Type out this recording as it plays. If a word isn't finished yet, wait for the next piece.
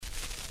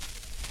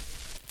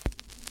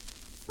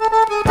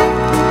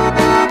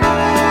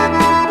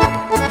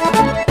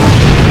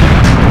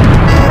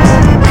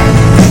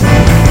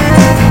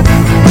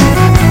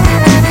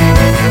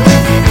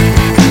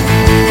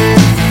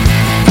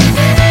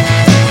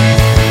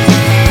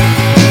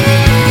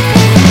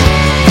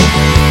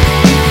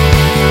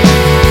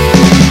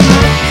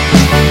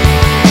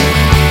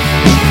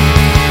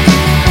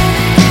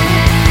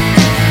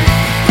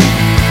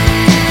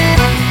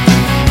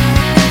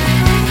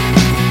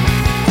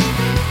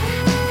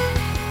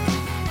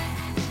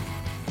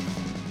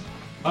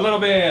Halla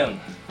Robin!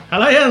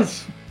 Halla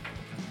Jens!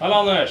 Halla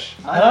Anders!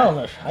 Hei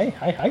Anders, hei.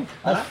 Det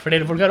er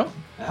flere folk her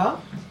også. Ja.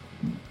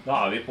 Da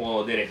er vi på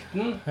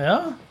direkten, Ja,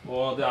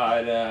 og det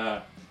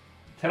er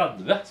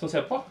 30 som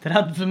ser på.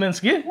 30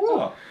 mennesker.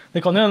 Ja.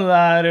 Det kan jo hende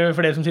det er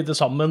flere som sitter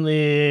sammen i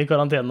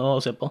karantene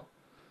og ser på.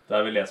 Det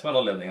er vel det som er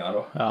anledningen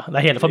her også. Ja,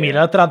 det er hele familien,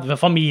 det er 30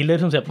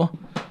 familier som ser på.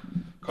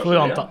 Kanskje Får vi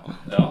det. anta.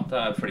 Ja,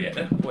 det er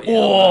flere. på en,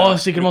 Åh,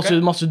 sikkert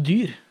uke. masse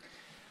dyr.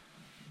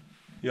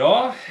 Ja,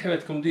 jeg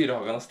vet ikke om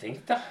dyrehagen har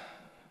stengt, ja.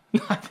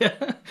 Nei, det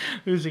er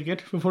usikkert,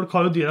 for folk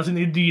har jo dyra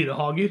sine i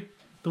dyrehager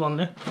til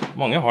vanlig.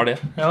 Mange har det.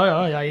 Ja,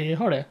 jeg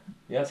har det.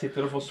 Jeg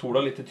sitter og får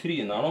sola litt i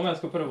trynet her nå, men jeg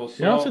skal prøve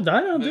også Ja, se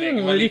der, ja, det bevege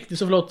er meg litt. riktig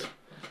så flott.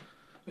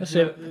 Jeg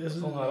ser,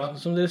 Sånn her, da.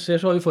 som dere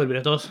ser så har vi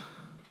forberedt oss.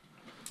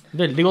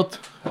 Veldig godt.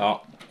 Ja.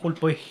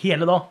 Holdt på i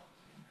hele dag.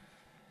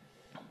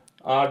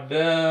 Er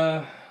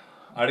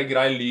det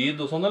grei lyd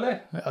og sånn,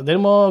 eller? Ja,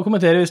 dere må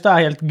kommentere hvis det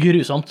er helt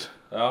grusomt.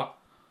 Ja.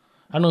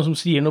 Er det noen som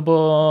sier noe på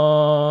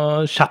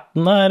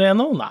chatten her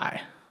ennå?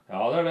 Nei.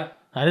 Ja, det er det.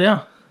 Er det det, ja?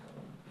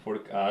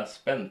 Folk er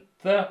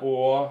spente,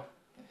 og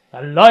Det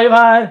er live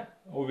her!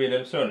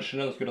 Wilhelm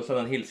Sørensen ønsker å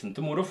sende en hilsen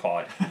til mor og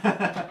far.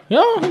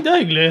 Ja, det er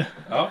hyggelig.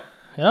 Ja.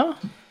 Ja.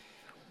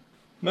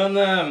 Men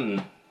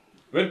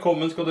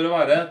velkommen skal dere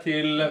være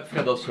til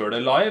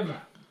Fredagshølet live.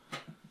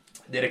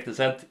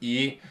 Direktesendt i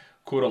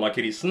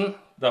koronakrisen.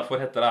 Derfor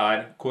heter det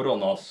her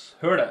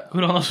Koronashølet.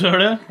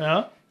 Koronasølet,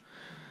 ja.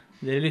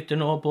 Dere lytter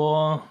nå på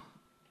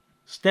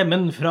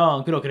stemmen fra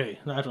Kråkerøy.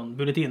 Det er sånn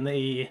bulletinene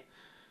i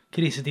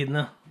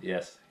krisetidene.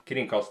 Yes.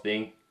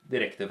 Kringkasting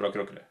direkte fra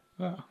Kråkerøy.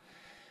 Ja.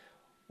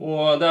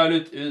 Og det er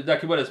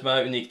ikke bare det som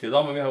er unikt i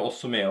dag, men vi har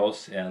også med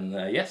oss en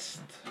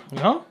gjest.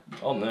 Ja,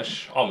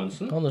 Anders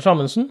Amundsen. Anders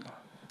Amundsen.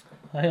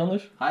 Hei,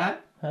 Anders. Hei.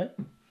 Hei.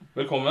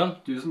 Velkommen.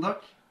 Tusen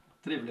takk.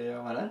 Trivelig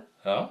å være her.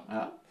 Ja.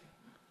 Ja.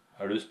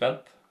 Er du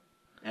spent?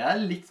 Jeg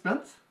er litt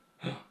spent.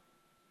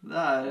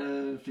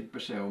 Fikk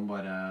beskjed om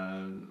bare,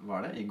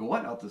 var det, i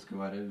går, at det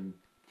skulle være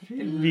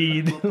film.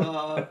 Video.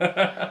 Og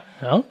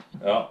Ja.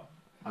 Ja.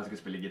 jeg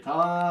skulle spille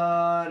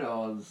gitar,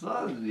 og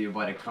så vi jo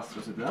bare kaster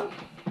oss ut i det.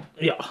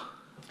 Ja.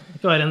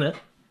 Ikke verre enn det.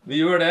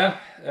 Vi gjør det.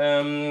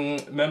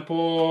 Men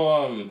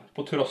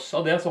på tross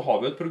av det så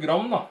har vi jo et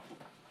program, da.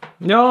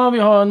 Ja,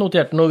 vi har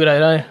notert noe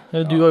greier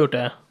her. Du har gjort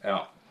det. Ja.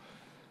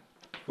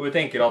 Og vi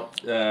tenker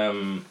at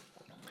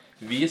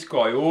vi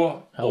skal jo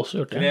Jeg har også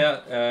gjort det.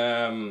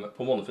 opptre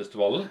på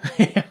Månefestivalen.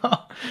 Ja,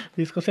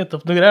 vi skal sette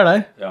opp noe greier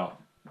der. Ja.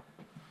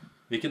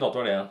 Hvilken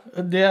dato er det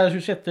igjen? Det er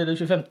 26. eller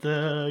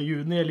 25.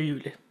 juni eller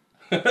juli.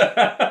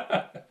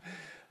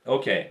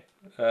 Ok.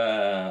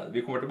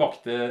 Vi kommer tilbake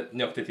til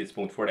nøyaktig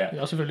tidspunkt for det.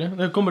 Ja, selvfølgelig.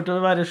 Det kommer til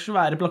å være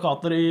svære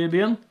plakater i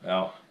byen.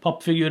 Ja.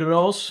 Pappfigurer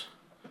av oss.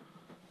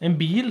 En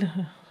bil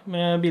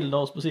med bilde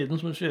av oss på siden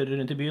som kjører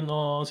rundt i byen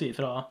og sier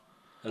fra.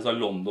 En sånn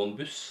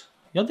London-buss.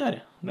 Ja, det er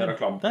det. Med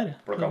reklame. Det er det.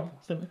 Plakat.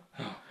 Ja, stemmer.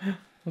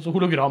 Og så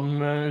hologram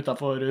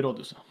utenfor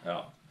rådhuset. Ja.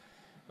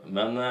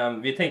 Men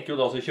vi tenker jo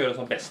da å kjøre en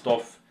sånn best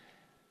of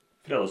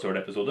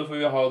Fredagshølet-episode, for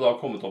vi har jo da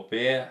kommet opp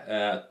i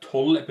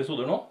 12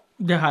 episoder nå.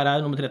 Det her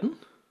er nummer 13?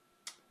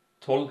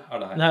 12 er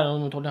det her. Det her er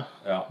nummer 12,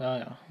 ja. Ja.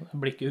 Ja. Det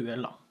blir ikke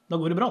uheld, da. Da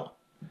går det bra,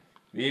 da.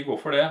 Vi går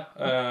for det.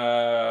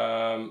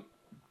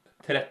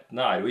 13.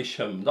 er jo i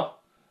Kjømda,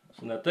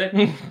 som det heter.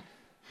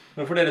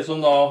 Men for dere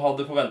som da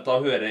hadde forventet å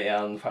høre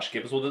en fersk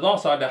episode da,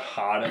 så er det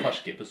her den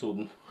ferske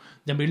episoden.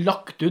 Den blir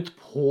lagt ut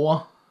på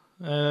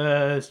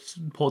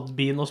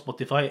Podbean og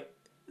Spotify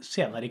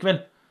senere i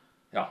kveld.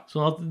 Ja.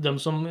 Sånn at de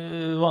som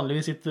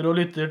vanligvis sitter og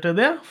lytter til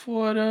det,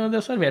 får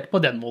det servert på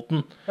den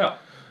måten. Ja.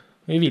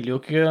 Vi vil jo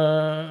ikke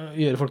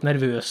gjøre folk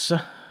nervøse.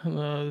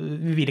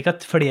 Vi vil ikke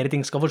at flere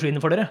ting skal forsvinne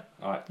for dere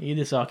Nei. i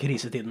disse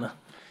krisetidene.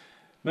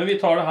 Men vi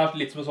tar det her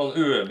litt som en sånn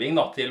øving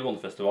da, til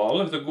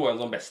Månefestivalen. Vi skal gå en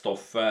sånn best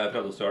of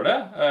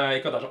Fredagshølet.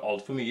 Ikke at det er så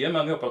alt for mye,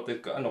 men vi håper at det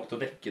er nok til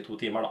å dekke 2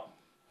 timer da.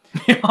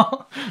 Ja,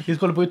 vi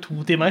skal holde på i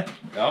 2 timer.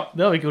 Ja.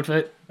 Det har vi ikke gjort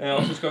før.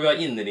 Og så skal vi ha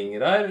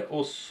innringer her,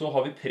 og så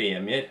har vi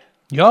premier.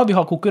 Ja, vi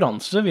har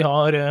konkurranse. Vi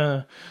har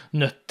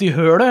Nøtt i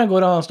hølet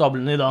går av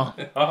stabelen i dag.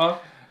 Aha.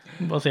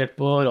 Basert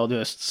på Radio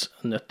Østs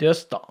Nøtt i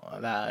Øst, da.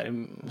 Det er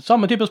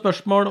samme type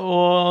spørsmål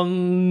og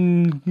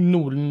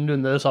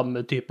noenlunde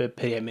samme type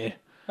premier.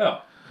 Ja.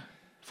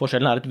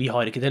 Forskjellen er at vi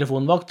har ikke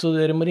telefonvakt, så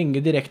dere må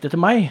ringe direkte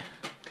til meg.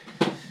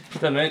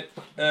 Stemmer.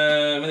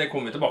 Men det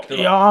kommer vi tilbake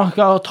til da. Ja,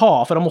 skal jeg ta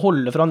fram og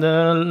holde fram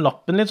den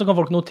lappen litt, så kan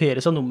folk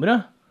notere seg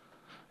nummeret.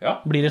 Ja.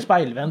 Blir det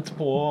speilvendt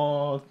på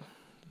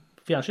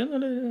fjernsyn,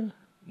 eller?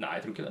 Nei,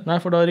 jeg tror ikke det. Nei,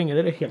 for da ringer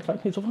dere helt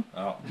feil i så fall.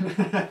 Ja.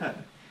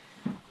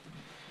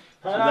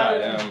 Så Her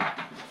det er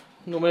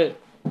nummer.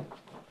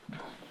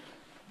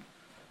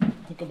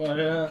 Vi kan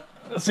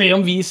bare se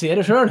om vi ser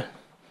det selv.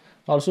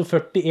 Altså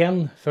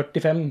 41,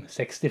 45,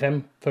 65,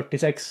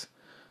 46.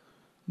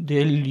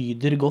 Det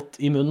lyder godt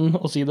i munnen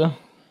å si det.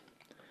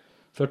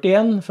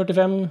 41,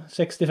 45,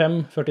 65,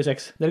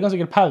 46. Dere kan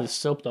sikkert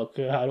pause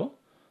opptaket her også,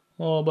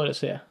 og bare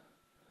se.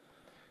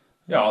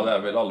 Ja, det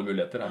er vel alle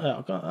muligheter her.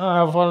 Ja, jeg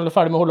er i hvert fall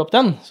ferdig med å holde opp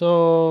den, så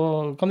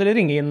kan dere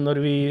ringe inn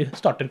når vi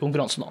starter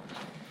konkurransen nå.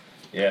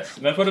 Yes.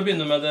 Men for å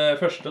begynne med det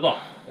første da.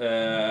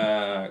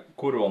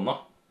 Korona.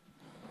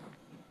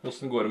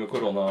 Hvordan går det med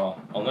korona,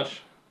 Anders?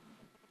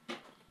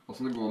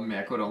 Hvordan det går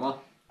med korona?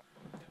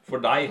 For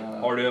deg,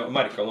 har du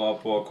merket noe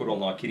på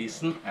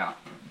koronakrisen? Ja.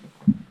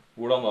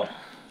 Hvordan da?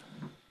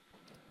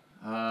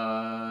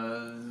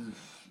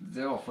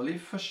 Det var i hvert fall de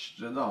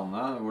første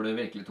dagene hvor det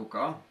virkelig tok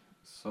av.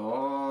 Så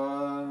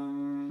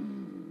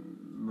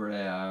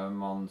ble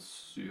man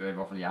i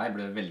hvert fall jeg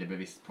ble veldig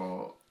bevisst på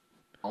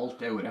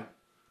alt jeg gjorde.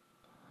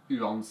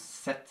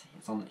 Uansett,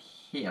 sånn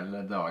hele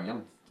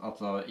dagen.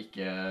 Altså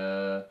ikke...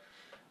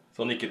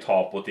 Sånn ikke ta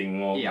på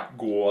ting og Ja.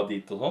 gå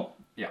dit og sånn?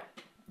 Ja.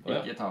 Ja.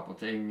 Ikke ta på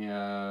ting,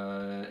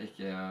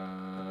 ikke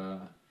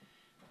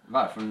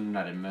være for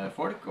nærme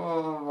folk,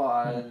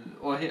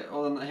 og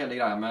den hele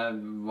greia med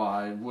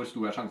hvor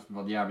stor er sjansen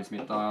for at jeg blir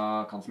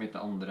smittet, kan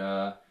smitte andre.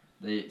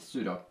 Det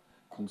surrer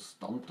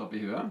konstant opp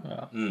i huet.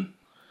 Ja.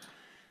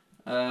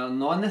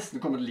 Nå har jeg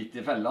nesten kommet litt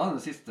i fella de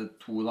siste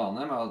 2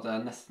 dagene med at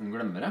jeg nesten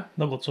glemmer det.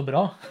 Det har gått så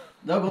bra.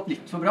 Det har gått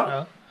litt for bra.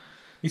 Ja.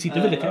 Vi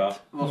sitter veldig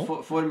tett.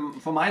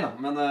 For meg da,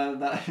 men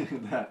det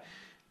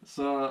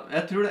så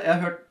jeg tror jeg har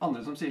hørt andre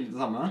som sier litt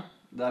det samme.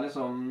 Det er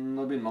liksom,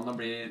 nå begynner man å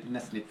bli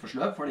nesten litt for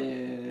sløv, fordi...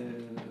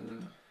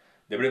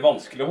 Det blir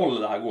vanskelig å holde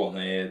det her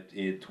gående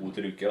i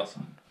 2-3 uker, altså.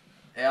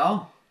 Ja.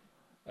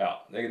 Ja,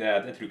 jeg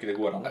tror ikke det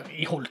går an.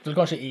 Vi holdt vel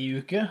kanskje i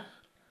uke,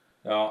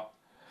 Ja,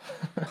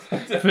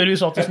 før vi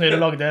satt i snør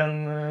og lagde en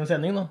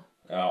sending da.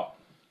 ja.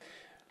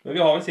 Men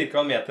vi har vel cirka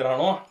 1 meter her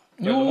nå.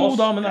 Jo mellom oss.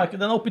 da, men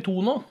den er oppe i 2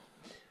 nå.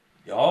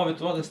 Ja, vet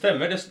du hva, det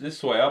stemmer. Det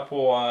så jeg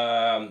på...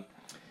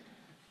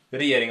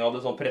 Regjeringen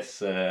hadde sånn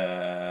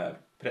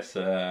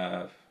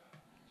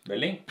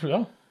pressemelding.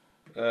 Ja.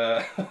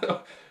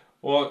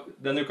 Og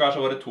denne uka her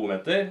så var det 2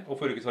 meter, og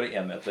forrige uke så var det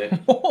 1 meter.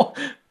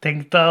 Tenk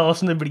deg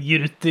hvordan det blir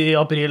ut i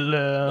april.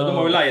 Og du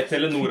må jo leie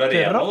Telenor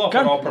Arena da,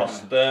 for å ha plass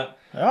til...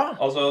 Ja.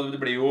 Altså, det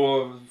blir jo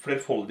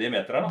flerfoldige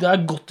meter her da. Det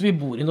er godt vi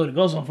bor i Norge,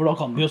 altså, for da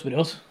kan vi jo spre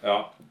oss. Ja.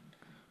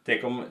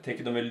 Tenk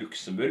de med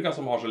Luxemburg,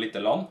 som har så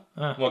lite land.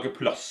 Ja. De har ikke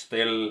plass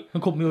til... De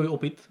kommer jo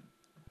opp hit.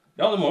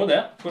 Ja, det må jo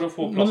det, for å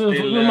få plass Men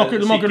til de har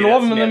ikke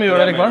lov, men de gjør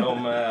det likevel.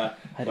 mellom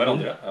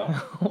hverandre. Ja.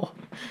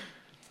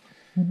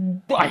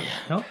 Nei,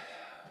 ja.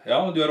 Ja,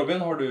 du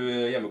Robin, har du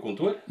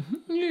hjemmekontor?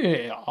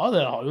 Ja,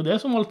 det har jo det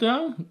som alltid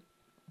er.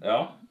 Ja.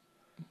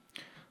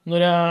 Når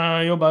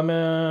jeg jobber med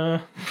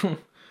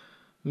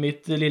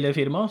mitt lille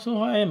firma, så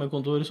har jeg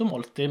hjemmekontor som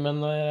alltid. Men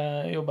når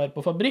jeg jobber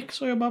på fabrikk,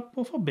 så jobber jeg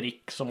på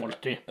fabrikk som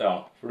alltid. Ja,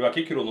 for du er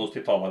ikke Kronos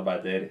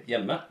titanarbeider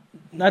hjemme?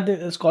 Nei, det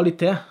skal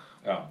litt til.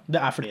 Ja. Det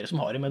er flere som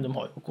har det, men de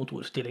har jo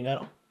kontorstillinger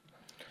da.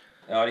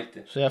 Ja,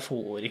 riktig. Så jeg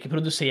får ikke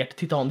produsert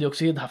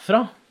titandioksid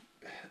herfra.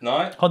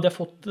 Nei, Hadde jeg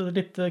fått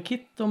litt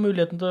kit og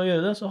muligheten til å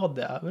gjøre det, så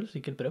hadde jeg vel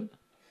sikkert prøvd.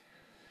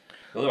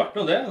 det hadde vært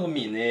noe det, noe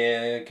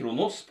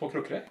mini-Kronos på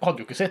Krokkerøy. Hadde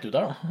jo ikke sett ut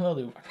der da, det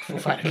hadde jo vært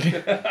forferdelig.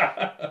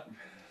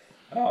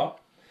 Ja.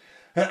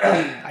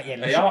 Nei,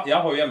 ellers... Jeg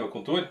har jo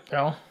hjemmekontor,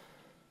 Ja,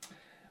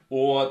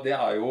 og det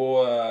er jo...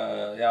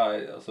 jeg har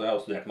jo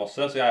studert masse,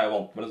 så jeg er jo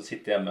vant med å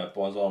sitte hjemme på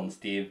en sånn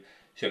stiv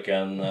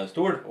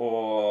kjøkkenstol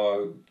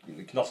og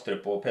knastre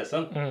på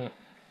PC-en.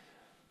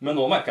 Men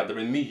nå merker jeg at det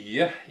blir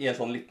mye i en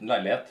sånn liten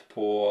leilighet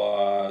på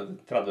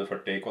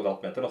 30-40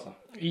 kvadratmeter, altså.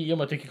 I og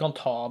med at du ikke kan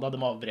ta deg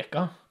de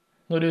avbrekka.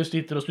 Når du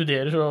sitter og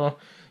studerer, så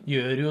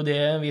gjør du jo det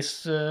en viss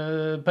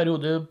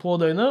periode på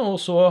døgnet, og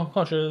så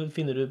kanskje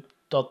finner du ut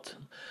at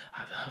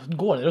det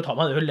går ned og ta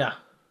meg en øl, jeg,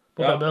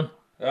 på Ja. puben.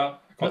 Ja,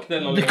 kan ikke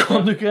det nå? Det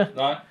kan du ikke.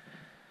 Nei.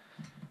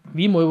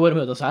 Vi må jo bare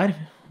møte oss her.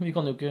 Vi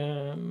kan jo ikke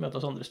møte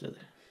oss andre steder.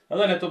 Ja,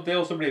 det er nettopp det,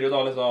 og så blir det jo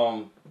da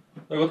liksom...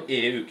 Det har gått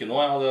 1 uke nå,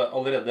 jeg hadde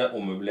allerede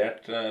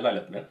ommøblert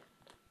leiligheten min.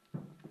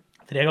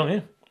 3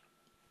 ganger.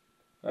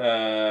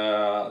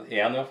 1 i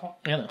hvert fall.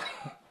 1, ja.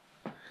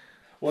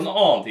 Og en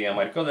annen ting jeg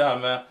merket, det her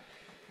med...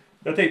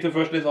 Jeg tenkte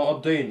først litt sånn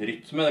at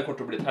døgnrytme, det kommer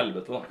til å bli et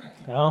helvete da.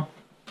 Ja.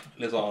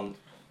 Litt sånn...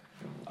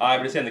 Jeg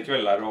blir sene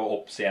kvelder og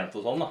opp sent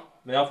og sånn da.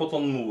 Men jeg har fått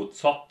sånn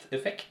motsatt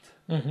effekt.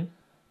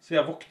 Så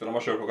jeg våkner av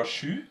meg selv klokka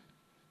 7.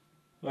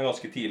 Det er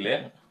ganske tidlig.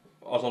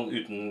 Altså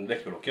uten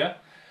vekkerklokke.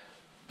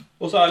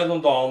 Og så er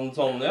liksom dagen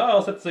sånn, ja, jeg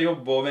har sett seg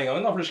jobbe med en gang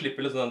da, for du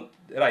slipper liksom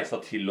reisa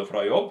til og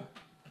fra jobb.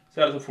 Så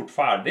jeg er liksom fort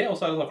ferdig, og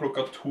så er det sånn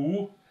klokka 2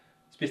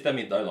 spiste jeg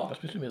middag i dag. Da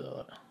spiser du middag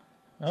der.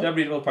 Så jeg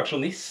blir sånn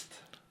pensjonist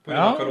på grunn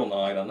Ja. av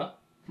koronagreiene.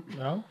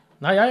 Ja.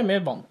 Nei, jeg er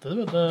mer vant til det,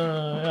 vet du.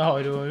 Jeg har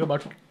jo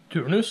jobbet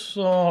turnus,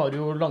 og har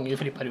jo lange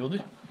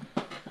friperioder.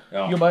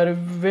 Ja. Jobber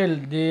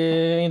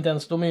veldig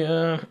intenst og mye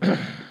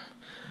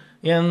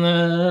i en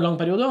lang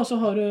periode, og så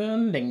har du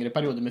en lengre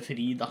periode med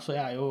fri, da. Så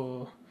jeg er jo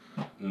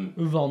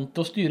vant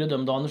til å styre de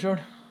dagene selv.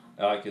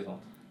 Ja, ikke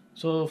sant.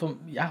 Så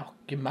jeg har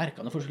ikke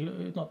merket noe forskjell,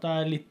 uten at det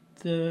er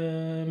litt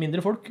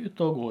mindre folk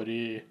ute og går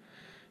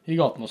i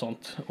gaten og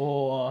sånt.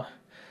 Og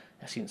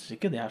jeg synes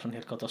ikke det er sånn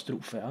helt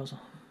katastrofe, jeg, altså.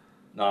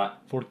 Nei,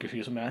 Folkesky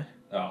som jeg er.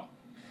 ja.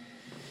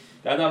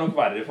 Det er nok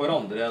verre for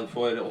andre enn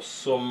for oss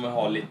som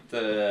har litt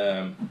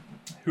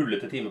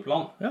hullete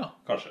timeplan, Ja,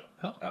 kanskje.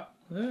 ja, Ja.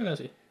 det vil jeg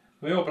si.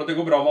 Men vi håper at det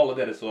går bra med alle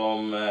dere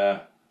som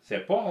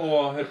ser på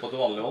og hører på til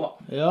vanlig også da.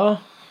 Ja,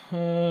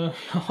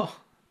 ja,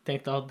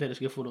 tenkte at dere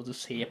skulle få lov til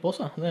å se på oss.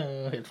 Da. Det er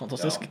jo helt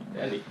fantastisk. Ja,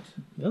 det er nytt.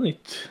 Det er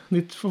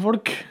nytt for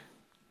folk.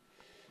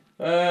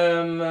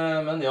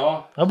 Men ja.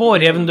 Det er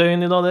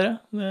vårjevndøgn i dag, dere.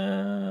 Det er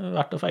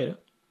verdt å feire.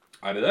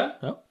 Er det det?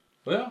 Ja.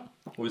 Åja.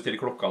 Må vi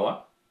stille klokka da?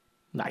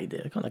 Nei,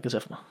 det kan jeg ikke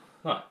se for meg.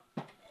 Nei.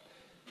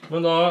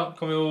 Men da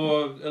kan vi jo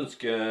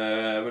ønske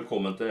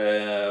velkommen til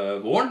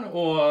våren,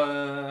 og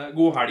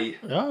god helg.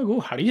 Ja,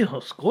 god helg,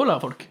 og skål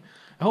da, folk.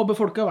 Jeg håper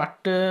folk har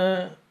vært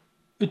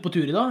ute på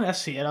tur i dag. Jeg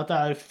ser at det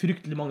er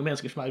fryktelig mange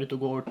mennesker som er ute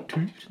og går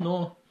tur nå,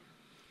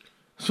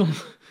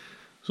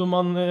 som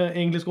man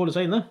egentlig skal holde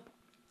seg inne.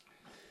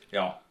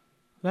 Ja.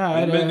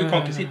 Men du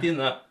kan ikke sitte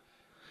inne.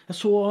 Jeg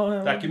så...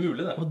 Det er ikke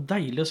mulig, det. Det var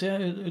deilig å se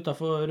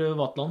utenfor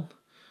Vatland.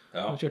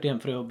 Ja. Jeg kjørte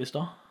hjem fra jobb i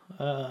stad.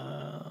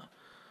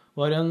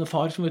 Var en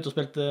far som var ute og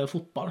spilte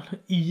fotball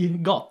i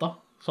gata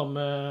sammen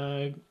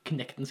med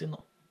knekten sin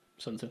da,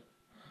 sønnen sin.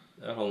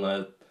 Det er sånne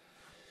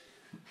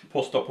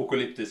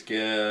postapokalyptiske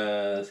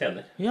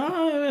scener. Ja,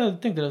 jeg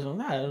tenkte det er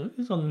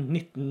sånn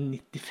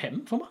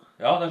 1995 for meg.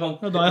 Ja, det er sånn...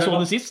 Da jeg så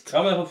det sist. Ja,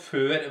 men det er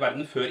sånn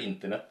verden før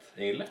internett,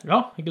 egentlig.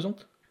 Ja, ikke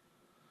sant?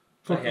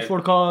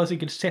 Folk har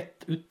sikkert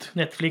sett ut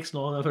Netflix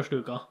nå den første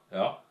uka.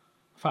 Ja.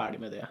 Ferdig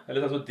med det. Eller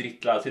det er så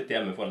drittlei å sitte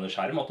hjemme foran en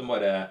skjerm, at du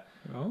bare...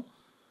 Ja.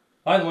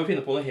 Nei, nå må vi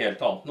finne på noe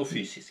helt annet, noe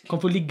fysisk.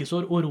 Kan få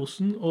liggesår og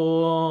rosen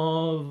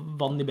og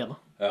vann i bena.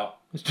 Ja.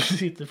 Hvis du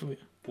sitter for mye.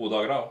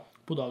 Podagra også.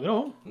 Podagra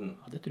også? Mm.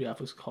 Ja, det tror jeg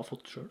faktisk har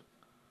fått selv.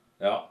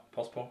 Ja,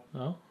 pass på.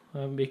 Ja,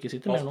 jeg vil ikke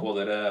sitte mer nå.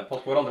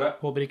 Pass på hverandre.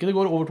 Håper ikke det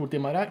går over 2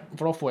 timer her,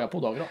 for da får jeg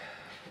podagra.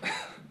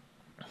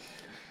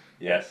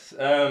 Yes.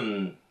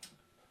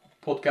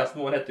 Podcasten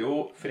vår heter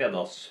jo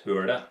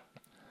Fredagshølet.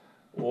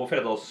 Og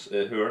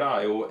Fredagshølet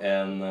er jo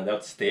det er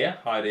et sted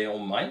her i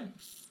omegn.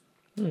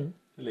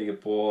 Det ligger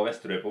på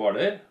Vesterøy på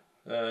Hvaler,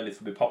 litt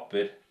forbi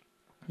Papper.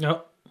 Ja.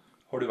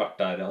 Har du vært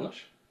der, Anders?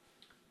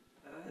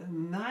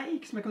 Nei,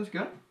 ikke som jeg kan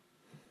huske.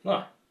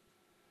 Nei.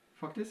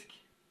 Faktisk.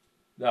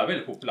 Det er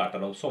veldig populært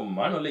der om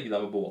sommeren å ligge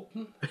der med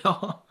båten. Ja,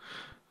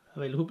 det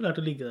er veldig populært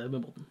å ligge der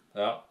med båten.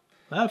 Ja.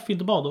 Det er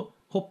fint å bade og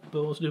hoppe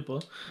og stupe.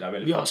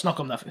 Vi har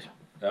snakket om det før.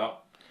 Ja.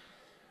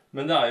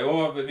 Men det er jo,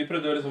 vi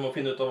prøvde jo liksom å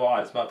finne ut av hva er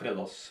det som er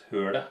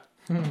fredagshølet.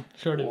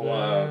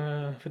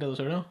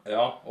 Fredagshølet, ja.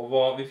 Ja, og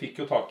vi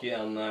fikk jo tak i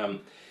en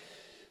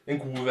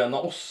god venn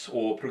av oss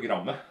og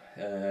programmet,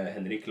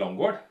 Henrik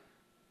Langgaard.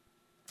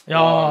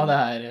 Ja, det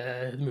er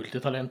et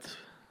multitalent.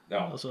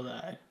 Ja. Altså, det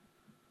er...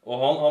 Og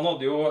han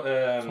hadde jo...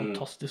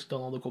 fantastisk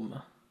da han hadde kommet.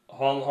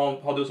 Han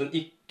hadde jo sånn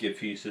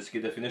ikke-fysiske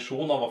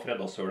definisjon av hva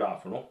fredagshølet er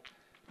for noe.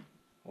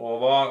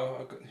 Og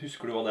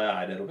husker du hva det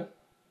er, Robin?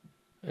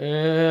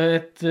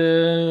 Et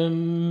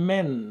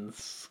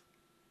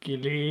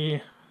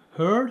menneskelig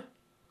høl.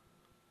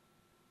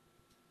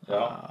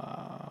 Ja.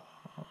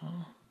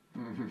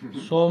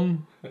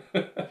 Som...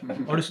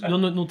 Har du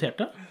notert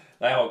det?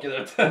 Nei, jeg har ikke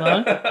det.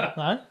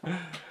 Nei.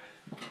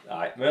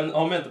 Nei, men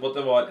han mente på at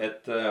det var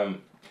et...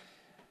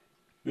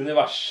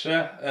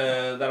 universet,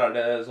 der er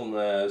det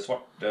sånne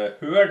svarte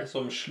høl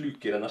som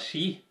sluker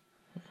energi.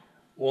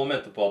 Og han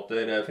mente på at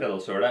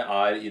fredagshølet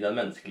er i den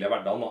menneskelige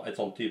hverdagen, et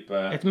sånn type...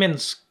 Et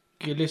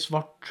menneskelig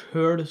svart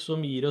høl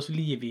som gir oss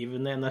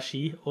livgivende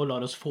energi og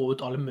lar oss få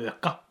ut alle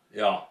møka.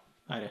 Ja,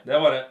 det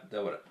var det.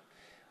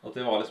 At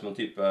det var liksom en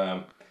type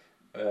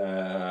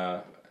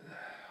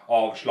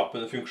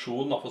avslappende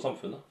funksjon da, for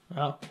samfunnet.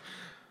 Ja.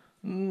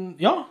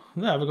 Ja,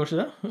 det er vel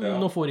kanskje det. Ja.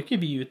 Nå får ikke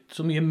vi ut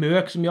så mye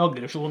møk, så mye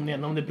aggresjon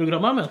gjennom det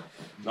programmet, men...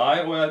 Nei,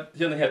 og jeg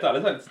kjenner helt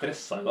ærlig, så er jeg litt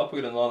stresset da, på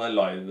grunn av den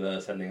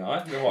live-sendingen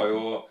her. Vi har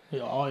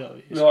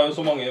jo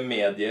så mange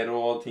medier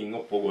og ting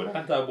oppe og går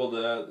her. Det er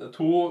både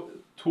to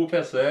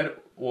PC-er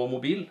og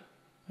mobil.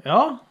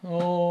 Ja,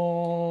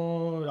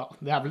 og... Ja,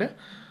 det er vel det.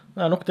 Det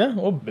er nok det.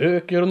 Og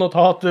bøker og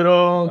notater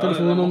og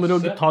telefonnummer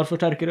og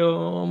gitarforsterkere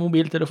og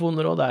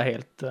mobiltelefoner, og det er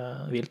helt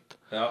vilt.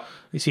 Ja.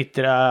 Vi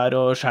sitter her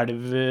og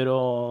skjelver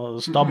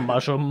og stammer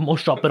som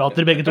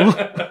morsapparater begge to.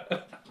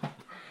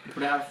 For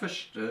det er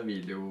første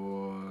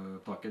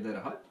videotaket dere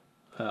har?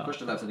 Ja.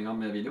 Første livesendingen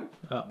med video?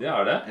 Ja. Det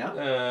er det. Ja.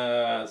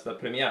 Så det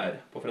er premiere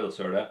på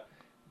Fredagshølet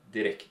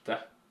direkte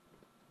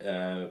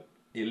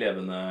i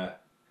levende,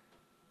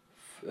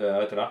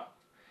 vet dere,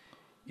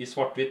 i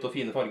svart-hvitt og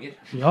fine farger.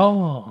 Ja,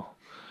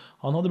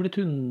 han hadde blitt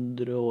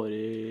 100 år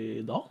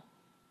i dag.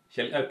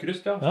 Kjell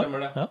Aukrust, ja, stemmer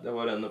det. Ja. Det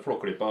var en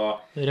flåklippa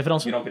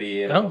referanse. Grand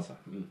Prix-referanse.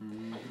 Ja.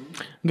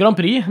 Grand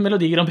Prix,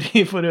 Melodi Grand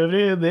Prix for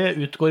øvrig, det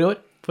utgår i år.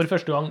 For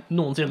første gang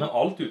noensinne. Men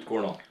alt utgår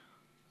nå.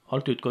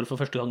 Alt utgår for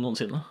første gang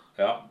noensinne.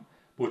 Ja,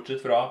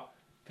 bortsett fra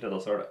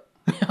Fredagshølet.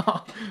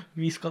 Ja,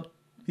 vi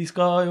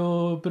skal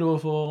jo prøve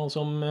å få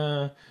som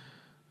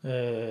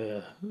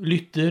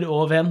lytter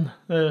og venn,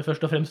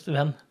 først og fremst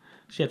venn,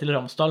 Kjetil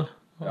Ramsdal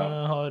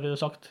har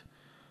sagt...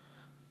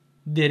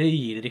 Dere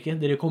gir dere ikke.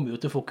 Dere kommer jo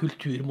til å få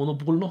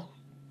kulturmonopol nå.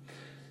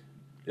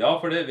 Ja,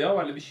 for vi er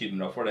veldig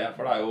bekymret for det.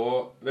 For det er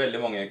jo veldig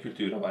mange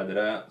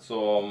kulturarbeidere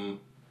som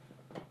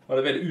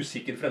har en veldig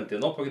usikker fremtid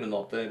nå, på grunn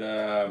av at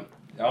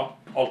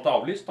alt er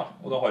avlyst da,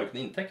 og det har ikke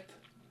noen inntekt.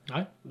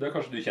 Nei. Det har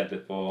kanskje du kjent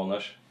litt på,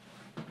 Anders?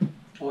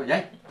 Og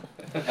jeg?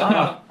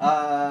 Ja.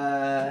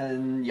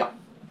 Ja.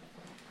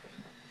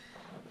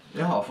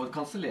 Jeg har fått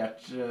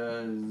kansellert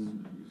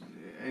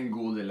en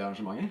god del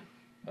arrangementer.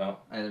 Ja.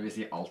 Jeg vil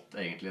si alt,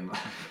 egentlig.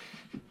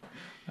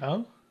 Ja.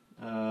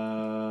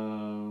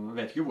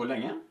 Vet ikke hvor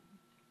lenge.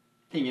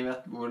 Ingen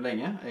vet hvor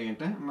lenge,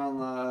 egentlig, men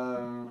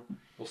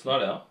Hvordan er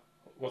det, da?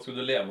 Hva skal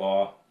du leve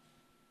av?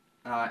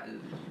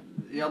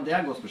 ja, det er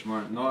et godt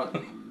spørsmål. Nå,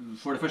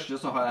 for det første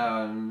så har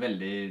jeg en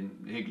veldig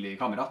hyggelig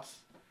kamerat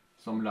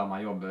som lar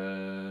meg jobbe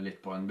litt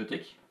på en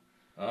butikk.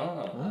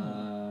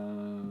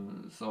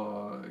 Så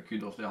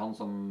kudos til han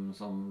som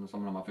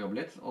lar meg få jobbe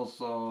litt. Og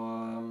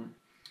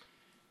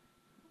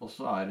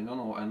så er det jo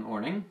nå en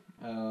ordning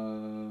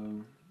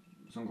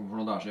som kom for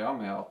noen dager siden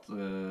med at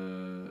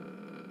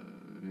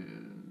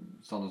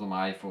sånne som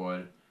meg får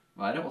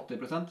være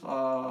 80%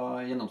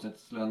 av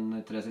gjennomsnittslønn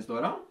de 3 siste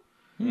årene.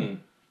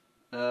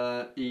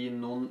 I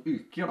noen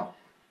uker, da.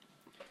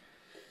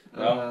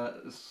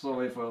 Så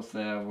vi får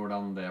se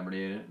hvordan det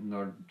blir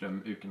når de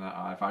ukene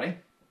er ferdig.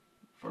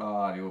 For da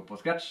er vi jo på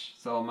scratch.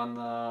 Så enn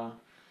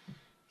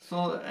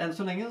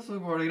så lenge så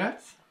går det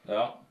greit.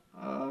 Ja.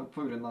 På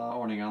grunn av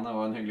ordningene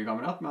og en hyggelig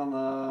kamerat, men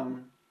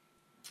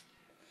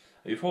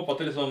Vi får håpe at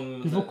det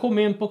liksom... Du får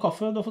komme inn på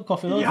kaffe. Du har fått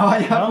kaffe i dag. Ja,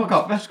 jeg får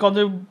kaffe. Skal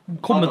det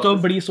komme til å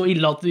bli så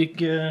ille at du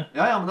ikke...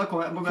 Ja, men da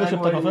kommer jeg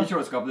går inn i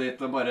kjøleskapet ditt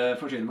og bare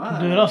forsyner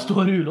meg. Døra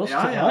står ulåst.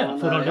 Ja,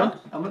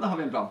 men da har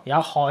vi en plan. Jeg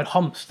har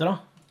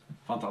hamstra.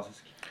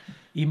 Fantastisk.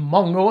 I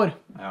mange år.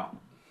 Ja.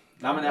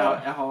 Nei, men jeg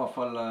har i hvert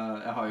fall...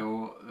 Jeg har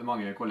jo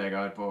mange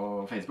kollegaer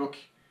på Facebook.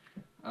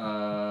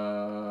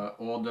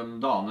 Og de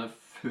dagene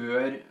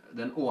før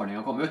den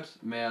ordningen kom ut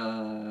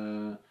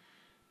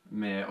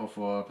med å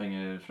få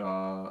penger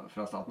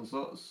fra staten,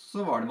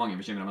 så var det mange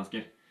bekymrede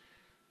mennesker.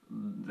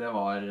 Det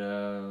var...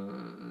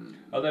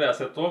 Ja, det har jeg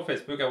sett også.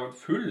 Facebook er jo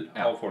full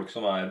av folk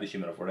som er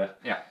bekymret for det.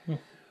 Ja.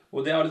 Og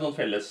det er litt sånn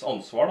felles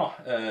ansvar, da.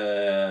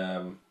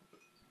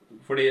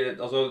 Fordi,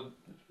 altså,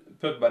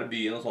 pubber,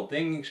 byen og sånne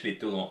ting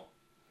sliter jo nå.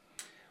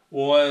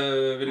 Og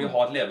vil vi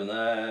ha et levende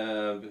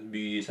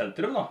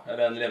bysentrum, da,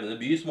 eller en levende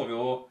by, så må vi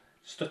jo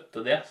støtte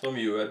det, som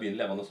gjør byen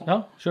levende sånn.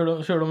 Ja,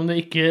 selv om det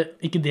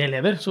ikke det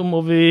lever, så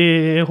må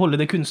vi holde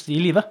det kunstig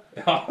i livet.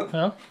 Ja.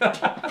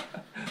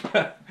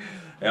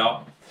 Ja.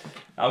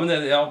 Ja, men det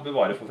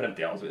bevare for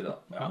fremtiden og så videre.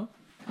 Ja.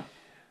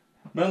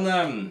 Men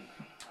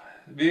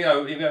vi er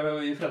jo i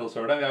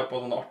Fredagshølet, vi er jo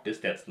på sånne artige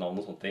stedsnavn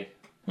og sånne ting.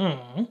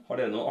 Har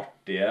dere noen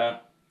artige...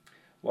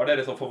 Hva er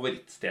deres sånn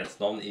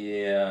favorittstedsnavn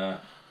i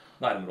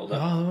nærområdet?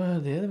 Ja, det var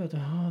det, vet du.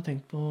 Jeg har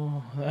tenkt på...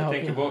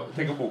 Jeg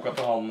tenker på boka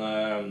til han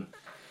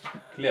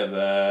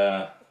Kleve...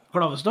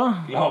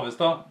 Glavestad?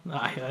 Glavestad?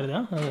 Nei, er det det?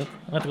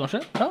 Jeg vet det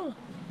kanskje? Ja.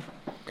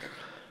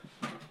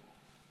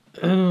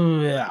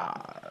 Ja...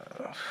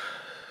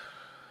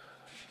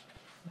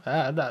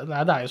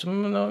 Det er jo som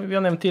vi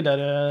har nevnt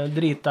tidligere,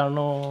 Driteren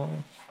og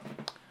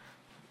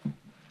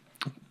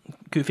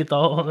Kufitta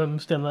og de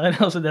stedene der.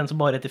 Altså den som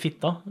bare heter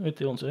Fitta ute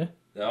i Jonsøy.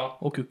 Ja.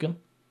 Og Kukken.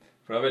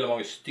 For det er veldig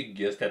mange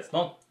stygge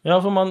stedsnavn. Ja,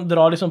 for man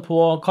drar liksom på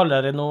å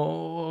kalle det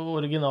noe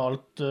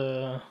originalt,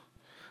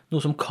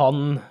 noe som kan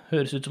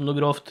høres ut som noe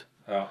grovt.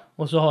 Ja.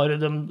 Og så har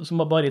de som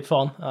har bare gitt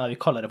faen. Ja,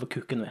 vi kaller det for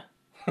Kukken, vi.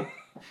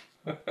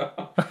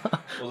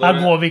 Her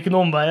går vi ikke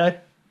noen omvei her.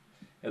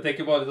 Jeg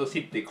tenker bare å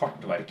sitte i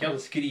kartverket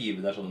og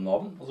skrive der sånne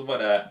navn. Og så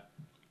bare,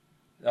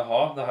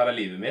 jaha, det her er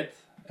livet mitt.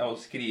 Jeg må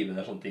skrive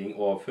ned sånne ting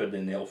og føre det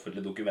inn i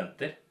offentlige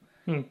dokumenter.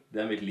 Det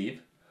er mitt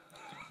liv.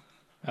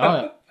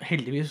 Ja.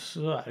 Heldigvis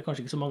så er det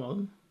kanskje ikke så mange av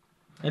dem.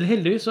 Eller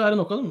heldigvis så er det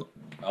nok av dem.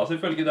 Ja, altså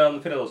ifølge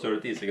den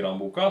Fredagshølet til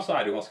Isegran-boka så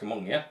er det jo ganske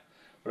mange.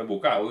 For den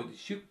boka er jo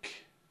tjukk.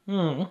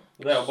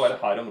 Og det er jo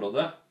bare her i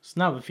området.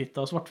 Snaufitta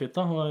og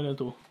svartfitta var det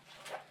 2.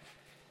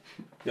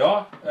 Ja,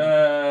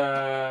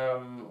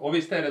 og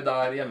hvis dere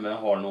der hjemme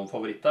har noen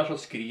favoritter, så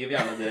skriv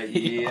gjerne det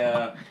i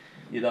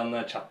den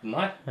chatten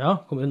her. Ja,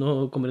 kommer det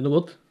noe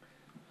godt?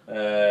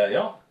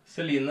 Ja,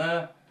 Celine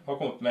har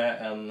kommet med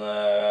en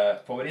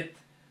favoritt.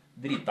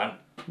 Driteren.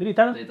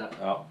 Driteren?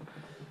 Ja.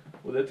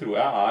 Og det tror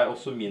jeg er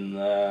også en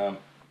av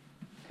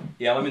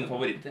mine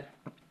favoritter.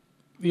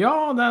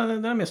 Ja,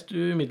 det er mest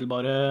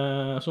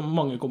umiddelbare som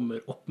mange kommer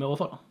opp med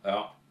også.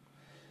 Ja.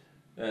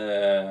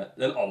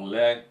 Den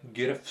aller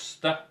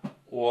grøvste,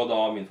 og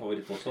da min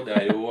favoritt også, det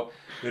er jo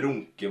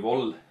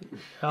Runkevoll i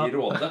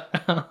Råde.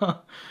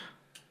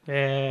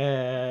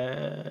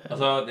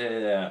 Altså, det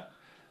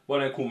var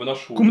en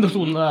kombinasjon...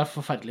 Kombinasjonen er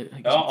forferdelig.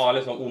 Ja, av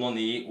liksom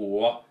onani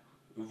og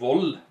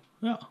vold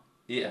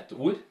i ett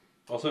ord.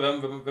 Altså,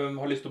 hvem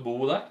har lyst til å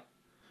bo der?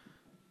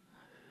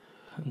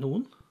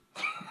 Noen.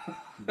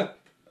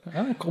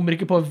 Jeg kommer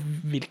ikke på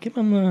hvilke,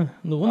 men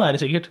noen er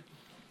det sikkert.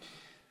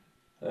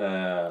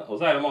 Og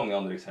så er det mange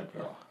andre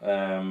eksempler da.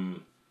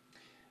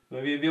 Men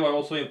vi var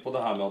jo også inne på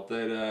det her med at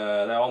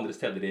det er andre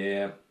steder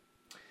i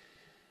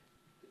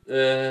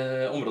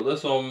området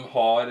som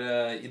har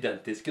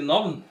identiske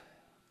navn.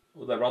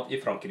 Og det er blant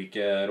i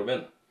Frankrike,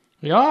 Robin.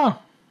 Ja,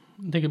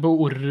 jeg tenker på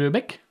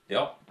Orebekk.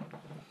 Ja.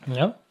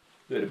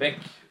 Orebekk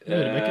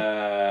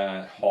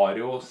har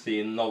jo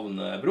sin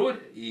navnebror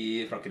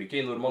i Frankrike,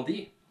 i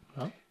Normandie.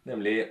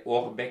 Nemlig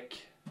Orbekk.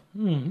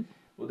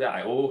 Og det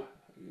er jo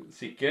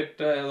sikkert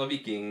noe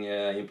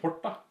vikingimport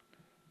da.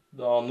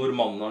 da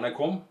normannerne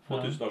kom for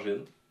 1000 år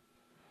siden.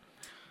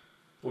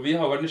 Og vi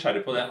har vært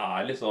nysgjerrig på det.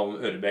 Liksom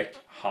Ørebekk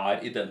her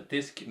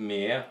identisk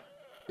med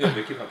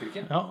Ørebekk i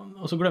Frankrike? Ja,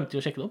 og så glemte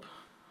vi å sjekke det opp.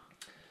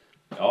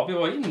 Ja, vi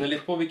var inne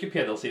litt på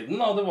Wikipedia-siden,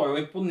 da. Det var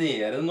jo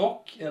imponerende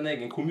nok en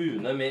egen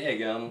kommune med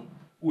egen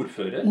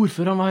ordfører.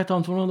 Ordføreren, hva het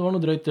han for noe? Det var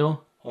noe drøyt det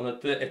også. Han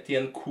heter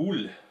Etienne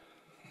Cool.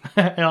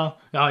 ja,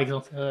 ikke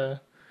sant.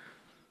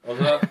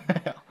 Altså,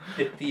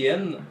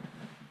 Etienne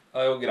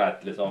er jo greit,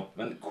 liksom.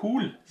 Men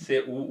Cool,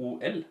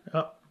 C-O-O-L.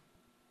 Ja.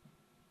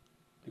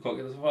 Du kan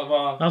ikke...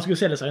 Hva? Han skulle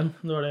selge seg inn,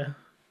 det var det.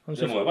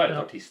 Det må jo være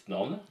et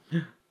artistnavn,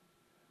 ja.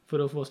 For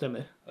å få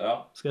stemmer. Ja.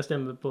 Skal jeg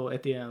stemme på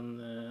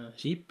Etienne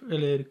Kjip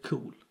eller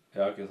Cool?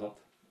 Ja, ikke sant.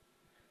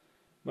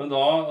 Men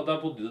der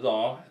bodde det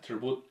da, jeg tror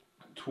det bodde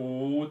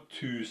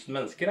 2000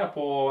 mennesker her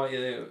på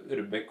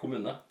Ørebekk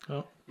kommune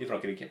i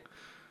Frankrike.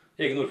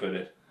 Egen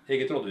ordfører,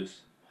 eget rådhus.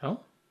 Ja.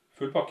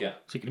 Full pakke.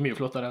 Sikkert mye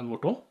flottere enn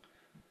vårt også.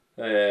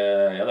 Ja,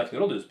 det er ikke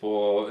noe rådhus på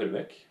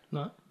Ørebekk.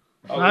 Nei.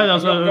 Ja, Nei,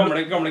 altså...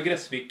 Gamle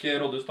Gressvik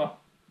rådhus da.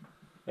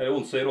 Eller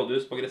Onsøy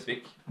rådhus på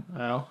Gressvik.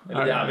 Ja.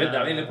 Eller det er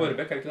vel inne på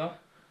Ørebekk, er det ikke det?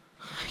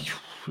 Jo,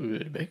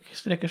 Ørebekk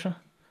strekker seg.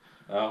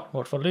 Ja. I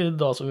hvert fall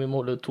da som vi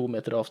måler 2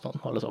 meter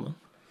avstand, alle sammen.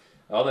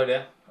 Ja, det er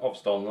det.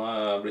 Avstanden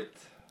er blitt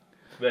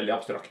veldig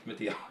abstrakt med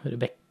tida.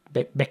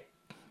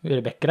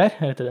 Ørebekker her,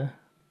 er det det?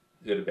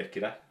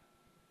 Ørebekker her.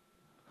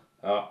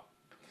 Ja.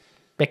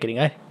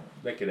 Bekkering her.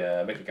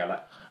 Bekkerkalle.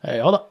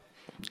 Ja da.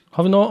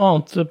 Har vi noe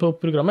annet på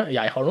programmet?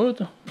 Jeg har noe, vet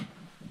du.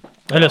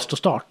 Jeg har lyst til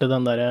å starte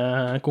den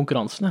der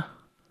konkurransen,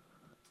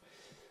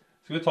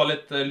 Skal vi ta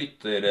litt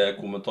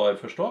lytterkommentar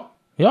først da?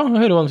 Ja, jeg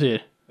hører hva han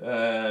sier.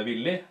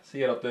 Willy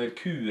sier at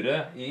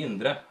Kure i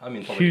Indre er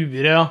min favoritt.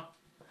 Kure, ja.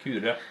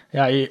 Kure.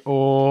 Jeg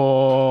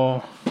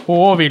og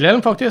Wilhelm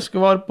faktisk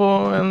var på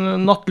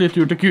en nattlig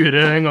tur til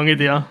Kure en gang i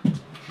tida.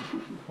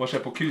 Hva skjer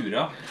på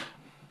Kure?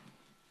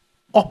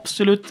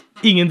 Absolutt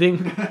ingenting.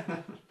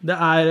 Jeg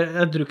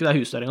tror ikke det er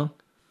hus der engang.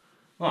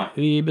 Nei.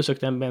 Vi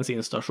besøkte en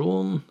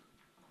bensinstasjon.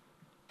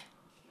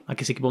 Jeg er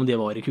ikke sikker på om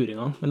det var i Kure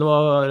engang. Men det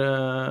var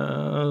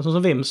sånn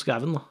som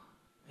Vemskauen da.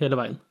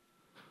 Hele veien.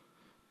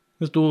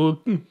 Det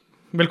stod...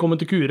 Velkommen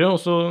til Kure, og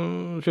så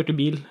kjørte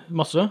bil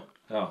masse.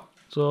 Ja.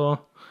 Så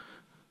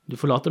du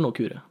forlater nå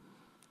Kure.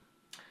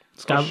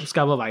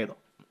 Skau av vei, da.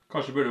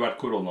 Kanskje burde det vært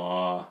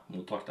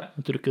koronamottak der?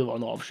 Jeg tror ikke det var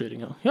noe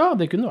avkjøring. Ja,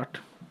 det kunne det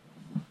vært.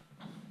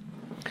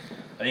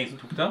 Er det ingen som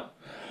tok det?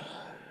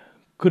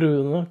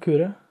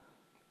 Kure.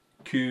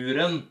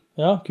 Kuren.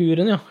 Ja,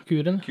 Kuren, ja.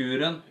 Kuren.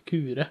 Kure.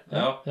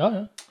 Ja.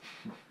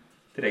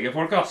 Trege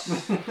folk, ass.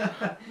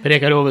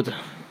 Preker også, vet du.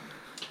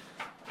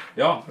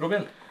 Ja,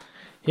 Robin.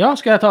 Ja,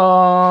 skal jeg ta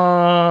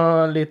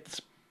litt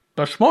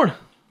spørsmål?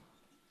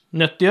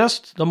 Nødt i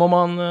øst, da må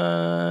man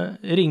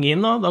ringe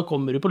inn da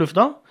kommer du på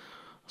lufta.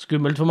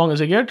 Skummelt for mange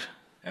sikkert.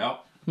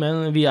 Ja.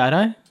 Men vi er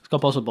her, skal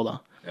passe på det.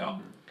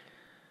 Ja.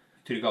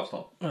 Trygg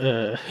avstand.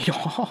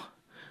 Ja,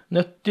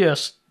 nødt i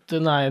øst,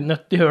 nei,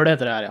 nødt i høl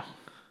heter det her, ja.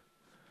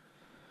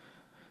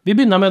 Vi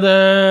begynner med det,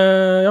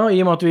 ja,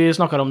 i og med at vi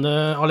snakker om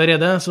det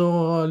allerede, så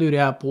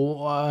lurer jeg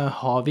på,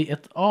 har vi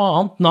et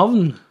annet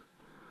navn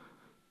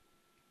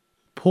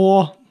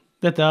på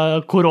dette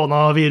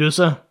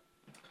koronaviruset?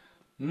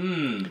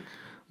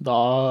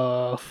 Da...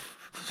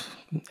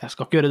 Jeg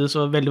skal ikke gjøre det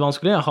så veldig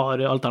vanskelig. Jeg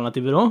har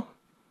alternativer også.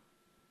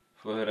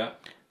 Få høre.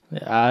 Det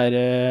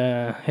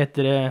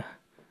heter det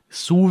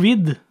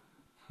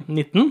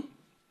Sovid-19.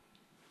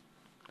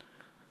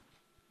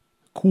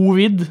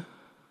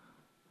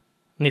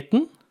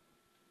 Covid-19.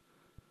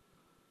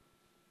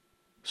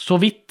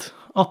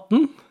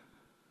 Sovit-18.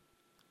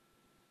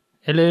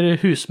 Eller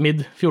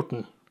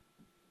Husmid-14.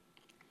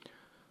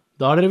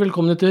 Da er dere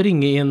velkomne til å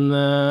ringe inn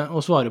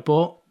og svare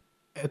på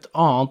et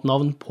annet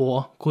navn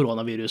på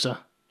koronaviruset.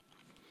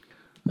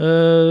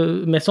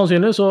 Mest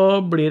sannsynlig så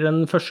blir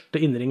den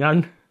første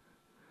innringeren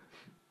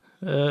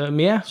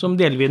med som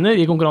delvinner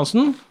i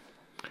konkurransen.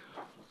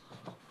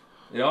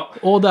 Ja.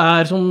 Og det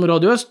er som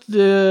Radio Øst,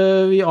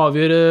 vi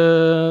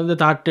avgjør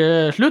dette her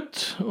til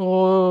slutt,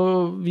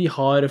 og vi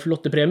har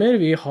flotte premier,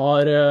 vi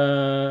har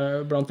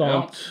blant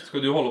annet... Ja.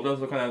 Skal du holde opp den,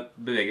 så kan jeg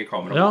bevege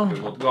kameraet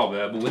mot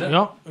gavebordet.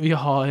 Ja, vi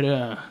har...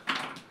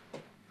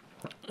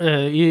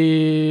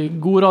 I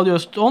god Radio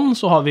Øst-ånd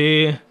så har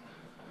vi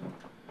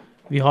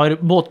har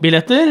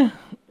båtbilletter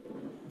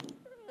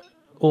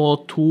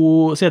og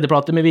 2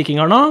 CD-plater med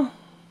Vikingarna.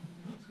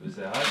 Skal vi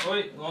se her.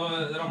 Oi,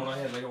 nå ramler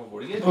hele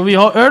gavebordet. Og vi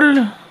har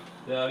øl.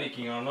 Det er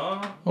Vikingarna.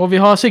 Og vi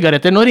har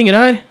sigaretter. Nå ringer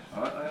det her.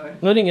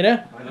 Nå ringer det.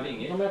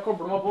 Nå må jeg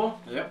koble meg på.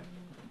 Ja.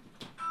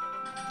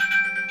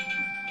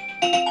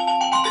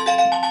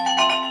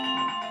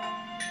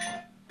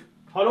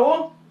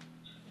 Hallo?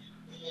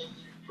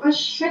 Hva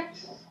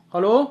skjøtt?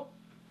 Hallo?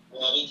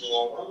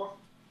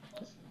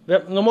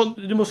 Du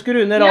må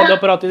skru ned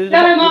radioapparatet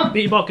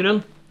i bakgrunnen.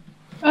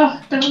 Åh,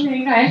 det var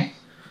mye greier.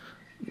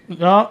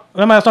 Ja,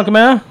 hvem er jeg snakker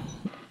med?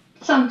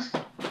 Sant.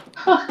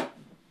 Åh,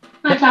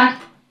 nå er jeg klar.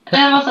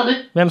 Hva sa du?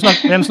 Hvem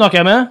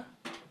snakker jeg med?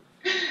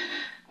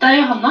 Det er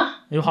Johanna.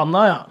 Johanna,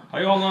 ja.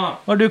 Hei,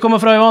 Johanna. Hvor du kommer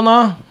fra, Johanna?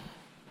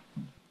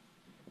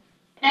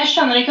 Jeg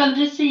skjønner ikke hva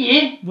dere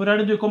sier. Hvor er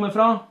det du kommer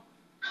fra?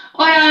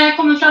 Å ja, jeg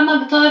kommer fra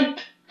Nabbetorp.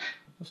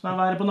 Hvordan er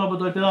været på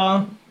Nabbetorp i dag?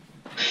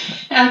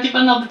 Jeg er ikke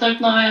på Nabbetorp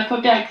nå, jeg er på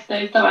Bjerkstø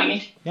i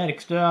Stavanger.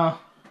 Bjerkstø, ja.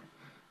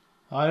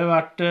 Det har jo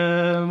vært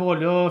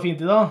vårlig og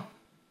fint i dag.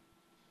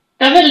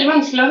 Det er veldig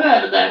vanskelig å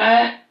høre dere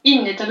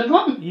inni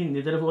telefonen.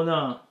 Inni telefonen,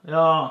 ja.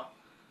 Ja.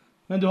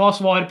 Men du har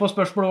svar på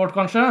spørsmålet vårt,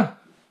 kanskje?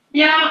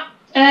 Ja,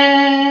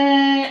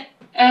 er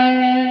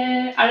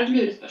det et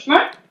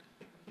lurespørsmål?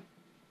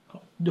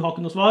 Du har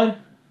ikke noe svar?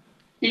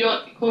 Jo,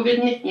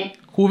 covid-19.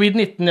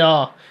 Covid-19, ja.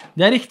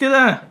 Det er riktig,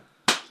 det.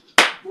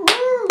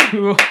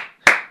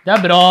 Det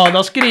er bra.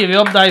 Da skriver vi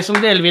opp deg som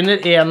delvinner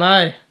 1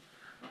 her.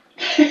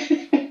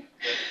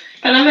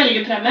 Kan jeg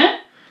velge premie?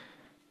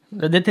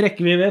 Det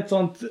trekker vi ved et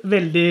sånt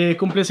veldig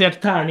komplisert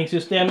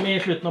terningssystem i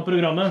slutten av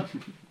programmet.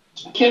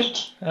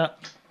 Kult. Ja.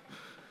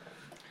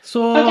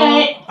 Så Ok.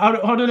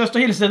 har du lyst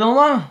til å hilse til noen,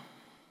 da?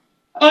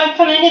 Og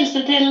kan jeg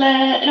hilse til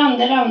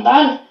Randi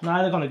Ravndal?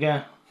 Nei, det kan du ikke.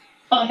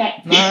 Ok.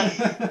 Nei.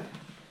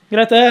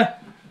 Greit det.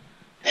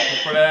 Takk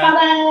for det. Ha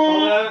det.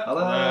 Ha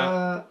det.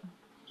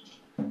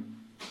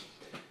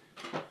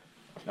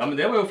 Ja, men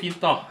det var jo fint,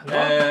 da.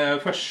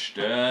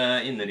 Første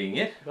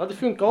innringer. Ja, det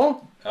funket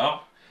også. Ja.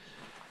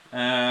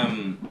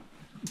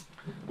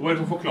 Bare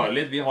for å forklare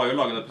litt, vi har jo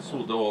laget en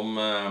episode om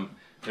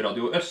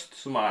Radio Øst,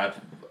 som er,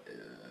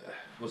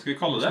 hva skal vi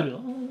kalle det?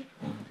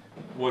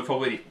 Vår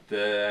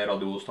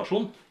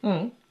favorittradiostasjon.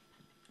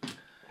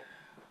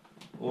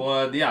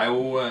 Og de er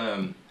jo,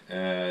 det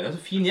er en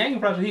så fin gjeng,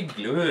 for det er så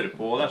hyggelig å høre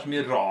på, og det er så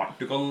mye rart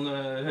du kan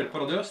høre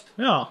på Radio Øst.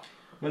 Ja.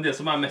 Men det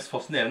som er mest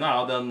fascinerende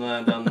er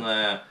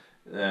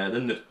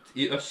den Nødt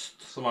i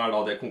Øst, som er da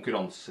det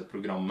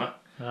konkurranseprogrammet.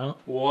 Ja.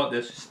 Og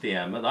det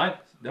systemet der,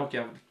 det har ikke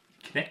jeg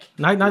knekt.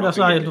 Nei, det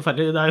er helt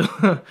forferdelig. Det er jo,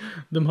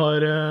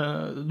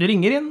 de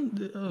ringer inn.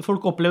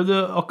 Folk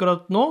opplevde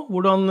akkurat nå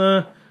hvordan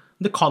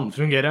det kan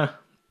fungere.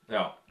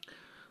 Ja.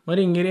 Man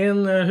ringer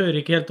inn, hører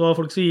ikke helt hva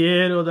folk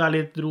sier, og det er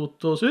litt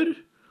rot og surr.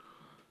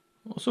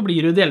 Og så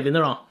blir du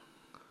delvinner, da.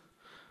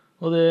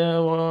 Og det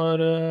var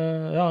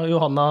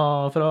Johanna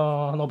fra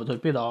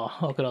Nabbetorp i dag,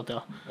 akkurat,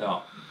 ja. Ja.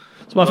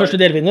 Som er første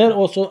delvinner,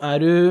 og så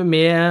er du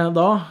med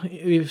da.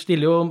 Vi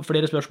stiller jo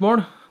flere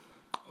spørsmål,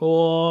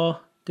 og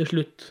til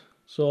slutt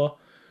så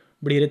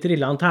blir det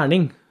trillet en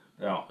terning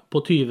Ja.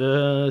 på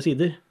 20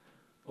 sider.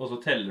 Og så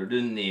teller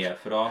du ned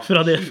fra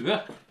det. 20.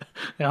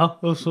 Ja,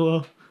 og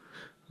så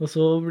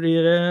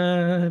blir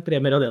det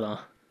premier av det da.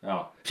 Ja.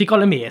 Fikk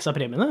alle med seg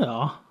premiene?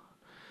 Ja.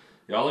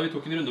 Ja, da vi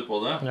tok en runde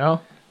på det. Ja.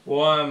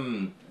 Og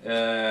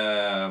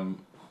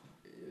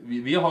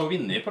vi har jo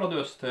vunnet på Radio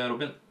Øst,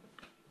 Robin.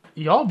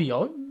 Ja, vi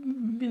har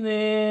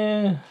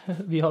vunnet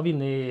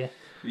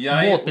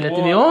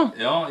båtbilletter, vi også.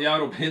 Ja, jeg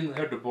og Robin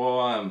hørte på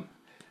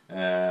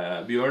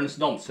Bjørns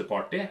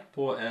danseparty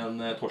på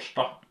en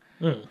torsdag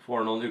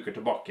for noen uker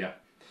tilbake.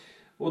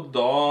 Og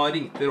da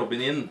ringte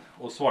Robin inn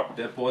og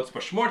svarte på et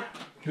spørsmål.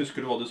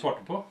 Husker du hva du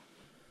svarte på?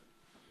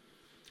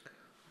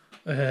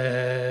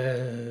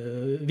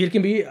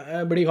 Hvilken by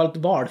blir kalt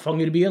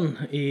Hvalfangerbyen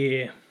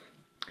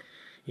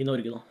i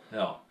Norge, da?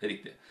 Ja, det er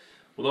riktig.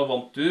 Og da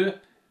vant du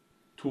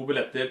 2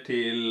 billetter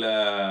til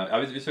ja,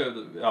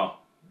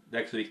 det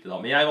er ikke så viktig da.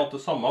 Men jeg vant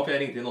det samme, for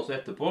jeg ringte inn også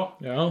etterpå.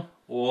 Ja.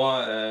 Og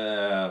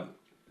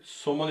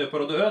som man gjør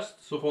på Radio Øst,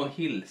 så får man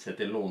hilse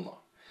til noen da.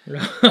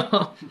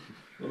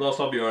 Og da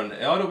sa Bjørn,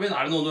 ja Robin,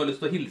 er det noen du har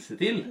lyst til å hilse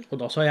til? Og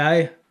da sa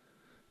jeg,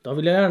 da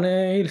vil jeg gjerne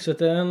hilse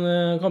til en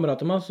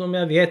kamerat av meg som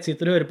jeg vet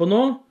sitter og hører på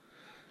nå.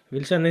 Jeg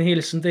vil sende en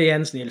hilsen til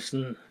Jens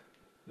Nilsen.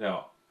 Ja.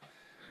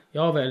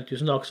 Ja vel,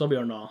 tusen takk, sa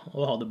Bjørn da,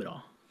 og ha det bra.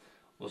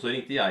 Og så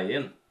ringte jeg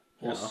inn,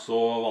 og så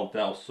vant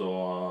jeg også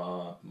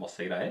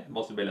masse greier,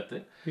 masse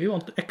billetter. Vi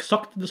vant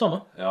eksakt det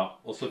samme. Ja,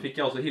 og så fikk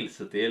jeg også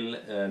hilse til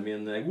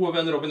min gode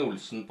venn Robin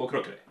Olsen på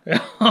Kråkerøy.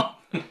 Ja,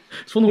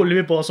 sånn holder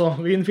vi på så.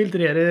 Vi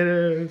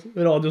infiltrerer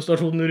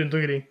radiostasjonen rundt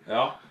omkring.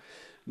 Ja,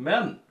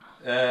 men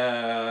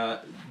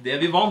det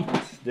vi vant,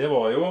 det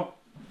var jo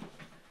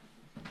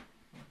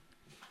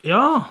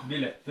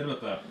billetter,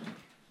 vet du.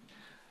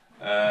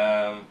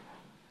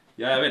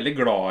 Jeg er veldig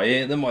glad i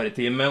det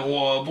maritime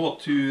og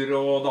båttur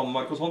og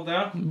Danmark og sånt,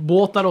 ja.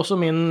 Båt er også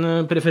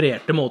min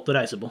prefererte måte å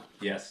reise på.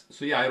 Yes,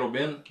 så jeg og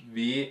Robin,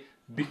 vi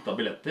bytta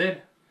billetter,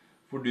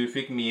 for du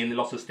fikk min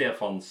Lasse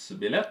Stefans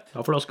billett.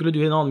 Ja, for da skulle du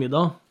i en annen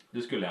middag.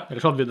 Det skulle jeg.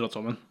 Ellers hadde vi dratt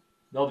sammen.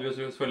 Det hadde vi jo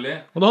selvfølgelig.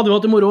 Og da hadde vi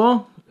hatt det moro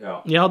også. Ja.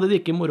 Jeg hadde det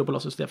ikke moro på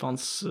Lasse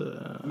Stefans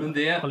Men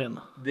det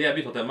jeg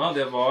bytta til meg,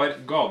 det var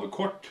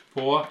gavekort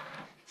på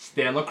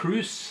Stena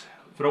Cruise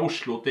fra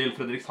Oslo til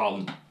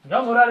Fredrikshavn.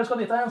 Ja, når er det skal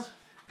dit da, Jens?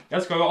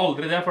 Jeg skal jo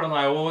aldri det, for den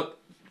er jo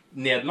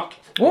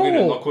nedlagt på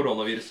grunn av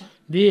koronaviruset.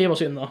 Det var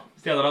synd da.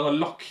 Stena Line har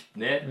lagt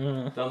ned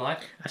den her.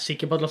 Jeg er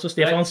sikker på at Lasse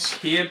Det er Stefans...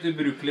 helt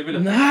ubrukelig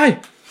billett. Nei!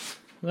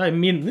 Det er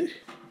minner.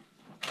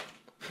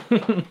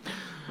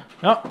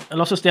 Ja,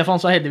 Lasse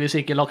Stefans har heldigvis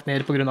ikke lagt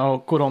ned på grunn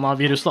av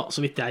koronavirus da,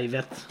 så vidt jeg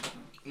vet.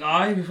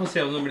 Nei, vi får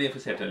se om de blir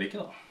infisert eller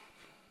ikke da.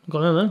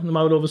 Kan hende, de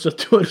er vel over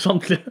 70 år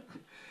samtlige.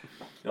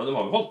 Ja, de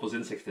har vel holdt på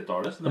siden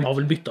 60-tallet. De har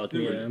vel byttet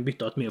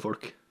ut mye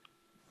folk.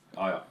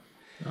 Ja.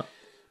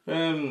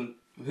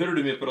 Hører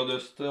du mye på Radio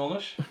Øst,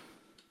 Anders?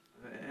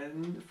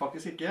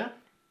 faktisk ikke.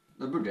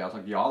 Nå burde jeg ha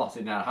sagt ja da,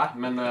 siden jeg her.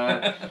 Men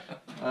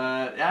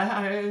jeg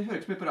hører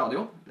ikke så mye på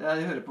radio.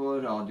 Jeg hører på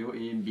radio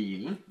i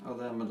bilen,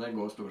 men det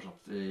går stort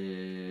sett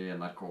i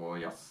NRK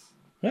Jazz.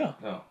 Ja.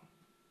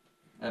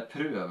 Jeg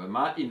prøver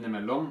meg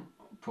innimellom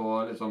på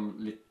liksom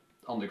litt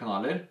andre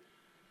kanaler.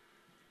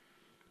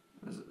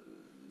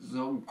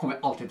 Så kommer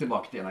jeg alltid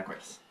tilbake til NRK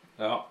Jazz.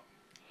 Ja.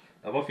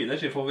 Hva finner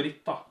sin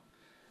favoritt da?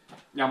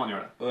 Ja, man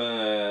gjør det.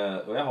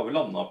 Og jeg har vel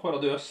landet på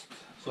Radio Øst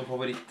som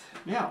favoritt.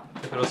 Ja.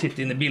 For å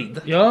sitte inne i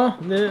bildet. Ja,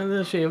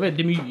 det skjer jo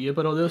veldig mye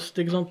på Radio Øst,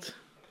 ikke sant?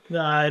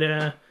 Det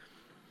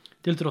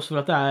til tross for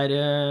at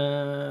det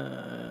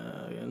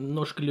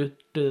Norsk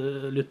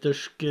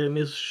Luthersk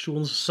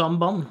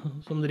Misjonssamband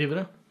som driver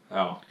det,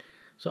 Ja.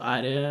 så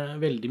det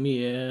veldig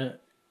mye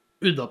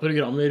udda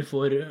programmer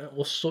for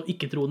oss og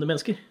ikke-troende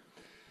mennesker.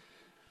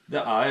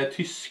 Det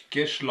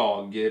tyske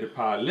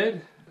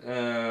slagerperler,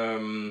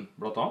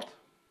 blant annet.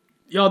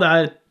 Ja,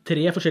 det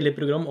 3 forskjellige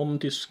program om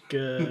tysk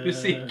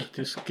Musikk.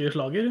 tysk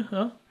slager,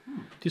 ja.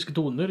 Tyske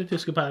toner,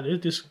 tyske perler,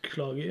 tysk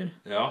slager.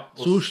 Ja, og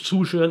So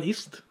schön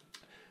ist.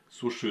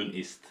 So schön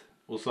ist.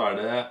 Og så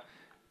det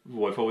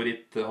vår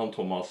favoritt, han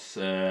Thomas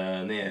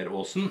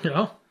Neråsen,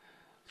 Ja.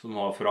 som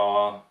har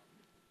fra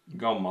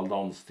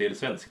gammeldans til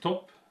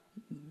svensktopp.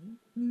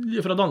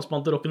 Fra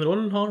dansband til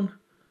rock'n'roll har han.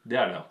 Det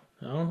det, ja.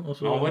 Ja, og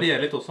så, Men han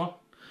varierer litt også.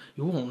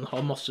 jo, han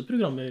har masse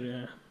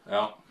programmer.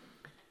 Ja.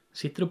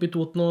 Sitter oppe i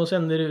Toten og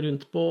sender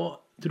rundt på,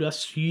 tror jeg,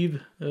 7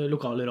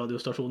 lokale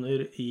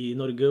radiostasjoner i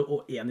Norge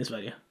og 1 i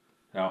Sverige.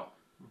 Ja.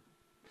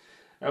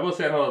 Jeg bare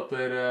ser her at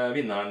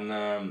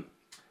vinneren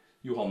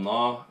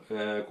Johanna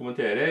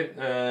kommenterer.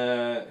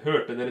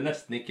 Hørte dere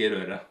nesten ikke i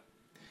røret.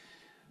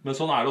 Men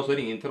sånn det også å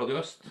ringe inn til Radio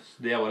Øst.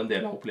 Det var en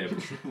del av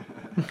opplevelsen.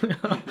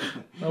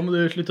 Da må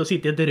du slutte å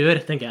sitte i et rør,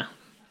 tenker jeg.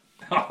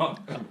 Ja.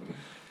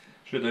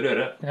 Slutt å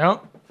røre. Ja,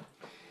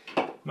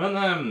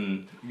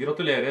 Men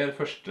gratulerer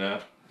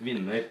første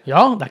vinner.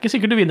 ja, det ikke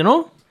sikkert du vinner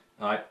nå.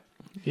 Nei.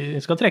 Vi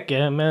skal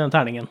trekke med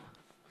terningen.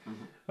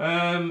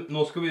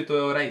 Nå skal vi ut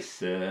og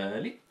reise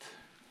litt.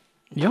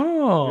 Vi Ja,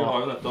 har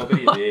jo nettopp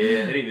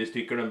rivet i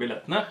stykker de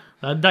billettene.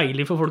 det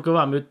deilig for folk å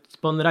være med ut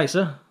på en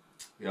reise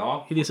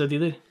Ja, i disse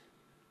tider.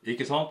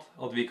 ikke sant?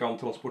 At vi kan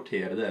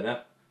transportere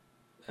dere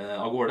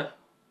av gårde.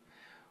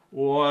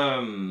 Og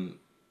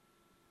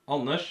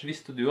Anders,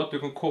 visste du at du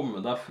kan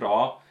komme deg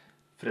fra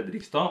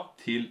Fredrikstad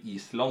til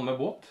Island med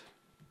båt?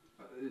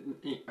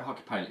 Jeg har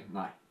ikke peiling,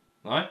 nei.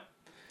 Nei?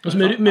 Og så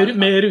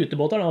med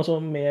rutebåter, da, altså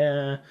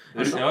med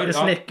Ja, en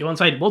snekke og en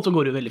seilbåt, så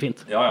går det jo veldig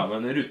fint. Ja,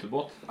 men en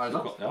rutebåt. Det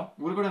sant? Ja.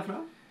 Hvor går den fra?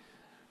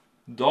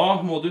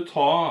 Da må du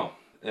ta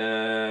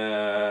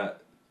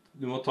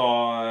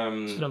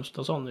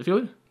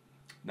Strømstad-Sandefjord,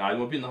 Nei,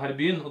 du må begynne her i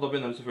byen, og da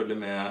begynner du selvfølgelig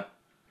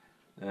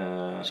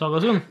med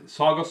Sagasund,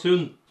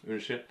 Sagasund.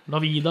 Unnskyld.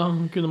 Lavida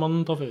kunne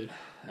man ta før.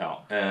 Ja,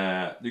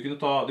 du kan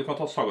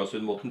ta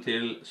Sagasundbåten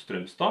til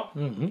Strømstad,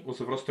 og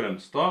så fra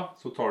Strømstad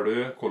så tar du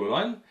Color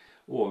Line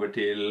over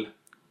til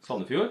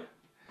Sandefjord,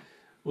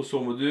 og så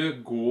må du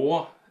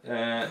gå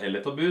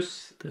eller ta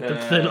buss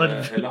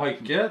eller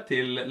haike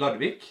til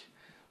Larvik,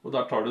 og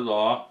der tar du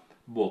da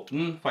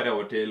båten ferdig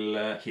over til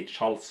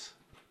Hirtshals.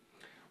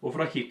 Og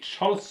fra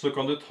Hirtshals så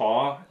kan du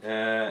ta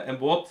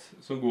en båt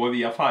som går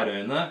via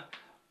Færøyene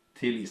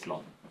til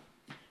Island.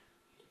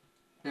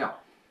 Ja.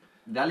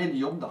 Det litt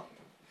jobb, da.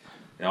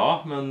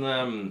 Ja, men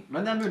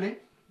Men det mulig.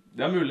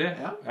 det mulig.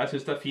 Ja. Jeg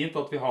synes det fint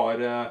at vi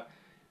har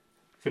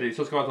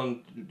Fredrikstad skal være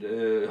en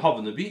sånn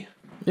havneby.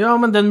 Ja,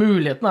 men den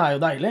muligheten jo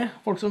deilig.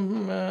 Folk som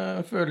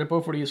føler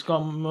på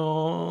flyskam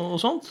og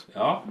sånt,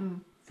 Ja,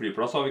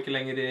 flyplass har vi ikke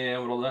lenger i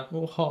området.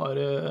 og har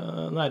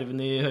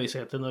nervene i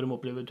høysetet når de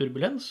opplever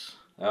turbulens,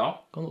 Ja,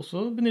 kan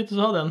også benytte seg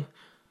av den.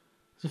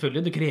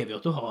 Selvfølgelig, det krever jo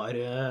at du har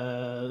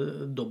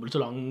dobbelt så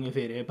lang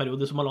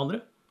ferieperiode som alle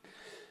andre.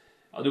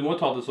 ja, du må jo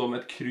ta det som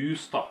et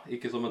cruise da,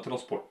 ikke som en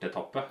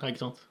transportetappe. Ja, ikke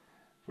sant?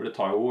 For det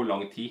tar jo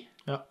lang tid.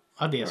 Ja,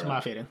 det det som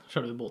ferien.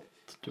 Selve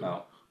båtturen.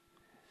 Ja.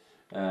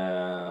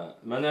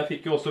 Men jeg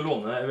fikk jo også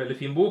låne en veldig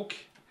fin bok.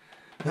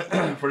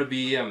 For det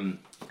blir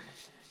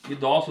i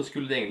dag så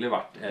skulle det egentlig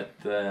vært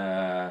et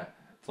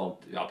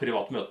sånt,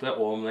 privat møte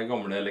om den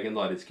gamle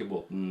legendariske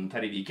båten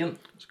Terje Viken.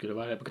 Skulle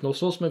være på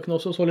Knossos, men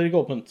Knossos holder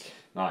ikke åpent.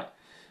 Nei.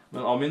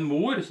 Men av min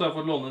mor så har jeg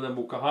fått låne den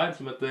boka her,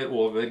 som heter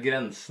Over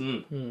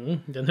grensen.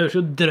 Den høres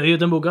jo drøy ut,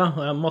 den boka.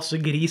 Og det masse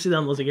gris i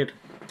den nå, sikkert.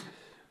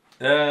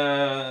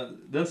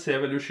 Den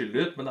ser veldig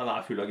uskyldig ut, men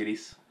den full av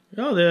gris.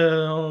 Ja,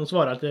 han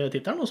svarer til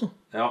tittelen også.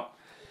 Ja.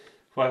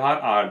 For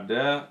her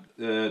det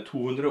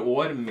 200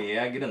 år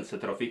med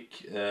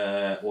grensetrafikk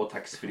og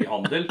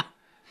taxfree-handel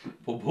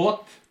på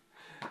båt.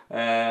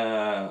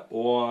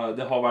 Og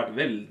det har vært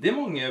veldig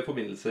mange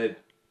forbindelser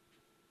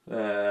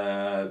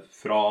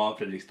fra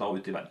Fredrikstad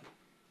og ut i verden.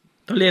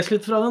 Ta les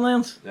litt fra den,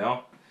 Jens. Ja.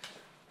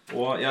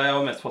 Og jeg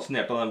var mest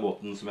fascinert av den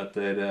båten som het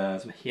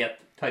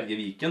Terje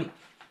Viken.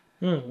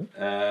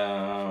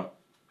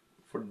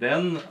 For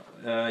den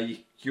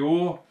gikk jo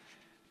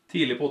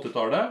tidlig på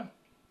 80-tallet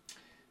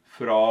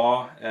fra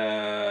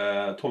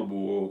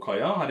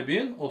Tollbokaia her i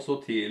byen, og så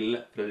til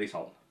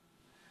Fredrikshavn.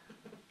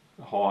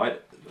 Det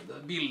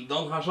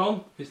bildene her sånn,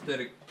 hvis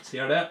dere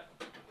ser det.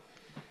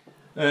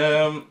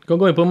 Du kan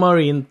gå inn på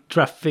Marine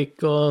Traffic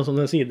og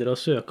sånne sider og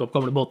søke opp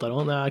gamle båter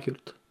også. Det er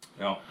kult.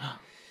 Ja.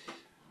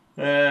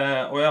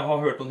 Og jeg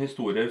har hørt noen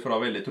historier fra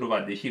veldig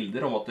troverdige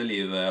kilder om at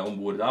livet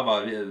ombord der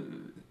var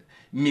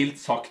mildt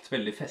sagt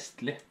veldig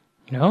festlig.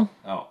 Ja.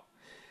 Ja.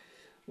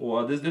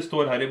 Og det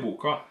står her i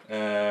boka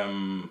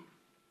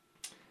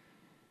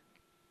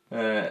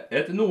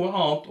et noe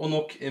annet og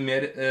nok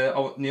mer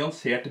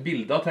nyansert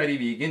bilde av Terje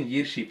Vigen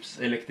gir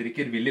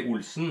skipselektriker Willy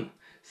Olsen,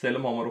 selv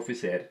om han var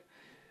offiser.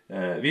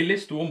 Willy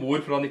sto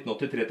ombord fra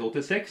 1983 til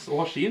 86 og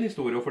har sin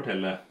historie å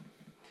fortelle.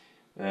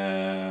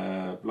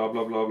 Bla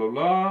bla bla bla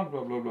bla,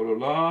 bla bla bla bla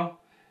bla.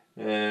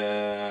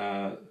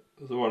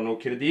 Så var det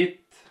noe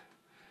kreditt.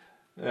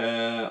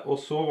 Og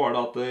så var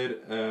det at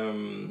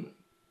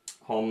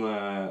han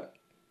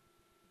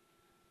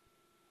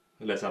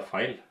leser jeg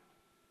feil.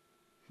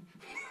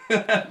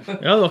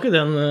 Ja, det var ikke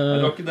den. Nei,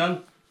 det var ikke den.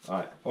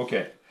 Nei, ok.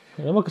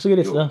 Det var ikke så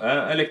grisete.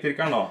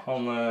 Elektrikeren da,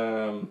 han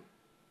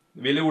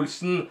Willy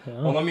Olsen,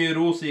 han har mye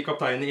ros i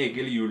kapteinen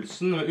Egil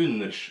Julsen, med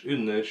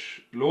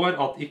underslår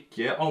at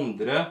ikke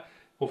andre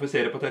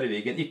offiserer på Terje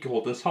Vigen ikke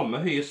holdt den samme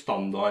høye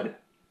standard.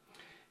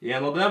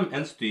 En av dem,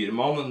 en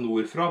styrmann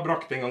nordfra,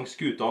 brakte en gang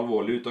skuta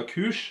alvorlig ut av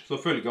kurs som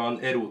følge av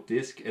en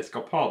erotisk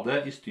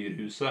eskapade i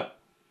styrhuset,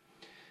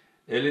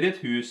 eller et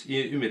hus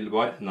i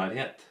umiddelbar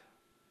nærhet.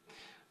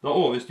 Da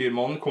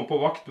overstyrmannen kom på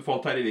vakt,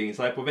 befant Terje Vigen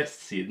seg på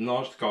vestsiden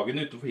av Skagen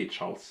utenfor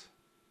Hirtshals.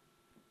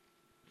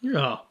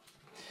 Ja.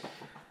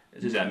 Det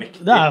synes jeg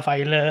mektig. Det er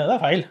feil. Det er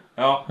feil.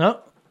 Ja. Ja.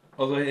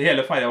 Altså,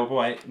 hele ferja var på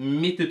vei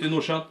midt ute i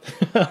Nordsjøen.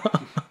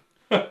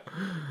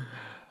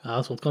 Ja,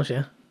 sånt kan skje.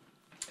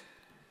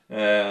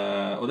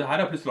 Og det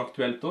her er plutselig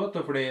aktuelt også,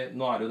 fordi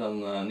nå er det jo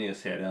den nye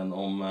serien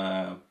om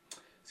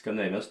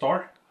Scandinavian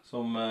Star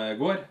som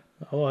går.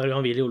 Det var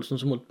han Willy Olsen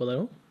som holdt på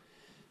der også.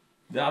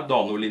 Det er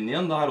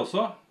Dano-linjen det her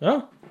også. Ja.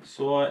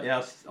 Så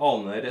jeg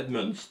aner et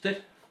mønster.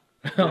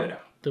 Ja,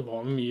 det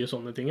var mye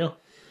sånne ting, ja.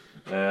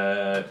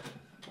 Ja.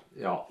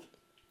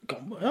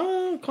 Ja,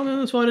 kan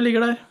hende svaret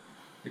ligger der.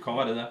 Det kan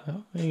være det. Ja,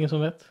 ingen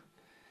som vet.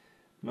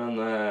 Men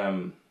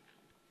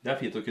det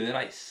er fint å kunne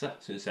reise,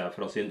 synes jeg,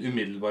 fra sin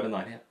umiddelbare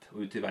nærhet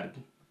og ut i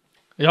verden.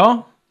 Ja,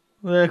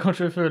 det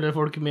kanskje føler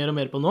folk mer og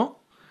mer på nå.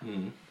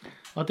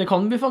 At det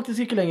kan vi faktisk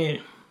ikke lenger.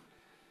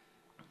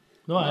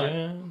 Nå er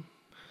det...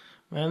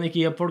 Men ikke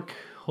gi opp folk.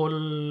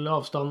 Hold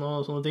avstand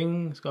og sånne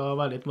ting. Skal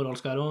være litt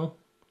moralsk her og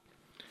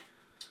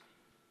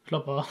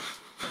slapp av.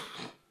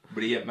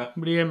 Bli hjemme.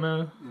 Bli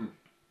hjemme.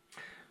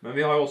 Men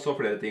vi har jo også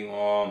flere ting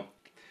å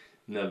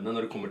nevne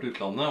når det kommer til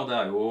utlandet, og det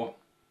er jo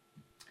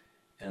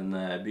en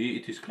by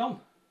i Tyskland.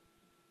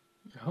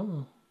 Ja.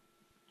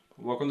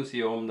 Hva kan du si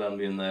om den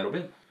byen,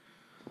 Robin?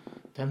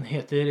 Den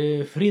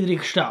heter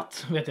Friedrichstadt,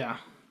 vet jeg.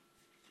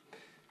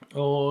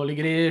 Og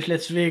ligger i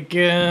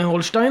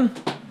Schleswig-Holstein.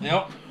 Ja.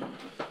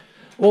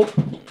 Og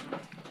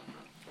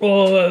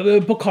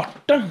på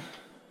kartet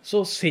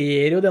så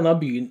ser jo denne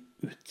byen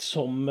ut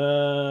som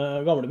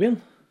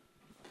gamlebyen.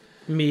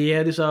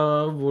 Med disse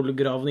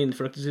vollgravene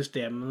innfløkte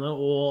systemene,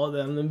 og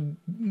den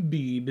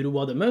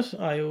bybroa deres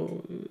er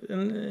jo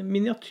en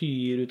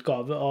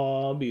miniatyrutgave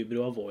av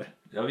bybroa vår.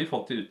 Ja, vi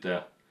fant det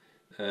ute.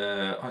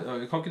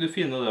 Kan ikke du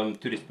finne de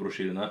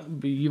turistbrosjyrene?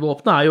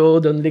 Byvåpenet er jo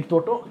den likt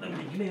vårt også. Den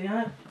ligger nede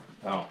her.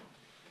 Ja.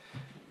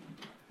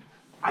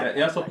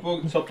 Jeg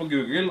satt på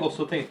Google, og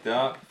så tenkte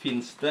jeg,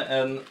 finnes det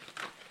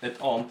et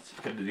annet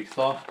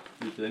Fredrikstad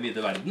ute i den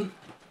vide verden?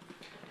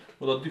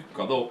 Og da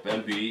dukket det opp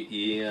en by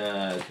i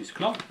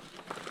Tyskland,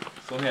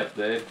 som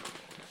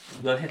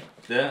den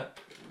hette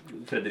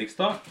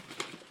Fredrikstad.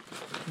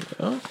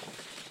 Ja.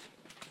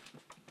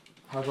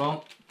 Her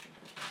sånn.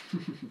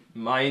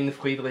 Mein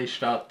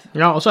Friedrichstadt.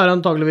 Ja, og så er det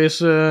antageligvis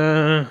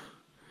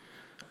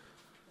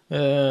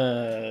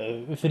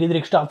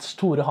Friedrichstadts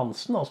Tore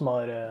Hansen da, som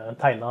har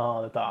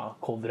tegnet dette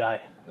coveret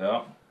her. Ja.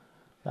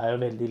 Det er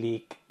jo veldig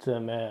likt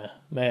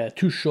med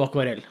tusj og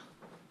akvarell.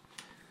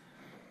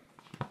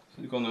 Så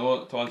du kan jo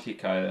ta en kikk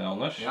her,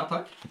 Anders. Ja,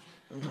 takk.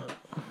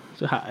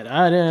 Så her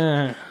er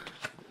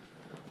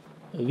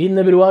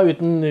Vinnerbroa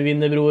uten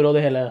Vinnerbroer og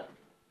det hele.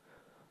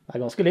 Det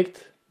er ganske likt.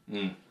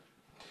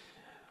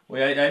 Og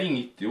jeg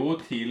ringte jo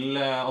til,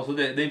 altså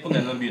det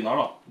imponerende byen her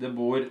da. Det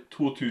bor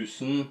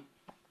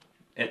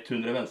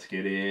 2100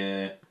 mennesker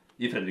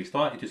i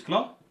Fredrikstad i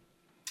Tyskland.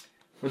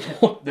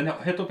 Den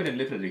het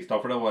opprinnelig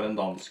Fredrikstad, for det var en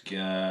dansk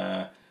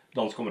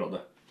område.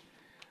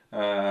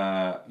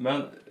 Men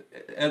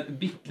en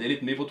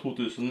bitteliten by på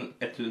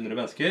 2100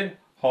 mennesker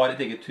har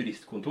et eget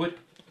turistkontor.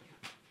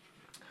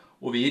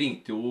 Og vi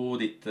ringte jo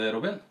dit,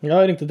 Robin.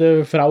 Ja, jeg ringte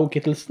til Frau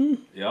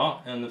Kittelsen.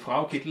 Ja, en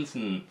Frau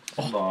Kittelsen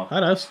som da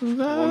Her er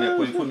var med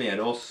på å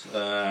informere oss.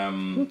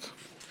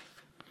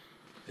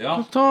 Ja.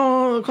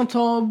 Kan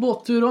ta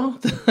båttur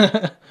også.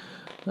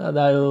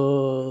 Det er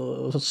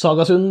jo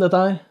Sagasund,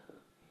 dette her.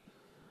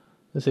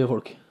 Det sier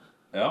folk.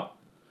 Ja.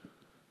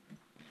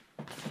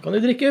 Kan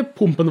de drikke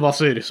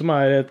Pumpenwasser, som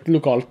er et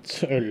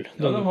lokalt øl.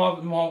 Ja, de har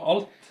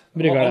alt.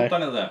 Brygger Alt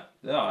der nede.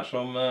 Det er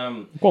som...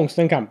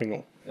 Kongsten camping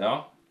også.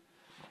 Ja.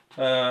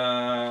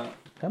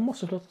 Det er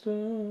masse flott å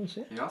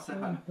se. Ja, se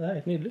her. Det er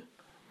helt nydelig.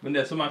 Men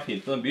det som er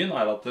fint med den byen,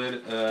 er at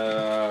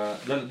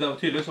det er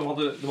tydelig som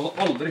du hadde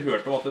aldri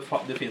hørt om at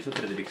det finnes en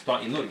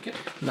Fredrikstad i Norge.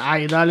 Nei,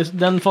 det er liksom,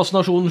 den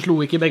fascinasjonen slo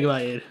ikke begge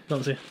veier, kan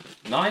du si.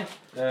 Nei,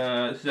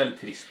 jeg synes det er litt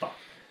trist da.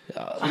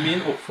 Ja. Så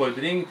min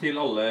oppfordring til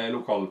alle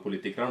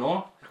lokalpolitikere nå,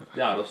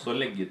 det er også å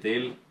legge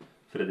til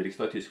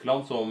Fredrikstad i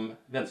Tyskland som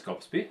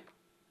vennskapsby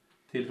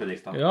til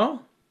Fredrikstad. Ja.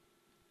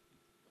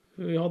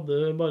 Vi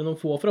hadde bare noen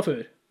få fra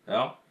før.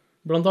 Ja,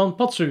 Blant annet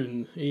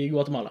Patsun i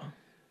Guatemala.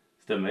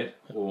 stemmer.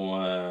 Og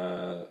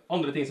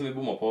andre ting som vi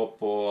bomma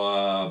på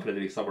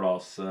Fredrikstad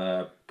Blads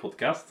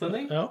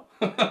podcast-sending. Ja.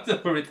 Det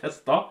får bli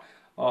testet av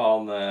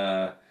han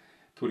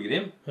Tor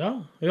Grim. Ja,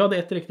 vi hadde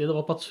ett riktig. Det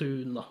var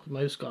Patsun da, som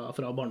jeg husker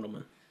fra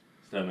barndommen.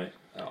 Stemmer,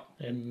 ja.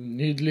 En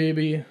nydelig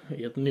by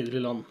i et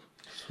nydelig land,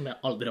 som jeg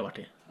aldri har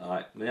vært i.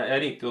 Nei, men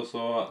jeg ringte jo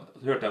så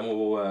hørte jeg med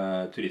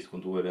hun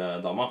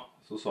turistkontordama,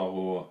 så sa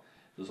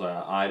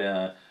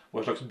jeg,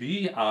 hva slags by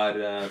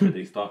er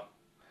Fredrikstad?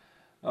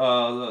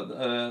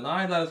 Nei,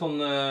 det er en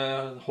sånn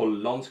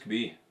hollandsk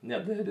by,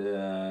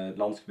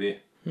 nederlandsk by.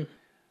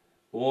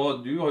 Og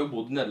du har jo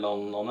bodd i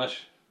Nederland, Anders.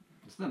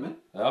 Det stemmer.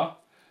 Ja.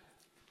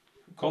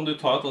 Kan du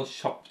ta et sånn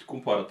kjapt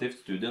komparativt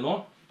studie nå,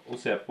 og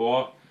se på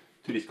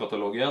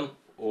turistkatalogen,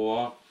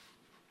 og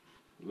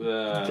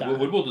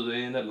hvor bodde du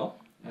i Nederland?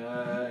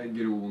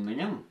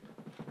 Groningen,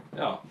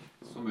 Ja,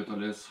 som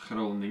uttales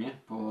Groningen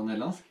på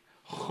nederlandsk.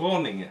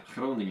 Groningen.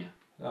 Groningen.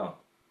 Ja.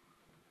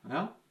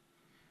 Ja.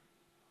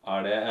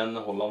 Er det en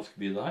hollandsk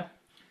by det her?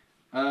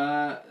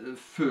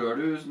 Før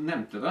du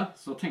nevnte det,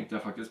 så tenkte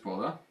jeg faktisk på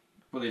det.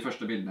 På de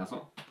første bildene jeg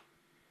så.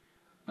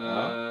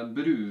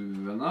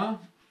 Bruene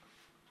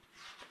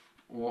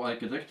og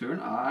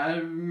arkitekturen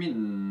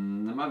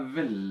minner meg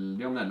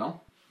veldig om Nederland.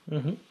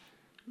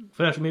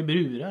 For det er så mye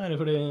bruer her, er det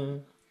fordi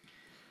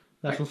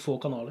det er så få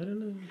kanaler,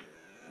 eller?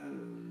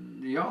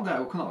 Ja, det er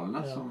jo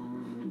kanalene som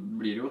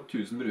blir jo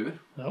 1000 bruer.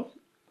 Ja.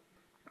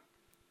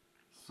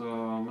 Så,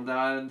 men det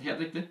er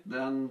helt riktig.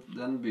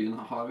 Den byen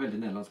har veldig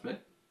nederlandsk preg.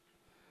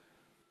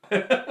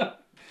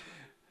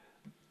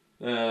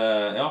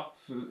 Ja,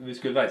 vi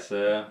skulle reise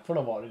For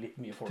da var det litt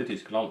mye folk. til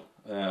Tyskland.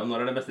 Og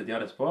når er det beste tid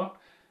å reise på?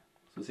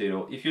 Så sier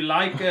hun, if you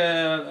like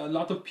a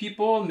lot of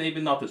people,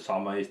 maybe not the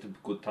summer is the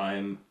good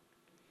time.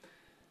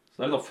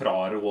 Så det er litt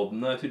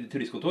frarådende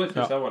turistkontor.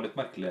 Synes jeg var litt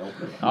merkelig å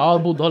oppleve. Ja,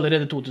 det bodde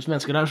allerede 2000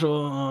 mennesker der, så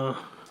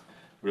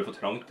Det ble for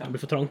trangt, ja. det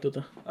blir for trangt, vet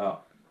du. Ja.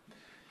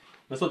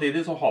 Men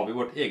samtidig så har vi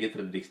vårt eget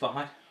Fredrikstad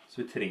her. Så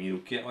vi trenger jo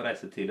ikke å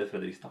reise til et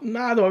Fredrikstad.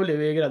 Nei, det var vel det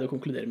vi greide å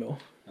konkludere med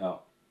også. Ja.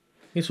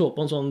 Vi så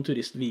på en sånn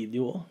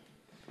turistvideo også.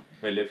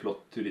 Veldig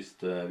flott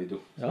turistvideo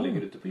som Ja.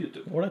 ligger ute på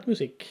YouTube. Ålreit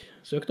musikk.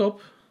 Søk det opp.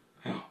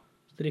 Ja.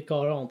 Hvis dere ikke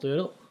har annet å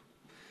gjøre, da.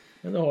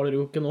 Men det har dere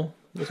jo ikke nå,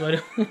 dessverre.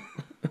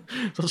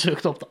 Så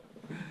søk det opp, da.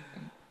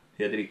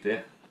 Helt riktig.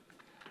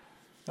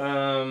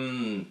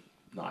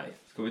 Nei,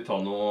 skal vi ta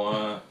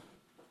noe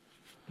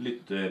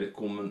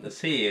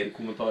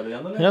seerkommentarer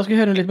igjen, eller? Jeg skal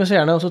høre litt med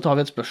seerne, og så tar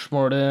vi et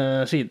spørsmål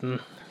siden.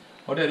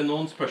 Har dere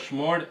noen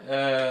spørsmål,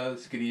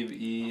 skriv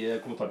i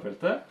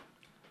kommentarfeltet.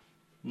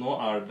 Nå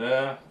er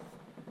det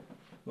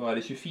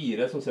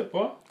 24 som ser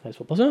på. Er det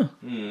såpass, ja?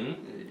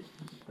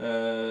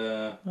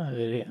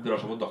 Drar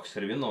seg på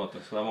Dagsrevyen nå, vet du,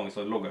 så det er mange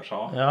som logger seg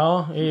av. Ja,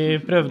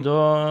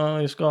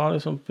 vi skal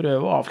liksom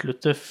prøve å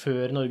avslutte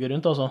før Norge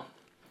Rundt, altså.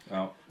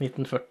 Ja,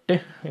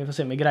 1940. Vi får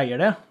se om vi greier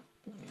det.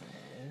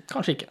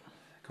 Kanskje ikke.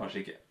 kanskje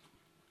ikke.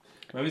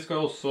 Men vi skal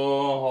jo også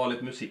ha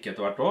litt musikk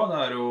etter hvert også. Det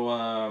er jo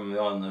vi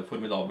har en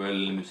formidabel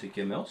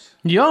musiker med oss.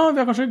 Ja,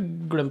 vi har kanskje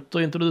glemt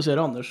å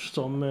introdusere Anders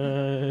som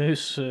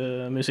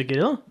husmusiker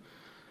i dag.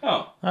 Ja,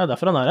 Det er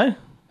derfor han er her.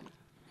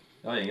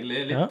 ja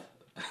egentlig litt. Ja.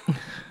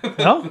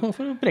 Ja, nå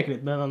får vi preke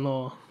litt med den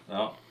og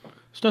Ja.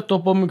 støtte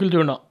opp om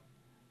kulturen da.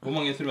 Hvor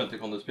mange instrumenter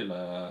kan du spille,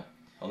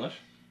 Anders?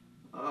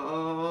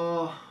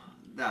 Hvor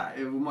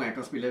mange jeg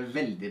kan spille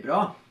veldig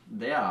bra,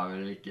 det er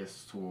vel ikke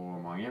så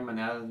mange. Men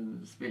jeg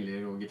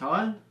spiller jo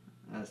gitar,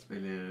 jeg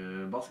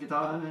spiller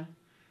bassgitar,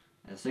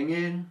 jeg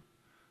synger.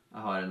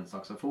 Jeg har en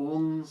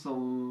saksofon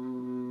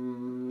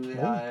som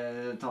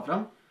jeg tar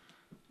frem.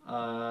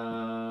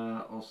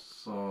 Og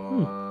så,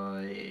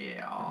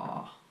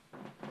 ja...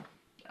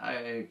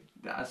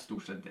 Det er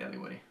stort sett det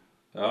går i.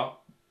 Ja.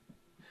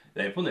 Det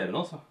er imponerende,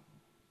 altså.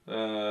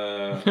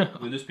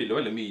 Men du spiller jo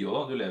veldig mye også,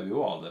 da. Du lever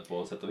jo av det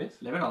på sett og vis.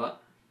 Lever av det.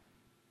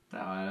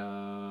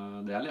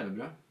 Det er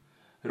levebrød.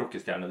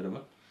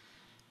 Rockestjernedrømmen.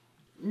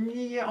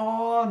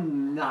 Ja,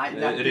 nei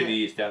det er ikke...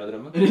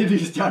 Revystjernedrømmen.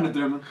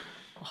 Revystjernedrømmen.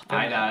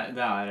 Nei,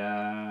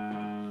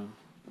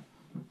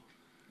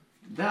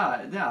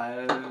 det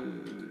er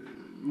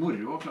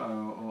moro å klare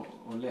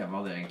å leve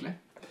av det, egentlig.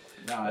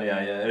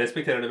 Jeg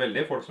respekterer det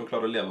veldig, folk som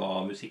klarer å leve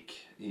av musikk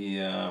i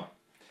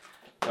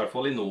hvert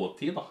fall i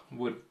nåtid, da,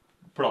 hvor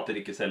plater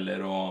ikke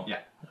selger og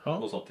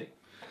sånne ting.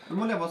 Du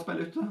må leve av å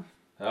spille ute.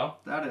 Ja,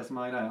 Det er det som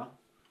er greia.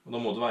 og da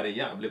må det være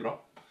jævlig bra.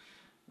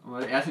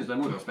 Jeg synes det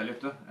er moro å spille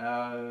ute. Jeg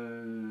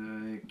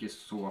er ikke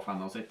så fan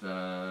av å sitte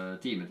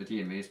time til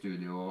time i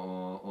studio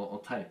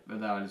og terpe.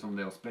 Det er liksom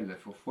det å spille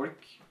for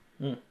folk.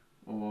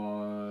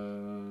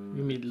 Og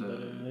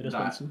Umiddelbare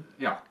responsen.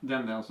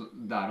 Den det altså,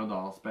 der og da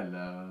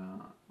spille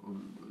og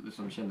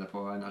liksom kjenne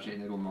på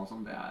energien i rommet og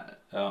sånn, det er...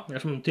 Ja. Det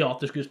er som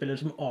teaterskuespillere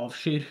som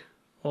avskyr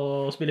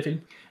å spille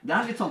film. Det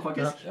er litt sånn,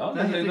 faktisk. Ja,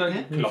 det er helt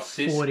riktig. Du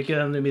klassisk. får ikke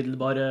den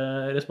umiddelbare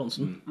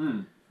responsen.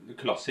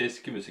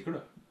 Klassisk musiker,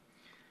 du.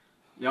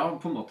 Ja,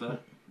 på en måte.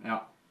 Ja.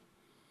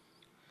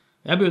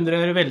 Jeg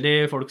beundrer veldig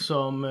folk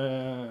som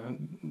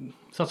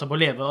satser på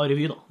å leve av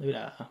revy, da. Det vil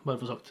jeg bare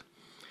få sagt.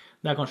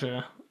 Det er kanskje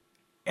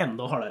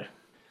enda hardere.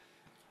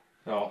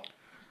 Ja.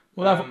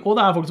 Og det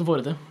er folk som får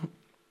det til.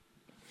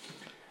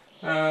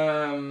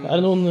 Er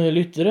det noen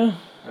lyttere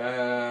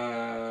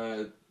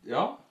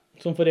ja.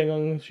 som for en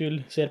gangs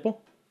skyld ser på?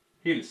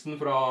 Hilsen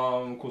fra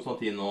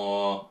Konstantin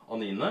og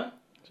Anine.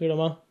 Sier de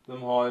meg? De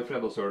har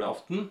fredagsøl i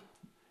aften.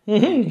 I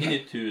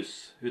nytt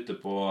hus ute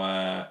på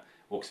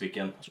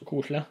Åksviken. Så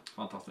koselig.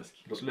 Fantastisk.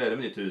 Gratulerer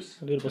med nytt hus.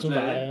 Jeg lurer på som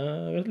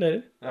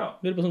gratulerer. Ja.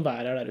 Jeg lurer på som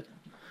været er der ute.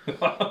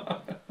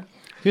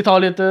 Skal vi ta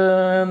litt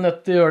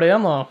nøtt i gjølet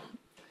igjen,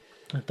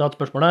 da? Ta et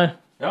spørsmål her.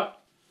 Ja.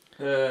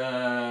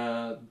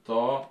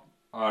 Da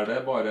er det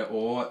bare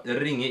å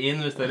ringe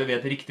inn. Hvis dere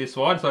vet riktig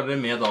svar, så er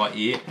dere med da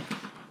i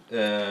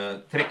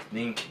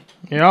trekning.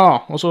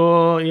 Ja, og så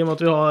i og med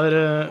at vi har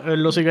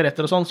øl og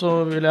sigaretter og sånn,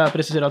 så vil jeg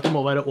presisere at du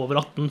må være over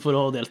 18 for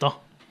å delta.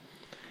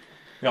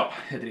 Ja,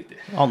 helt riktig.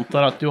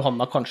 Antar at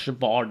Johanna kanskje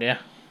var det.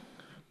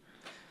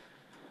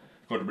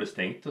 Det kommer til å bli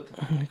stengt, vet du.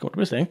 Det kommer til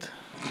å bli stengt.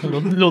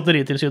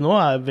 Lotteritilsynet nå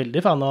er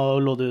veldig fan av å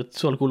låde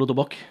ut alkohol og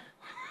tobakk.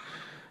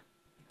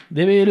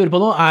 Det vi lurer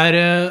på nå er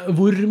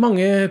hvor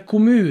mange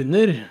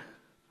kommuner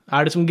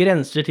er det som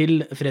grenser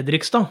til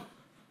Fredrikstad?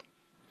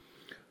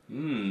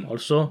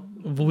 Altså,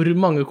 hvor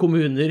mange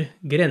kommuner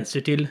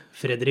grenser til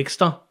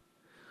Fredrikstad?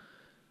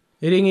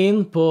 Ring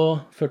inn på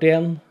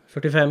 41,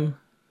 45,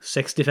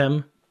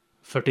 65,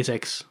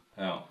 46.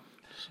 Ja.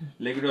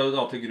 Legger du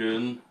da til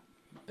grunn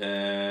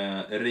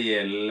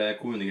reelle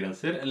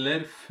kommunegrenser,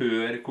 eller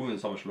før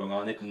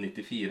kommunesammenslåingen i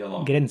 1994 da?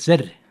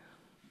 Grenser.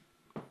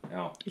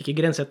 Ja. Ikke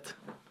grenset.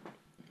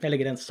 Eller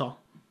grensa.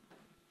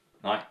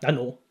 Nei. Det er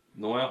nå.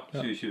 Nå, ja.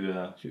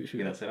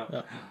 2020-grenser,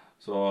 ja.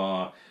 Så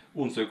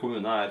Onsøy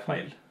kommune er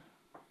feil.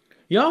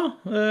 Ja,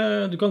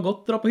 du kan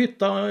godt dra på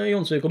hytta i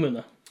Onsøy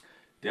kommune.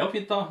 Det er jo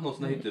fint da, nå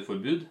som det er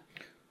hytteforbud.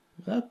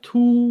 Det er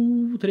 2,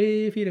 3,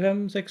 4,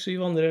 5, 6,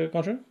 7 andre,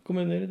 kanskje,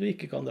 kommuner du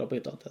ikke kan dra på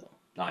hytta til da.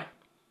 Nei.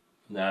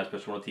 Det er et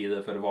spørsmål av tid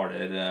før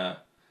Hvaler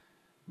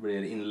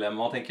blir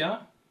innlemmet, tenker jeg.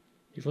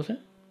 Vi får se.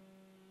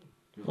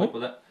 Vi får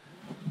på det.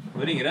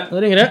 Nå ringer det.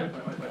 Nå ringer det.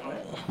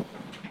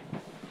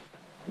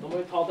 Nå må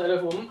vi ta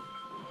telefonen.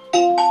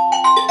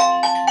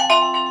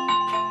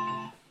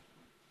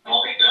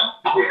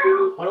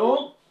 Hallo?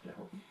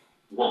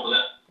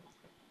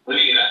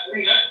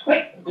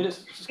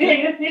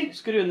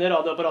 Skru ned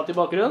radioapparatet i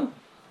bakgrunnen.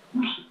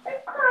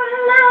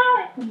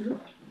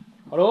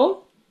 Hallo?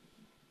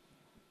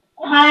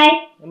 Hei,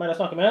 Hvem er det jeg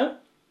snakker med?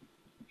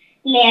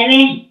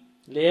 Levi.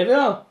 Levi,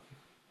 ja.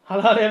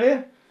 Halla, Levi.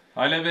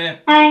 Hei, Levi.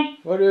 Hei.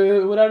 Hvor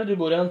er det du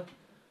bor igjen?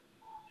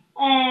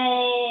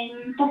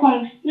 På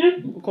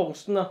Kongsten. På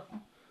Kongsten, ja.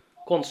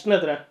 Konsten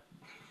heter det.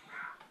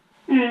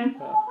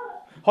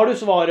 Har du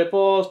svaret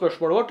på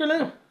spørsmålet vårt,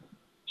 eller?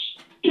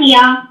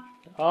 Ja.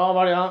 Ja,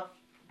 hva er det, ja?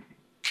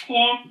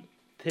 3.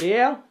 3,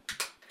 ja.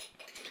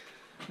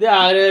 Det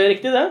er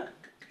riktig, det.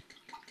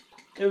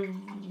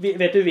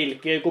 Vet du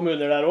hvilke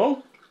kommuner det er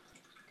også?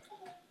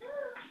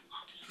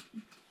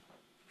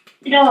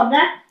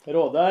 Råde.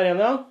 Råde er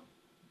en, ja.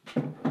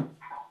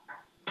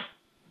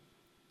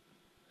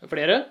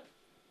 Flere?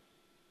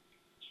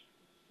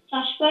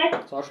 Sarpsborg.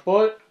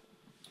 Sarpsborg.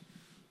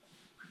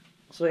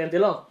 Så en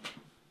til, da.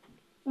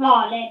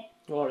 Hvaler.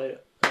 Hvaler, ja.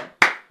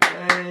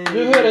 Du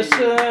høres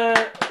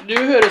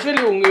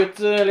veldig ung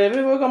ut, Levi.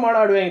 Hvor gammel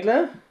er du egentlig?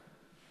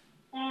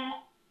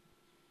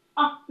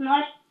 18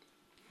 år.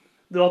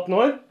 Du er 18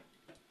 år?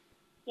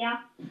 Ja.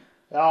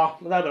 Ja,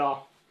 men det er bra.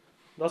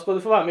 Da skal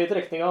du få være med i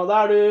trekninga. Da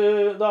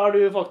er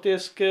du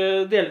faktisk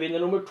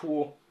delvinner nummer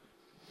 2.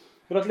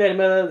 Gratulerer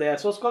med det.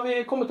 Så skal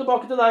vi komme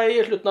tilbake til deg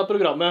i slutten av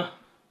programmet.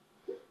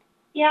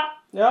 Ja.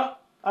 Ja,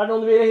 er det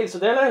noen du vil hilse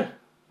til, eller?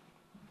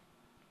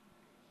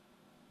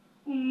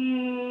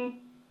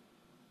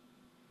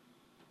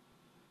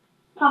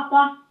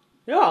 Pappa.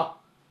 Ja,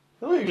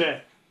 det var hyggelig.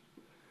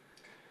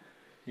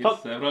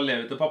 Hilse fra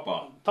Levi til pappa.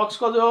 Takk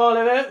skal du ha,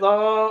 Levi. Da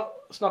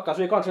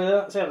snakkes vi kanskje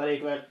senere i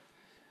kveld.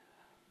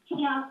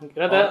 Ja.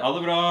 Greit det. Ha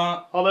det bra.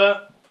 Ha det.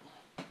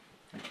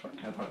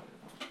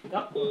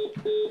 Ja.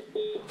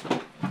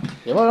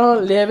 Det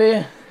var Levi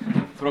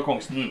Fra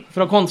Kongsten.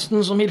 fra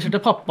Konsten som hilser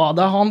til pappa.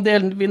 Da er han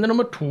delvinner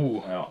nummer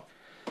 2. Ja.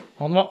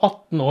 Han var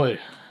 18 år.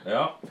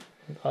 Ja.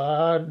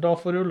 Da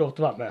får du lov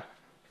til å være med.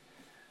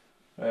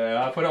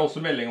 Her får jeg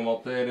også melding om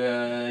at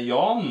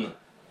Jan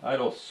er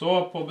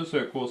også på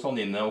besøk hos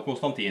Anine og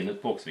Konstantin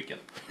ut på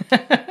Åksviken.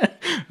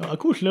 Det er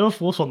koselig å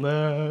få sånne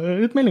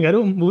utmeldinger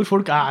om hvor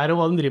folk er og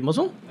hva de driver med og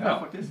sånn. Ja,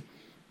 faktisk.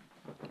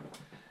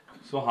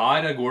 Så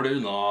her går det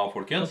unna,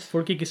 folkens. At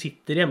folk ikke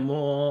sitter hjemme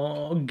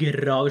og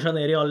graver seg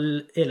ned i all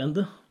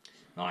elende.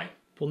 Nei,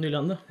 på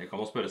Nylandet. Det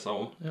kan man spørre seg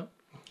om. Ja.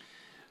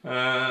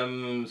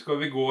 Skal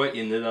vi gå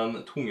inn i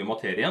den tunge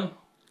materien?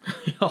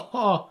 Ja,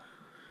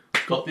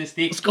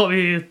 Statistikk. skal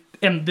vi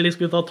endelig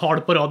ta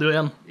tall på radio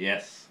igjen?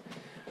 Yes.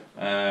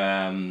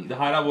 Det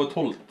her er vår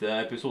 12.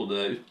 episode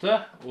ute,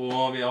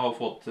 og vi har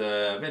fått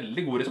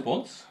veldig god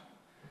respons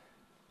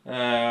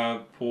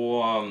på...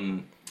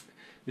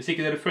 hvis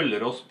ikke dere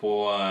følger oss på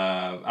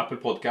Apple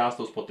Podcast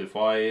og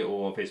Spotify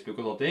og Facebook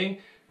og sånne ting,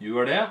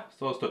 gjør det,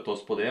 så støtt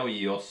oss på det og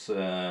gi oss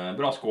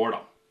bra score da.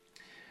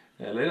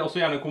 Eller også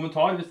gjerne en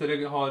kommentar hvis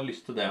dere har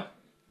lyst til det.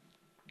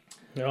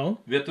 Ja.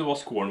 Vet du hva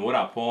scoren vår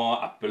er på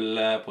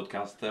Apple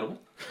Podcast, Robin?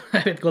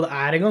 Jeg vet ikke hva det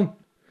er engang.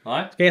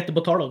 Nei? Skal jeg gjette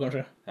på tall da,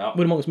 kanskje? Ja.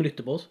 Hvor mange som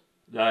lytter på oss?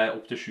 Det er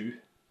opp til 7.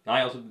 Nei,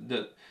 altså,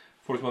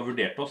 folk som har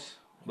vurdert oss.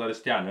 Og da er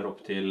det stjerner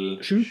opp til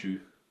 7.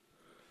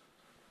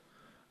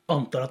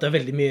 Antar at det er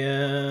veldig mye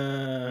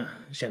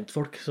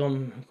kjentfolk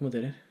som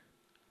kommenterer.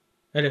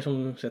 Eller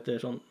som setter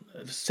sånn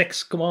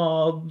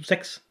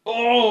 6,6.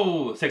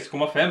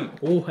 6,5.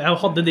 Jeg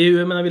hadde det i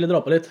huet, men jeg ville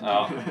dra på litt.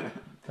 Ja.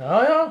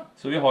 Ja.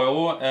 Så vi har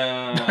jo... Det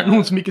er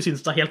noen som ikke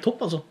synes det er helt topp,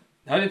 altså.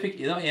 Ja, vi fikk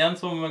en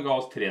som ga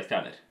oss 3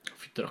 stjerner.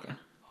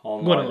 Fytterakkeren. Han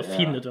Går det an å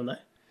finne ut hvem det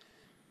er?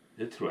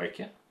 Det tror jeg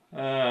ikke.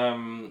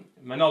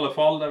 Men i alle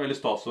fall, det er veldig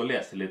stas å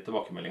lese litt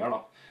tilbakemeldinger da.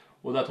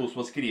 Og det er 2 som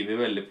har skrivet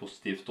veldig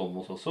positivt om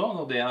oss også,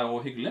 og det er jo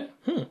hyggelig.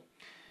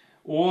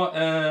 Og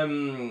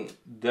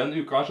den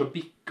uka her så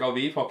bikka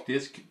vi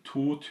faktisk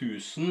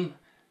 2000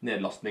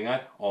 nedlastninger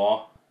av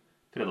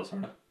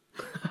Fredagshjørnet.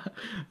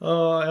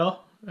 Ja,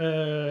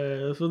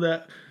 så det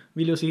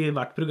vil jo si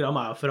hvert program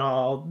er fra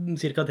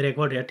cirka 3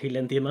 kvarter til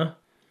en time.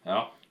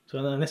 Ja. Så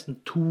det er nesten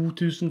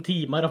 2000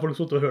 timer har folk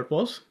suttet og hørt på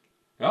oss.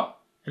 Ja.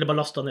 Eller bare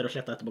lastet ned og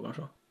slettet etterpå,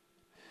 kanskje.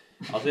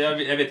 Altså,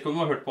 jeg vet ikke om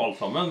du har hørt på alt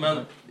sammen, men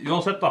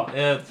uansett da,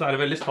 så er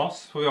det veldig stas,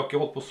 for vi har ikke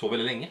holdt på så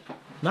veldig lenge.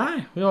 Nei,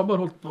 vi har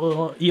bare holdt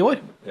på i år.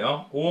 Ja,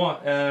 og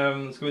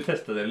skal vi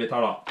teste det litt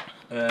her da.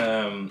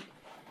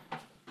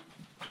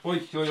 Oi,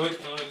 nå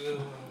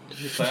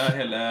mistet jeg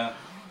hele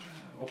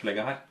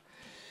opplegget her.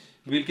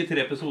 Hvilke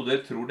 3 episoder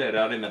tror dere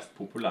er de mest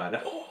populære?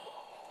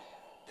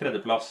 3.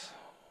 plass.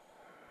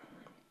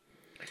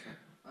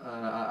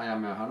 Er jeg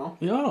med her nå?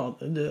 Ja,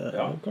 det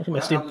er kanskje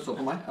mest Ja, du så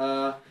på meg.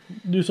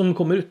 du som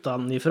kommer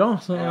utenifra,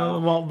 så Ja.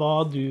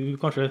 hva du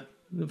kanskje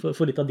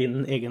får litt av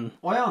din egen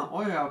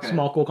ok.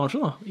 smak også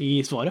kanskje da,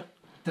 i svaret.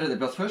 3.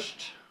 plass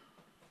først.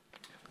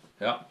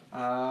 Ja.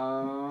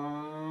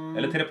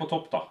 Eller 3 på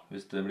topp da,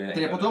 hvis det blir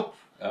 3 på topp.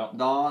 Ja.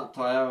 Da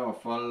tar jeg i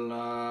hvert fall,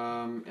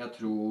 jeg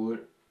tror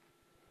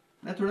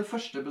den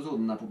første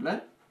episoden er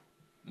populær.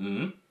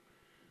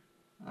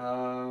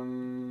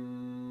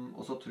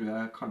 Og så tror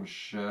jeg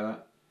kanskje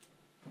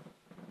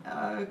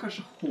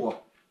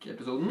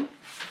Håk-episoden.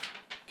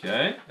 Ok,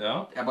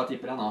 ja. Jeg bare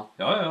tipper den nå.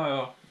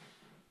 Ja.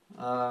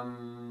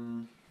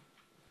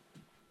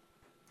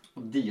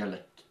 Og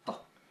dialekta.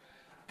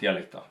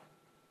 Dialekta.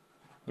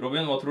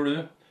 Robin, hva tror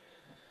du?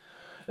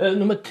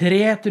 Nummer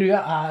 3 tror jeg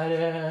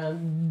er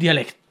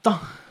dialekta.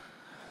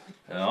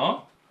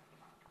 Ja.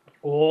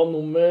 Og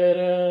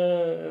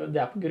det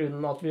er på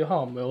grunn av at vi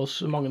har med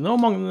oss Magne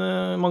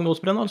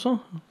Åsbrenn, altså.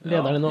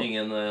 Lederen i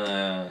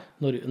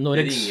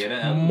Norges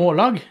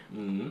mållag.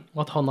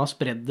 Og at han har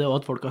spredd det, og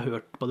at folk har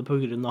hørt på det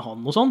på grunn av han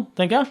og sånn,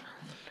 tenker jeg.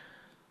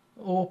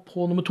 Og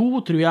på nummer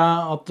 2 tror jeg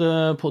at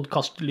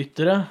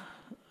podcastlyttere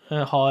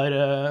har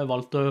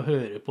valgt å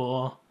høre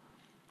på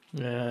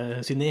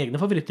sine egne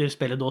favoritter,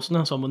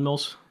 spilledåsene, sammen med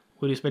oss,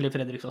 hvor vi spiller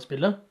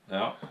Fredrikstad-spillet.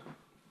 Ja.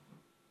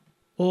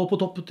 Og på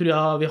topp tror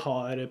jeg vi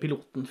har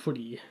piloten,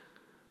 fordi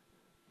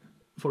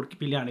folk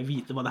vil gjerne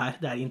vite hva det er.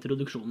 Det er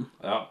introduksjonen.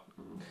 Ja.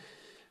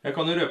 Jeg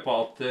kan jo røpe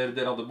at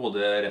dere hadde både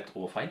rett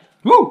og feil.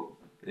 Woo!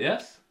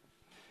 Yes.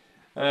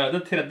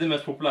 Den 3.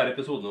 mest populære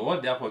episoden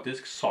vår, det er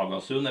faktisk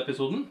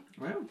Sagasund-episoden.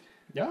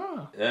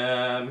 Ja.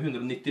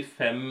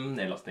 195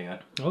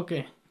 nedlastninger.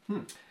 Ok.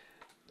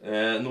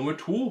 Nummer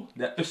 2,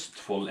 det er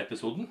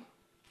Østfold-episoden.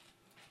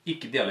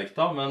 Ikke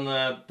dialekta, men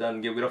den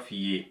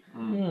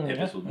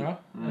geografi-episoden. Ja,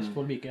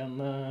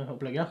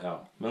 Østfold-Viken-opplegget.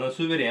 Ja. Men den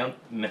suverent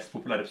mest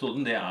populære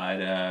episoden, det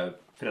er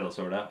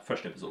Fredagshjørnet,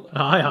 første episode.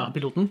 Ja,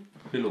 piloten.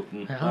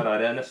 Piloten. Ja. Her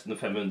er det nesten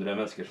 500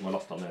 mennesker som har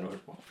lastet ned og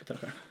hørt på.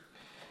 Fytterakkeren.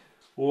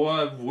 Og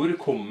hvor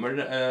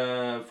kommer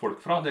folk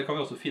fra? Det kan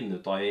vi også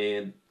finne ut av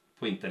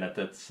på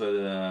internettets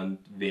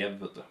vev,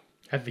 vet du.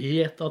 Jeg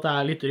vet at det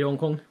er lytter i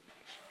Hongkong.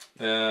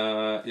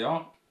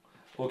 Ja.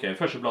 Ok,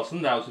 førsteplassen,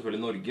 det er jo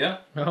selvfølgelig Norge.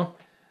 Ja.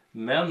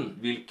 Men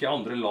hvilke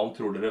andre land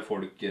tror dere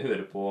folk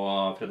hører på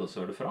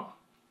Fredagshjørnet fra?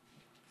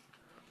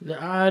 Det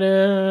er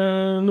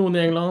noen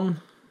i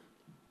England,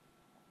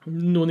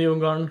 noen i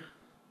Ungarn,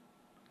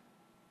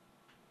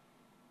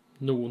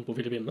 noen på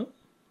Filippinene.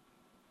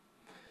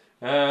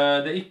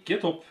 Det er ikke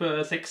topp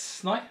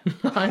 6, nei.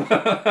 Nei.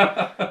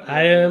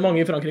 Er det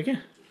mange i Frankrike?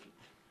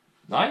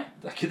 Nei,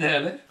 det er ikke det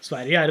heller.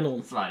 Sverige er det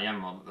noen. Sverige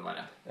må det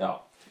være. Ja.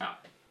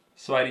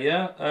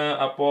 Sverige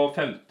er på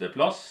 5.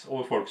 plass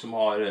over folk som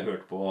har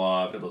hørt på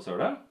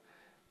Fredagshjørnet.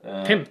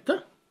 5.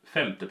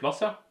 5.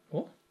 plass, ja.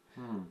 Å.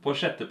 På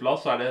 6.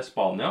 plass er det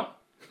Spania.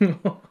 Kan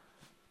jeg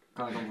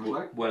komme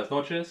forslag? Buenas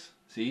noches.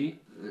 Si.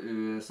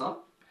 USA?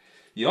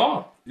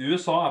 Ja,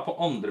 USA er på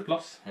andre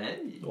plass.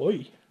 Hei.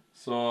 Oi.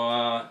 Så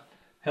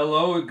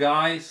hello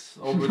guys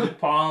over the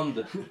pond.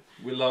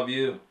 We love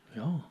you.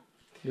 Ja,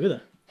 gjør vi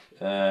det?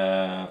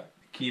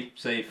 Keep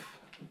safe.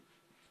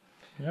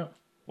 Ja.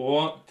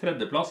 Og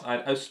tredjeplass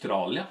er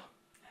Australia.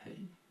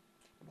 Hei.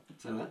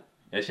 Se det.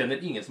 Jeg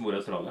kjenner ingen som bor i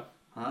Australia.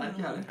 Nei,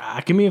 ikke heller. Det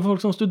er ikke mye folk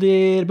som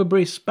studerer på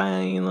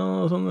Brisbane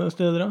og sånne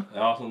steder da.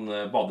 Ja,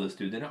 sånne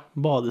badestudier, ja.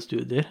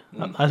 Badestudier.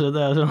 Altså,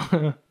 det er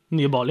sånn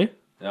nye Bali.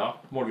 Ja,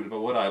 målgruppa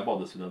vår er jo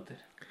badestudenter.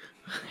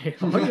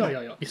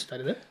 Ja, visst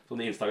er det det.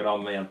 Sånne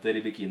Instagram-jenter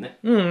i bikini.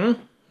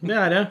 Det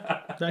er det.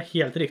 Det er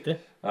helt riktig.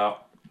 Ja.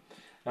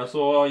 Jeg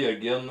så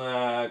Jørgen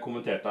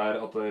kommenterte her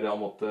at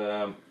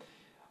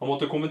han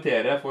måtte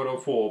kommentere for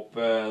å få opp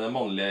den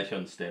mannlige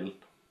kjønnsdelen.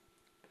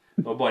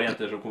 Det var bare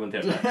jenter som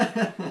kommenterte.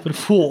 For å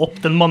få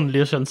opp den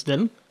mannlige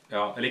kjønnsdelen.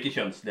 Ja, eller ikke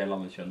kjønnsdel,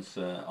 men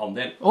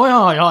kjønnsandel.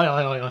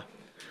 Ja.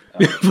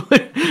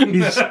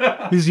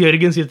 Hvis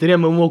Jørgen sitter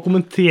hjemme og må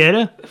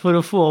kommentere for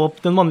å få opp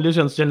den mannlige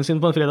kjønnsdelen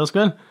sin på en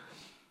fredagskveld,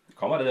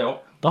 Kan være det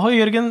også. da har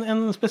Jørgen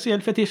en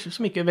spesiell fetisj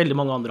som ikke veldig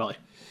mange andre har.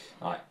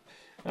 Nei.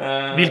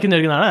 Hvilken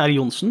Jørgen er det? Er det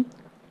Jonsen?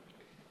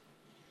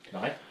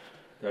 Nei,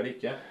 det er det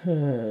ikke.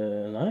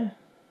 Nei.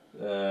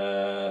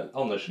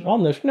 Andersen.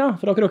 Andersen, ja.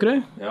 Fra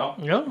Kråkerøy. Ja.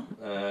 Ja.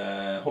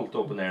 Holte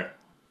open air.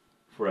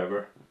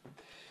 Forever.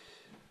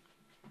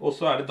 Og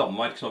så er det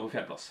Danmark som er på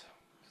fjerdeplass.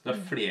 Så det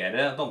er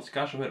flere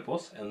dansker som hører på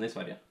oss enn i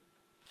Sverige.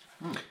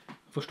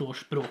 Forstår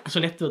språket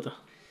så lett, vet du.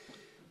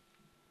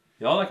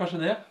 Ja, det er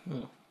kanskje det.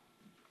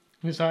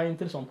 Hvis det er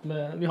interessant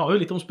med... Vi har jo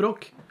litt om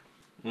språk.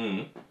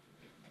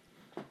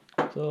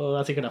 Så det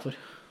er sikkert derfor.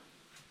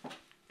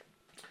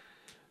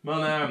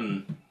 Men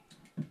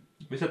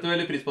vi setter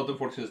veldig pris på at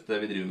folk synes det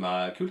vi driver med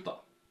er kult, da.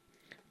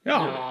 Ja,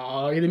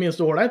 i det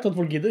minste ålreit at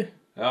folk gidder.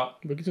 Ja.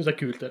 Du bør ikke synes det er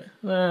kult, eller?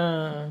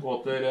 Og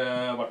at i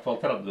hvert fall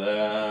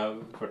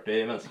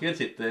 30-40 mennesker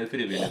sitter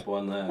frivillig på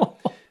en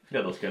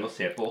fredagskveld og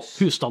ser på oss.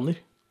 Husstander.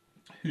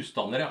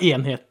 Husstander, ja.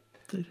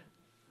 Enheter.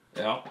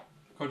 Ja.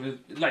 Kanskje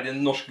leide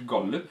en norsk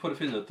gallup for å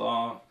finne ut av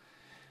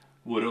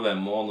hvor og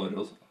hvem og når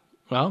og sånn.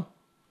 Ja,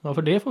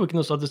 for det får vi ikke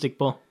noe statistikk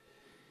på.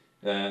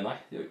 Nei,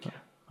 det gjør vi ikke.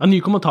 En ny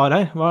kommentar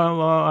her. Hva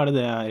er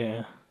det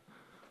er?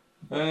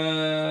 Nå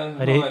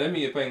er det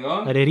mye på en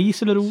gang. Er det ris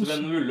eller ros?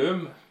 Sven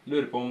Vullum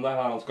lurer på om det er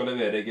her han skal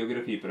levere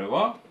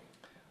geografiprøva.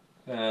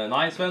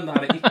 Nei, Sven, det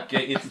her er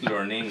ikke It's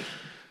Learning.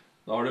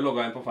 Da har du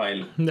logget inn på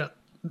feil. Ja.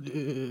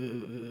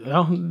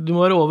 Ja, du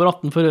må være over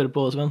 18 for å høre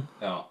på, Sven.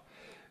 Ja.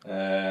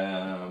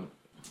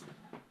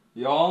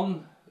 Jan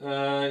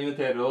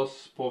inviterer oss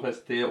på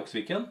fest til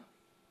Oksviken.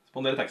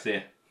 Spanderer taxi.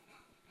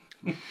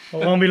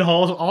 Og han vil ha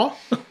oss A?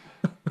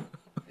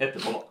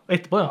 Etterpå, da.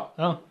 Etterpå, ja.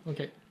 Ja,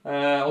 ok.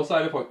 Og så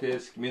er det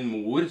faktisk min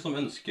mor som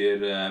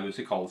ønsker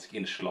musikalsk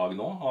innslag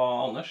nå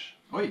av Anders.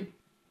 Oi.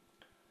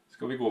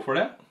 Skal vi gå for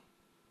det?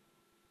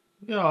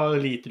 Ja,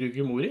 liter du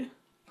ikke mor i?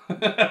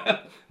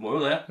 Må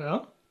jo det. Ja.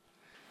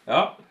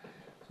 Ja.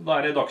 Så da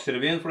er det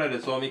Dagsrevyen for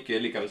dere som ikke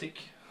liker musikk.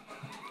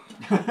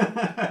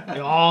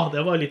 Ja,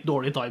 det var litt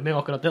dårlig timing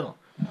akkurat det da.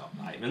 Ja,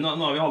 nei, men nå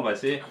er vi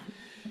halvveis i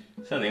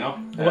sendinga.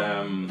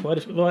 Hva er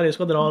det jeg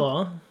skal dra da?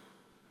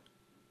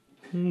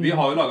 Vi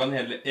har jo laget en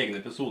hel egen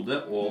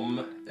episode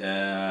om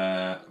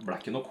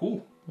Blacken & Co.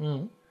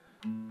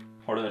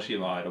 Har du den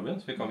skiva her, Robin,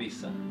 så vi kan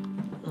vise?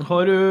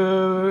 Tar du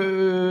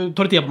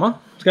tida på meg?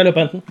 Skal jeg løpe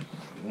og hente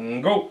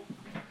den? Go!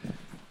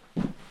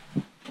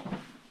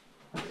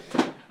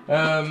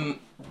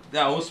 Det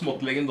er jo en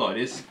smått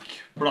legendarisk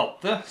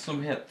plate som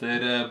heter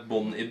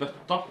Bånd i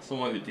bøtta, som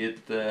var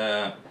utgitt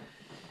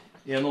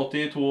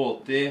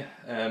 81-82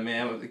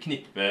 med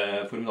knippe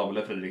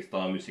formidable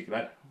Fredrikstad-musikere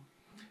her.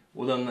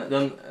 Og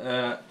den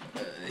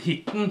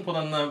hitten på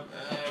den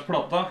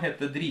plata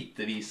heter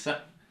Dritevise.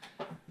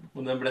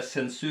 Og den ble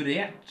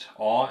sensurert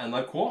av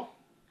NRK.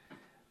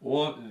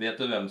 Og vet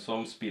du hvem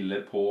som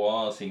spiller på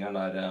singeren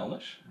der,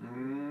 Anders?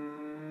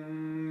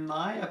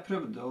 Nei, jeg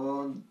prøvde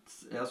å...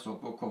 Jeg så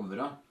på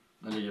coveret.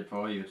 Det ligger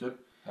på YouTube.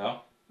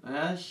 Ja.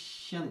 Jeg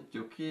kjente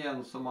jo ikke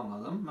igjen så mange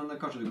av dem, men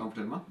kanskje du kan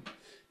fortelle meg?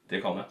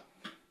 Det kan jeg.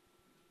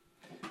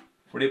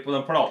 Fordi på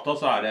den plata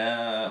så er det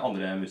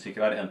andre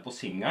musikere her enn på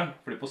singeren.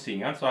 Fordi på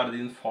singeren så er det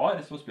din far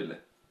som spiller.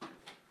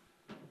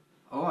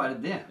 Å, er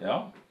det det?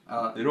 Ja.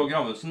 Roger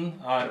Amundsen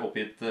er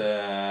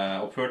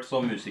oppført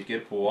som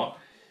musiker på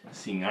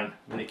singeren,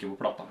 men ikke på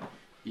plata.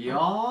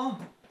 Ja,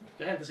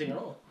 Skal jeg hente singeren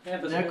nå?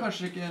 det er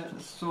kanskje ikke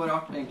så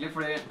rart egentlig,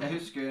 fordi jeg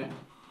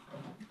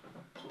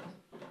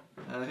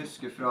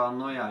husker fra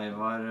når jeg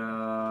var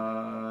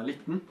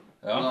liten.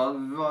 Ja.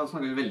 Da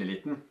snakket vi veldig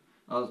liten.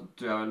 Da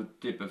tror jeg var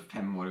type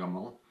 5 år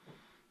gammel.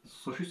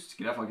 Så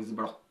husker jeg faktisk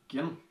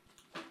Blakken.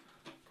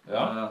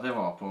 Ja. At jeg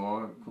var på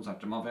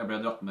konserter med han, for jeg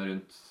ble dratt med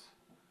rundt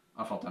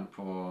av fatteren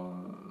på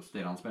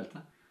stedet han spilte.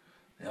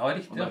 Ja,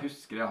 riktig. Og da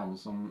husker jeg han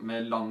som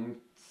med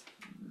langt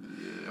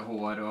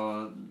hår og...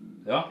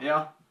 Ja. Ja,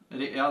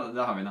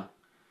 det har vi nå.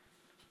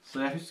 Så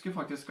jeg husker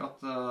faktisk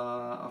at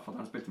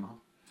fatteren spilte med han.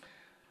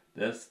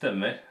 Det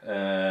stemmer.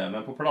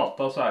 Men på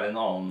plata så er det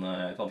et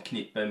annet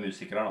knippe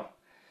musikere da.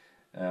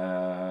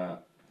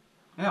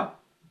 Ja.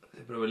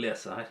 Jeg prøver å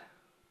lese her.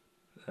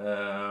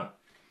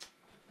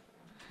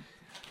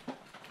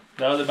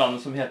 Det er det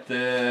bandet som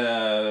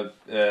heter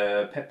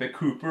Peppe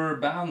Cooper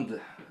Band,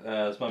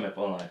 som er med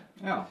på den her.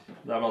 Ja.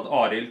 Det er blant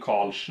Arild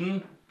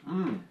Karlsen,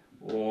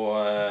 og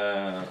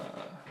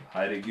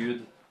herregud.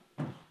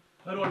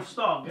 Rolf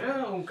Stagre,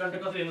 onkelen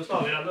til Katrine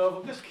Stagre,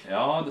 faktisk.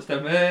 Ja, det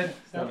stemmer.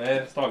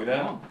 Stagre.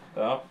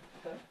 Ja.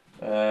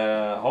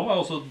 Han var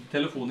jo også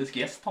telefonisk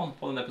gjest, han,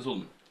 på den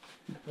episoden.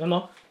 Hvem da?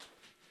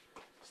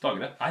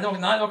 Stagre. Nei, det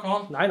var ikke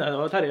han. Nei, det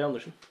var Terje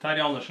Andersen.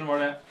 Terje Andersen var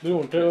det.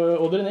 Broren til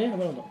Odd René,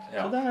 blant annet.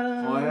 Ja. Så det er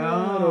ja.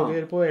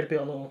 Roger på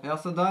elpiano. Ja,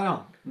 så der, ja.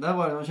 Der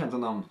var det noen kjente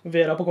navn.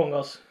 Vera på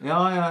Kongas. Ja.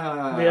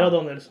 Vera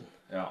Danielsen.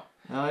 Ja.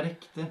 Ja,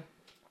 riktig.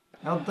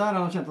 Ja, der er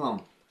noen kjente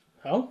navn.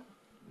 Ja.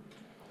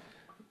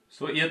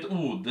 Så i et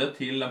ode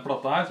til den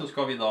platta her, så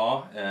skal vi da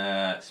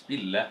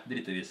spille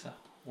Drittevise.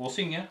 Og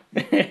synge.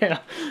 Ja.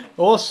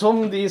 Og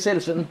som de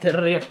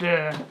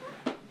selvsentrerte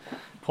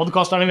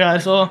podcasterne vi er,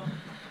 så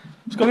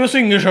skal vi jo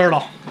synge selv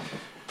da.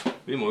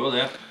 Vi må jo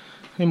det.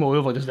 Vi må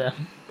jo faktisk det.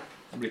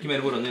 Det blir ikke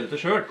mer moro enn å gjøre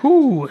det selv.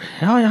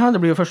 Ja, det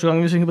blir jo første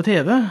gang vi synger på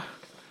TV.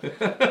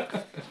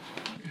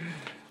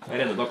 Jeg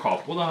renner da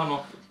Capo det her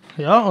nå.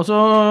 Ja, altså...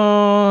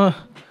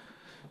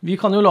 Vi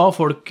kan jo la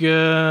folk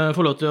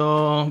få lov til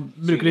å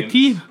bruke litt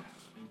tid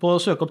på å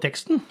søke opp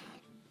teksten.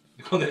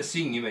 Du kan dere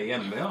synge med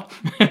hjemme, ja.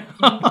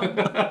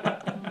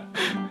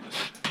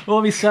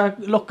 Og hvis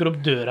jeg lokker opp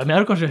døra med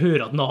her, kanskje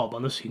høre at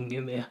naboene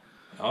synger med.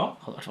 Ja,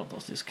 Det hadde vært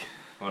fantastisk.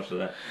 kanskje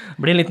det.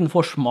 Det blir en liten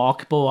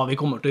forsmak på hva vi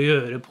kommer til å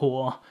gjøre på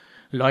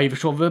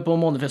liveshowet på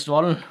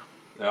Månefestivalen.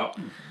 Ja.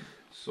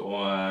 Så,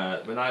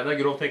 men nei, det er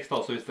grov tekst,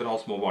 altså. Hvis dere har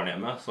små barn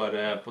hjemme, så er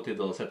det på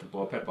tide å sette på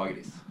Peppa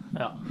Gris.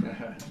 Ja.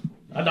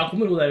 Nei, da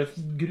kommer jo der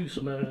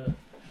grusomme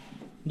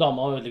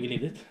dama og ødelegger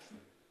livet ditt.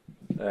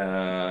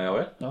 Ja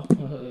vel? Ja,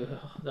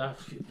 det er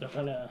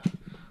trefferen jeg...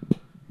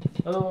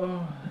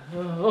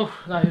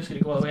 Nei, jeg husker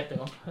ikke hva det var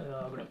engang. Jeg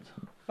har glemt.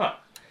 Nei.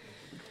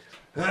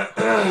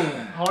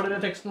 Har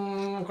dere teksten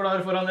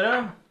klar foran dere?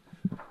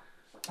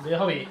 Det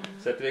har vi.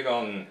 Setter vi i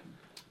gang.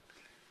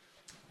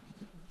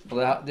 Og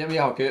vi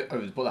har ikke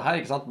øvd på det her,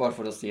 ikke sant? Bare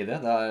for å si det.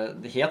 Det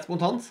er helt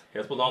spontant.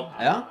 Helt spontant.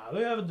 Ja.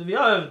 Ja, vi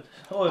har øvd.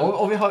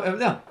 Og vi har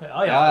øvd, ja.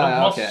 Ja,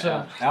 ok. masse.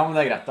 Ja, men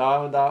det er greit.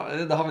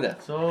 Da har vi det.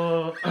 Så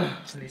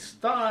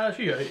lista er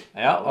skyhøy.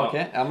 Ja, ok.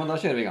 Ja, men da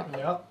kjører vi i gang.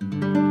 Ja.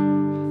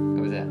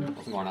 Skal vi se.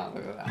 Hvordan går den her?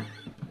 Ja.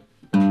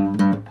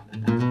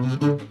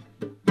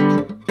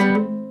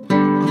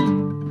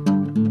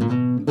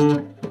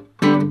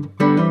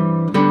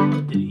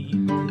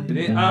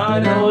 Det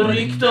er noe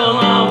rykte og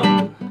navn.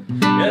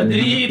 Jeg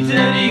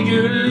driter i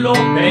gull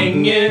og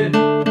penger.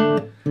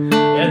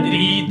 Jeg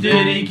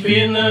driter i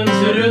kvinnens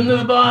runde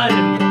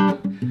barm.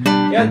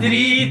 Jeg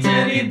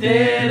driter i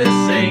deres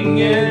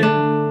senger.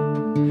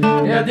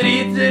 Jeg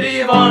driter i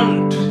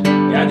varmt.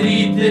 Jeg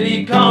driter i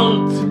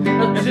kaldt.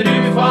 Jeg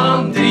tror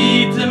faen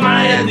driter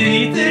meg. Jeg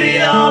driter i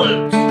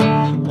alt.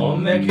 Om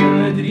jeg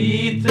kunne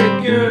drite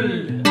gull,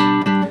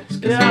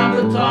 skal jeg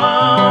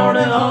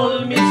betale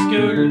all mitt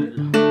skull.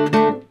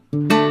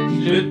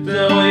 Slutte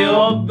å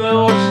jobbe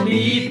og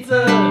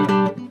slite,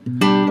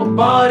 og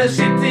bare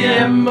sitte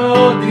hjemme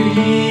og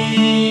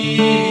drite.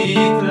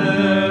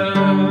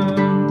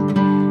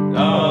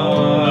 La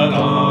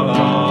la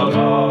la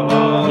la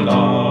la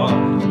la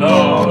la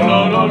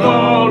la la la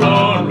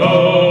la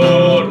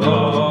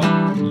la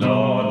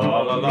la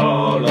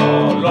la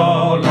la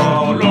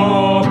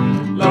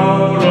la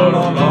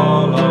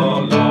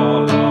la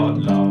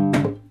la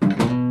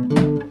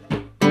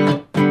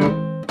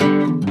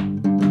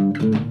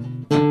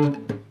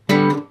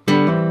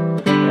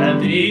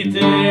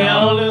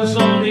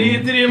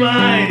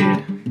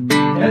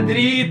Jeg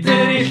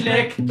driter i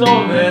slekt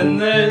og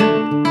venner.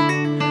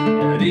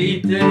 Jeg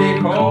driter i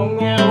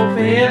konge og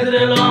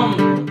fedreland.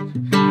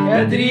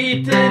 Jeg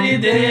driter i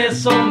det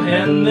som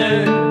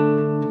hender.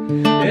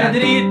 Jeg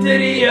driter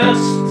i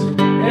øst,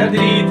 jeg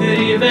driter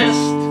i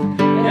vest.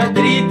 Jeg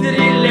driter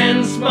i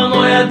lensmann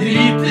og jeg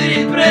driter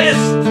i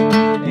prest.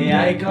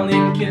 Jeg kan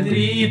ikke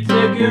drite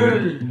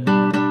gull,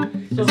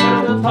 så skal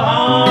jeg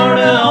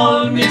betale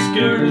all min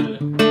skuld.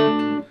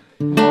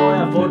 Må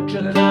jeg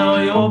fortsette å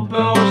jobbe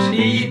og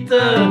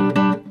slite,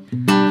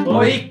 og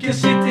ikke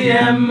sitte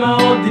hjemme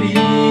og drite.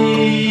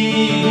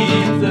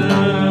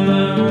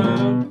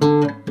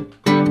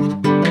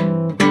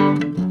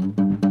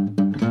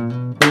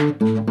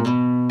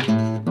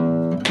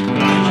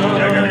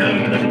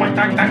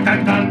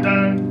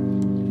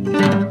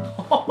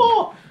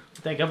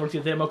 Tenker jeg folk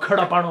sitter hjemme og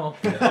klapper nå.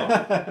 Ja.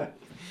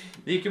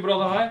 Det gikk jo bra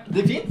det her. Det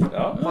er fint,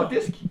 Ja.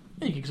 faktisk.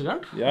 Det gikk ikke så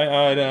gærent. Jeg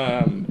er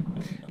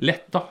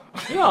letta.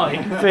 Ja, det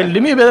gikk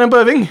veldig mye bedre enn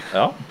på øving.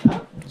 Ja.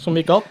 Som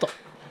vi ikke har hatt da.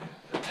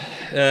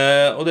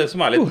 Og det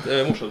som er litt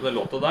morsomt med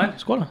låta der,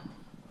 Skål da.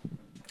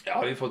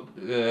 ja, vi får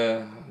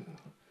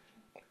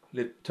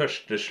litt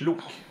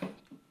tørstesluk.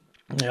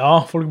 Ja,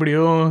 folk blir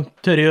jo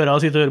tørre i øra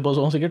og sitte og høre på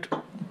sånn, sikkert.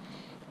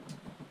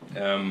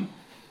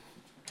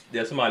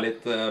 Det som er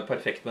litt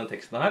perfekt med den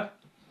teksten her,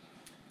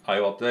 er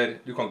jo at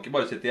du kan ikke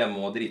bare sitte hjemme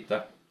og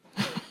drite.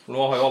 For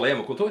nå har jo alle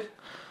hjemmekontor.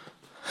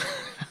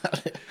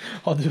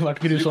 Hadde jo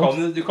vært Du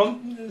grusomt. kan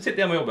sitte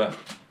hjemme og jobbe.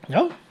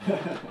 Ja,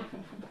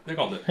 Det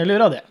kan du. heller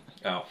gjøre det.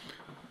 Ja.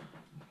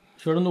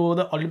 Selv om noe av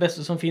det aller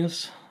beste som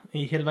finnes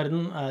i hele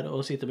verden er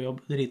å sitte på jobb,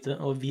 drite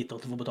og vite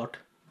at du får betalt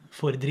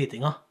for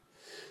dritinga.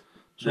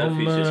 Den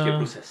fysiske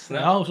prosessen,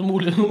 Ja, og som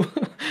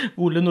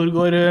Ole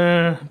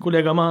Nordgaard,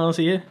 kollega meg,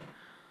 sier.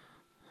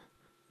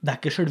 Det er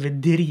ikke selve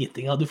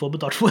dritinga du får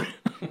betalt for.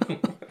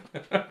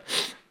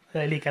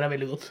 Jeg liker det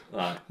veldig godt.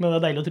 Nei. Men det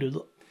er deilig å tro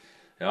det.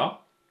 Ja,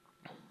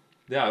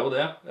 det er jo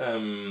det.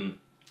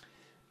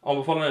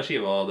 Anbefaler den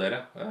skiva dere.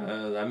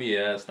 Det er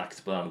mye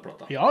snacks på denne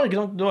plata. Ja, ikke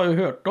sant? Du har jo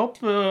hørt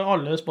opp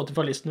alle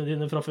Spotify-listene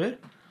dine fra før.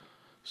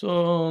 Så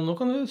nå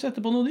kan du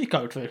sette på noe du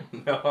ikke har hørt før.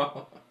 Ja.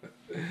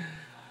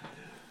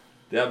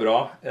 Det er bra.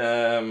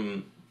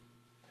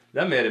 Det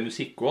er mer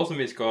musikk også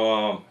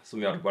som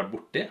vi har vært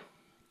borti.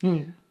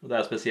 Og det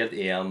er spesielt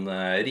en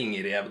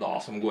ringrev da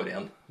som går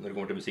igjen når det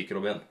kommer til musikk,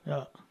 Robin.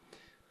 Ja.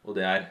 Og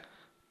det er...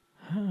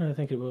 Jeg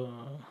tenker på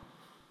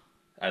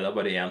Nei, det er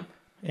bare én.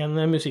 en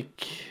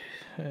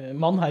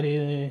musikkmann her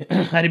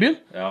i byen.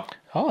 Ja.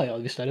 Ja,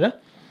 visst er det det.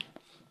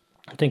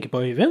 Jeg tenker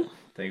på Øyvind.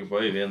 Tenker på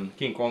Øyvind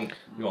King Kong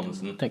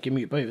Johannessen. Tenker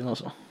mye på Øyvind,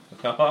 altså.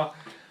 Ja.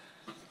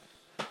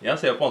 Jeg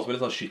ser jo på han som en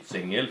litt sånn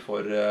skytsengel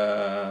for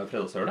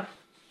fredagshølet.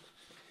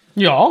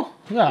 Ja,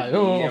 det er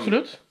jo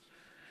absolutt.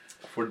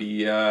 Fordi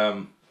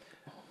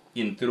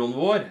introen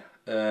vår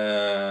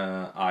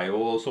er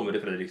jo Sommer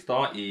i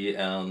Fredrikstad i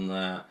en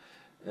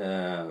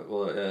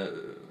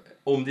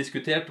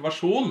omdiskutert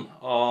versjon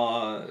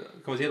av,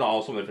 kan vi si da,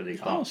 av Sommer i Ja,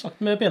 Fredrikstad.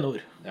 sagt med pene ord.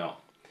 Ja.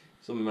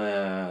 Som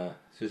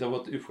synes jeg har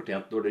fått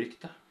ufortjent dårlig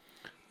rykte.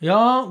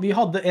 Ja, vi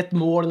hadde et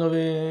mål når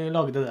vi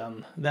lagde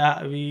den.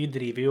 Vi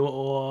driver jo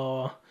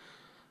og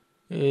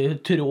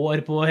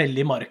trår på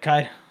hellig mark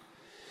her.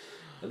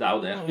 Det er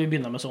jo det. Vi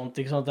begynner med sånt,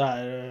 ikke sant? Det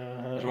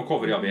Det er som å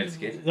covre Ja, vi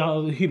elsker. ja,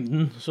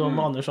 hymnen, som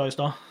Anders sa i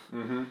stad.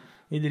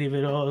 Vi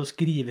driver og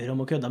skriver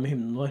om å kødde med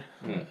hymnen vår.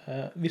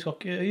 Vi skal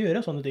ikke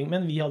gjøre sånne ting,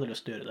 men vi hadde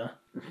lyst til å gjøre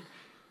det.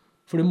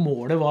 Fordi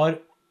målet var,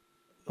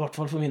 i hvert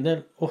fall for min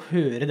del, å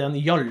høre den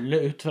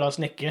jalle ut fra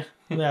Snekke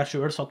når jeg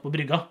selv satt på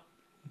brygga,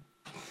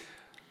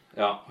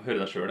 Ja, høre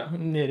deg selv, ja.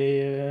 nede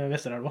i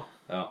Vesterelva.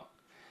 Ja.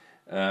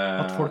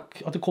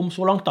 At det kom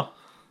så langt da.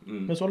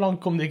 Men så langt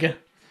kom det ikke.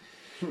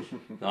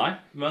 Nei,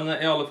 men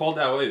i alle fall,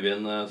 det er jo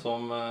Øyvind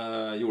som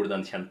gjorde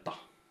den kjent da,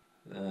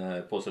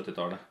 på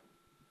 70-tallet.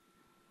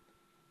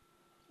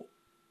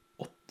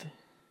 80.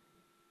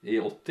 I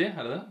 80,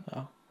 er det det?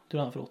 Ja, jeg tror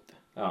han er fra 80.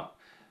 Ja,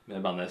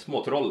 med bandet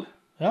Småtroll,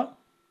 Ja.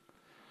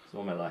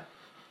 som var med deg.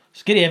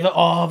 Skrevet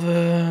av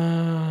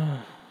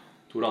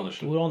Tor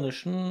Andersen, Tor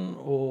Andersen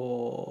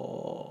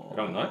og...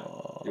 Ragnar,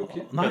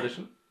 Jokke, Nei.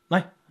 Pedersen.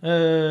 Nei,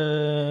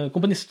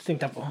 komponist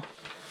tenkte jeg på.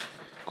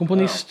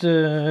 Komponist,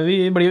 vi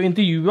ble jo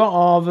intervjuet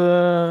av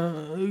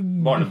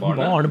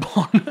Barnebarnet.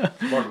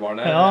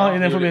 Barnebarnet. Ja,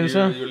 i den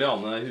forbindelse.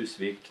 Juliane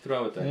Husvik, tror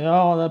jeg, vet du. Ja,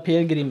 det er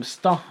Per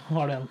Grimstad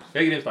har den.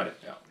 Per Grimstad,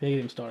 ja. Per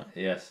Grimstad har den.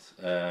 Yes.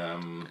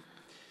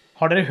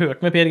 Har dere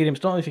hørt med Per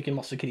Grimstad? Vi fikk en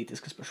masse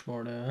kritiske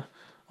spørsmål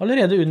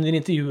allerede under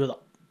intervjuet da.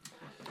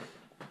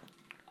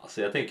 Altså,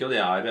 jeg tenker jo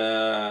det er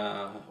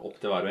opp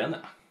til hver og en,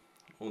 ja.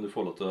 Om du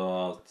får lov til å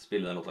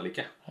spille den låta eller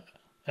ikke.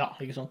 Ja,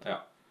 ikke sant? Ja.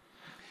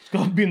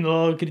 Skal begynne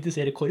å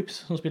kritisere korps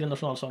som spiller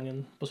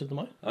nasjonalsangen på 17.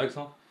 mai. Ja, ikke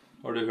sant?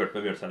 Har du hørt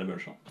med Bjørnstein og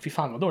Bjørnson? Fy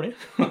faen, var dårlig.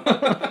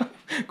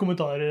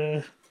 Kommentar.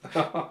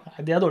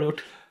 Nei, det er dårlig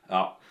gjort.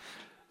 Ja.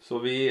 Så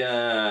vi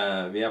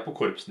er på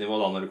korpsnivå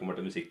da når det kommer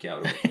til musikk. Ja.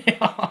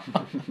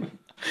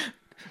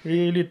 Vi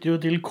lytter jo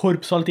til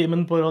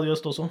Korpshalvtimen på Radio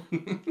Øst også.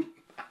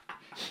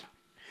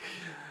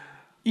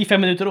 I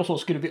 5 minutter, og så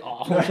skrur vi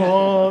av. Og så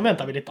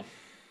venter vi litt da.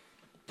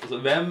 Altså,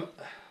 hvem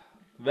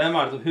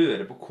er det som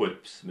hører på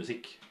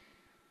korpsmusikk?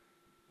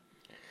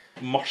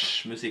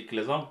 Marsjmusikk,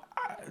 liksom?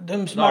 De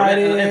som Da er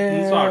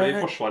enten så er du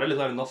i Forsvaret, eller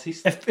så er du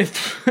nazist.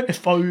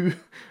 FAU,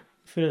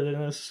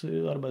 Foreldrenes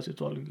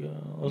arbeidsutvalg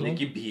og sånn.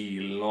 Like i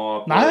bilen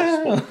og på Nei.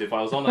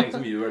 Spotify og sånn. Det er ingen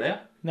som gjør det.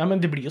 Nei,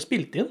 men det blir jo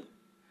spilt inn.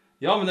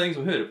 Ja, men det er ingen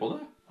som hører på det.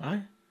 Nei.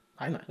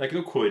 Det er ikke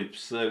noe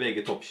korps,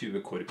 VG Topp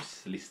 20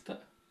 korpsliste.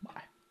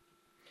 Nei.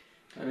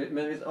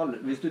 Men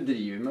hvis du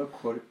driver med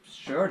korps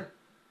selv,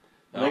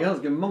 det er Ja.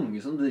 ganske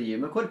mange som driver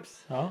med korps.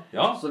 Ja.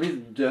 Ja, Så hvis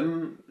de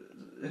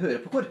hører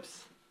på korps,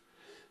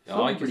 så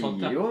Ja, ikke blir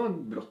sant, ja. jo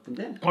brått en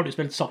del. Har du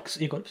spilt saks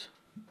i korps?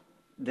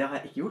 Det har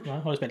jeg ikke gjort. Nei,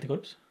 har du spilt i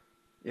korps?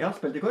 Jeg har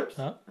spilt i korps.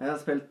 Ja. Jeg har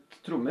spilt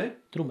trommer.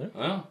 Trommer?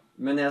 ja.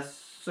 Men jeg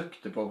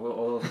søkte på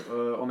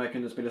om jeg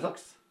kunne spille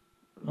saks.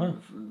 Ja.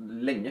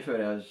 Lenge før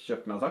jeg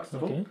kjøpte meg saks.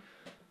 Ok.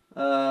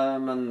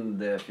 Men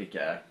det fikk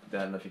jeg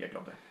ikke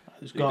lov til.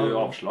 Du Fikk du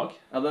avslag?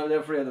 Ja, det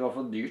er fordi det var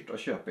for dyrt å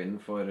kjøpe inn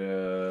for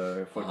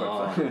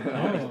korpset.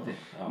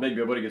 Ja.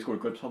 Begge Borge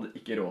skolekorps hadde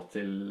ikke råd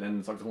til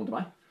en saksofon til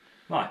meg.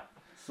 Nei.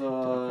 Så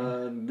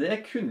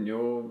det kunne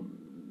jo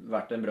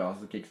vært en bra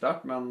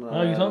kickstart, men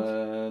Ja, ikke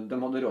sant? de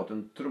hadde råd til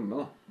en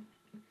tromme da.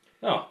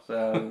 Ja. Så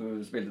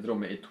jeg spilte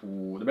tromme i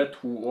det ble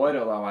 2 år,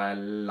 og da var jeg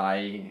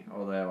lei,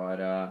 og det var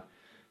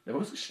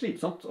ganske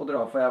slitsomt å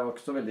dra, for jeg var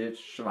ikke så veldig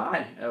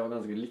svær. Jeg var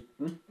ganske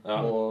liten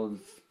Ja. og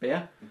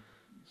sped.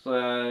 Så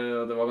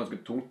det var ganske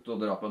tungt å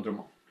dra på en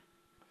tromma.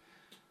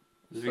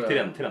 Du fikk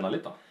trene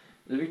litt, da.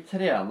 Du fikk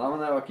trene,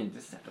 men jeg var ikke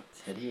interessert i å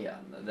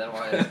trene. Det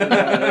var...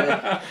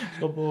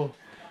 Stå på...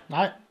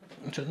 Nei,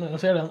 skjønner,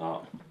 jeg ser den. Ja.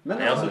 Men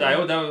Nei, altså, det er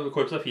jo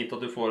korps er fint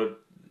at du får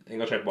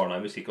engasjert barna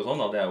i musikk og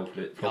sånn, da. Det er jo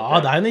flott.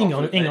 Ja, det er en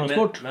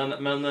inngangssport.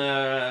 Men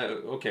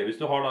ok, hvis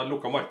du har da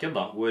lukket marked,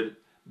 da, hvor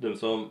de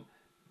som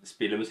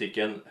spiller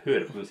musikken,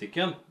 hører på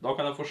musikken, da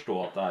kan jeg forstå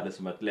at det er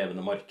liksom et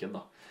levende marked,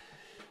 da.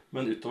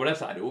 Men utover det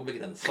så er det jo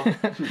begrenset.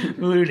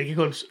 Hvor ulike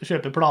korps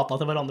kjøper plata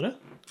til hverandre.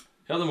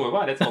 Ja, det må jo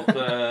være et sånt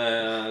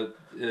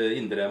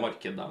indre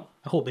marked der.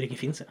 Jeg håper det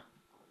ikke finnes, jeg.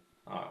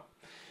 Ja.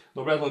 Nå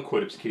ble jeg en sånn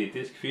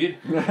korpskritisk fyr.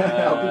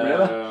 Ja, du ble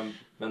det.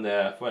 Men det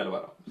får heller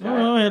være. Ja,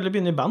 heller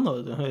begynne i band, da,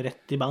 vet du.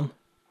 Rett i band.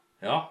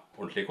 Ja,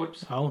 ordentlig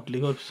korps. Ja,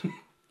 ordentlig korps.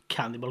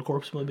 Cannibal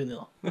Corps må du begynne i,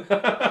 da.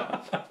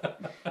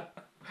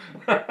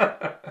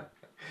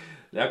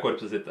 Det er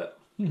korpset sitt, det.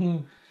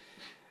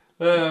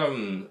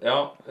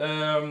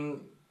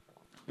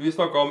 Vi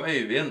snakket om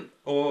Øyvind,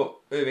 og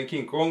Øyvind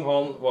King Kong,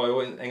 han var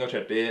jo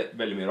engasjert i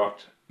veldig mye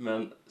rart,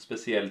 men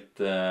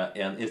spesielt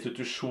en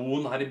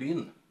institusjon her i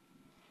byen,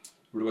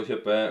 hvor du kan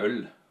kjøpe øl.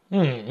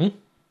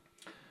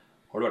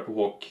 Har du vært på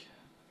Håk,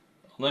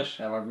 Anders?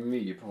 Jeg har vært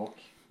mye på Håk.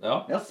 Ja.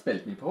 Jeg har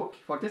spilt mye på Håk,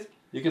 faktisk.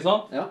 Ikke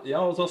sant? Ja. Jeg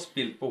har også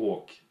spilt på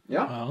Håk.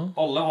 Ja. Ja.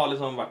 Alle har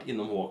liksom vært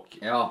innom Håk.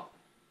 Ja.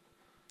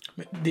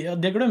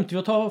 Det glemte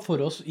vi å ta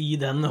for oss i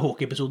den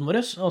hockey-episoden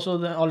vår. Altså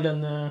all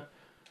den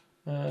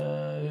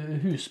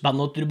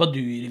husband- og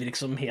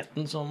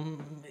trubadurvirksomheten som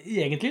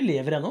egentlig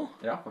lever ennå.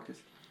 Ja,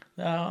 faktisk.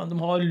 De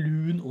har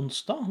Lun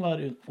onsdag,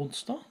 hver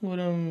onsdag, hvor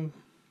de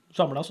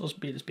samles og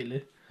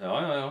spiller.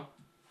 Ja.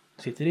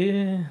 Sitter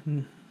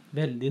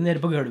veldig nede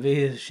på gulvet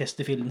i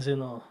Chesterfielden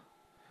sin, og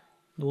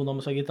noen har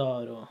med seg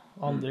gitar, og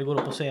andre går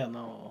opp på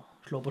scenen og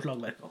slår på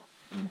slagverk.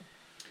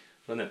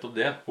 Det er nettopp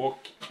det,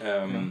 Håk.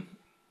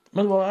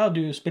 Men hva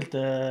du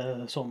spilte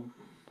som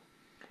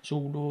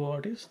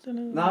soloartist,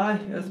 eller? Nei,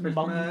 jeg spilte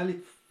band? med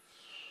litt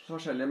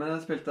forskjellig, men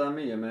jeg spilte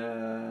mye med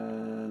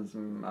en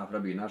som er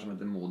fra byen her, som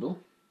heter Modo.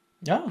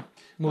 Ja,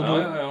 Modo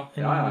Ja.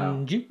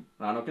 NG.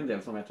 Det er nok en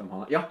del som vet hvem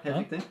han er. Ja, helt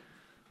riktig.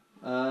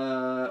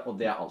 Og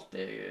det er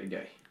alltid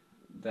gøy.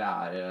 Det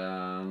er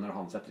når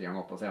han setter i gang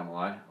opp på scenen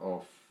der,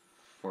 og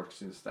folk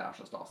synes det er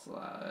så stas.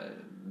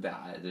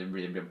 Det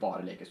blir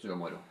bare lekestue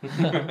og moro.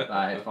 Det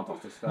er helt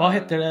fantastisk. Hva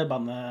heter det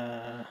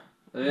bandet?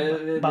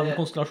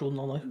 Bandkonstellasjonen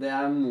han har? Det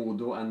er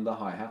Modo and the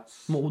Hi-Hats.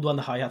 Modo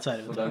and the Hi-Hats er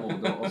Så det er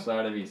Modo, og så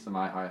er det vi som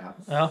er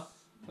Hi-Hats. Ja.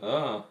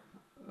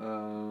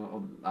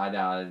 Og nei,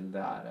 det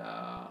er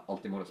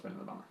alltid moro å spille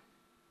med bandet.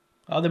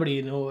 Ja, det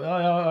blir noe. Ja,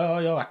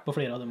 jeg har vært på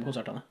flere av de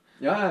konsertene.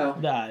 Ja.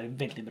 Det er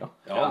veldig bra.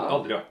 Jeg har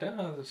aldri vært det.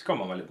 Jeg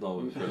skammer meg litt nå,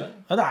 føler jeg.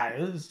 Ja, det er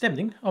jo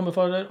stemning.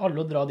 Anbefaler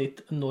alle å dra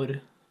dit når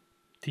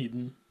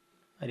tiden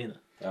er inne.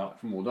 Ja.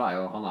 For Modo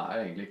han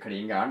er egentlig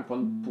klin gæren på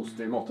en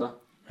positiv måte.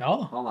 Ja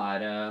da. Han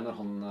når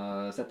han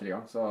setter i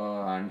gang, så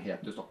er han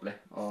helt ustoppelig.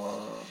 Og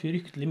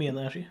Fryktelig mye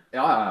energi.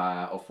 ja,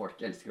 og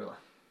folk elsker jo det.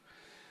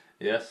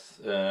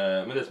 Yes.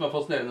 Men det som er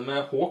fascinerende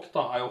med Håk,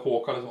 da, er jo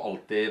Håk har liksom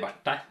alltid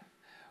vært der.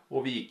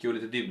 Og vi gikk jo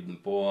litt i dybden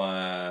på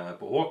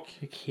Håk.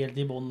 Fikk helt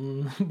i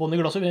bånd i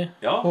glasset, vi.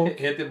 Ja, Håk.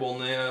 helt i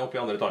bånn oppe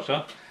i andre etasje.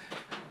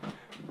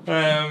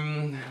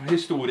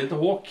 Historien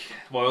til Håk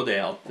var jo det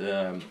at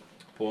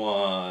på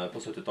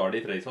 70-tallet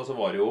i Fredrikstad så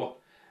var det jo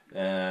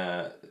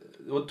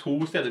det var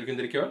 2 steder du kunne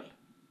drikke øl.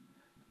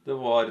 Det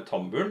var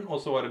Tamburen,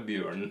 og så var det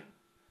Bjørnen.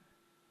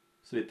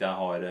 Så vidt jeg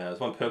har,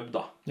 som var en pub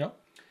da. Ja.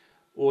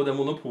 Og det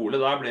monopolet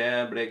der ble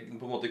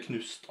på en måte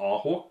knust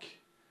av Håk.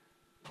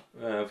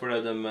 For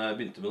de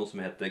begynte med noe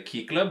som heter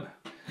Key Club.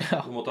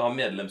 Ja. Du måtte ha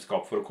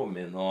medlemskap for å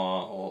komme inn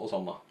og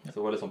sånn da. Så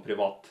det var litt sånn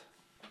privat.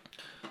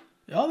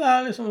 Ja, det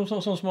er liksom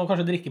sånn som å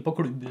kanskje drikke på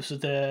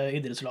klubbhuset til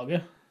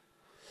idrettslaget.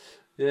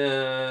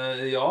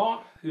 Ja,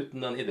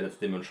 uten den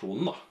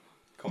idrettsdimensjonen da,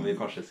 kan vi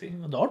kanskje si.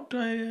 Dart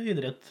er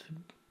idrett.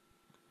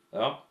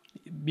 Ja,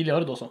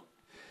 Biljard også.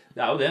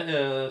 det er jo det,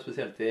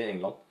 spesielt i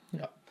England.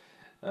 Ja.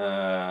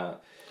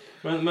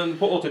 Men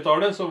på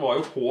 80-tallet så var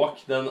jo Håk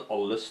den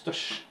aller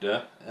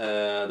største,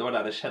 det var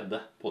der det skjedde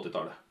på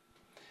 80-tallet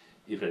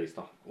i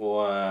Fredrikstad. Og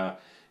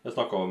jeg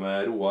snakket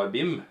med Roar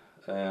Bim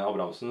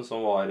Abrahamsen,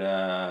 som var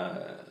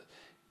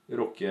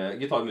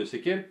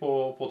gitarmusiker på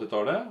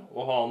 80-tallet,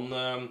 og han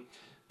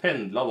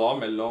pendla da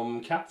mellom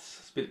Cats,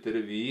 spilte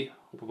revy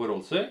oppe på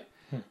Rålsøy,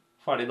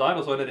 ferdig der,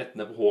 og så var det rett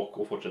ned på Håk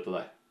og fortsette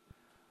der.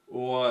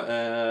 Og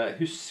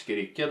husker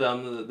ikke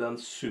den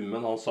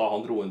summen han sa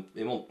han dro inn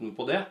i måneden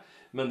på det,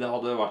 men det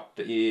hadde vært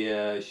i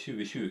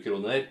 20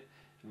 kroner.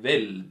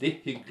 Veldig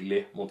hyggelig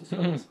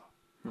månedslønn.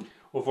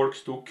 Og folk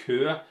sto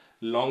kø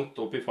langt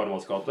opp i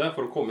Farmans gate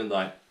for å komme inn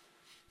der.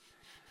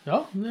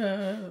 Ja,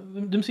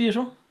 de sier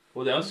så.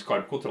 Og det er en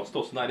skarp kontrast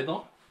til hvordan det er i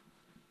dag.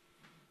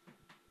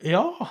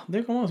 Ja,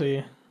 det kan man si.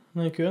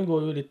 Men køen går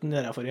jo litt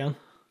nedenfor igjen.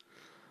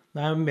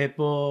 Det er mer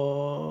på...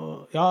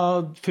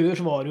 Ja, før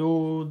så var det jo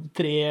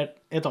 3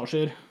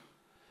 etasjer.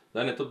 Det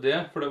er nettopp det,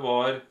 for det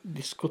var...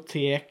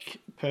 Diskotek,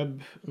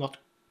 pub,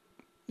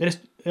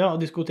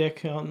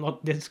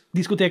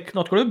 diskotek,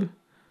 nattklubb.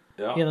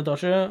 Ja. En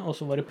etasje, og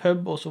så var det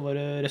pub, og så var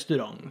det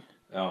restaurant.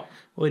 Ja.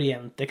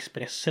 Orient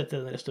Express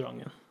heter den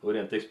restauranten.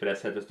 Orient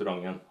Express het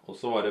restauranten. Og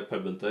så var det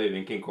puben til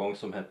Øyvind King Kong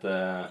som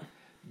heter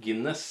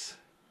Guinness.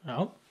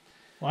 Ja.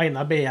 Og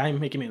Einar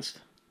Beheim, ikke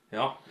minst.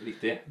 Ja,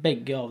 riktig.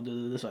 Begge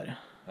avdøde, dessverre.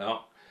 Ja.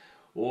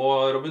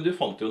 Og Robin, du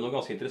fant jo noe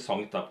ganske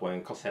interessant der på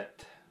en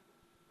kassett.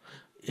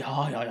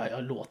 Ja.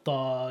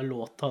 Låta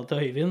til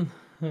Øyvind.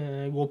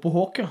 Gå på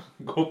Håk, ja.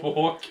 Gå på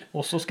Håk.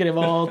 Også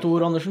skrevet av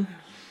Tor Andersen.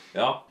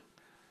 Ja.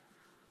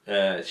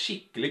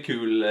 Skikkelig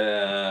kul,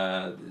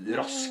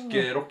 rask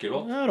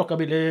rockelåt. Ja,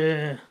 rockabilly.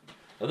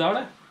 Ja, det er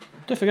det.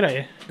 Tøffe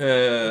greier.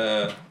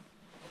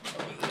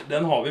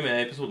 Den har vi med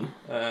i episoden.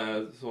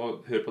 Så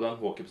hør på den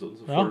Håk-episoden,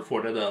 så Ja. får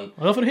dere den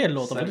Og det er for hele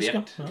låta, faktisk.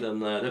 servert. Ja.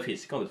 Den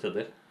finnes ikke andre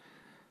steder.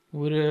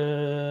 Hvor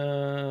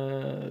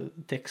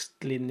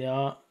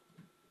tekstlinja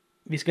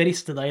Vi skal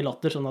riste deg i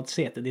latter sånn at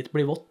setet ditt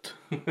blir vått.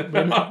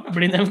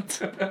 Blir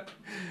nevnt.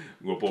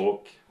 Gå på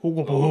Håk. Hun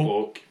går Gå på på Håk.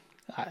 Håk.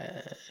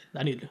 Det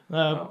er nydelig.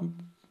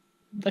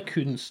 Det er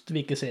kunst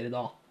vi ikke ser i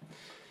dag.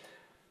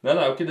 Nei, det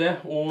er jo ikke det.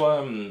 Og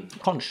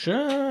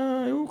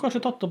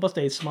Kanskje tatt opp av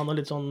Staysman og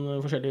litt sånn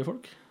forskjellige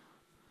folk.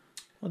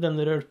 Og den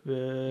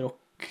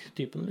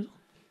rølperock-typen, liksom.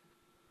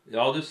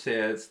 ja, du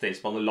ser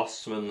Staysman og Lass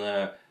som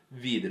en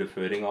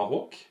videreføring av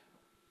Håk.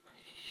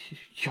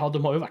 Ja,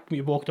 de har jo vært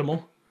mye på Håk, de òg.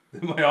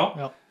 Ja.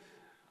 Ja.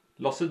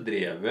 Lasse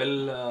drev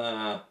vel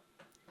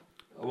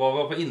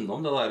var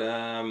innom det der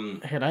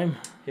Helheim.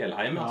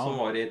 Helheim, Ja. som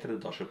var i tredje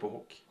etasje på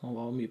Håk. Han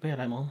var mye på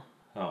Helheim, han.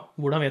 Ja,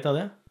 Hvordan vet jeg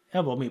det?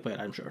 Jeg var mye på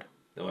Helheim sjøl.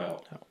 det var jeg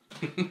også.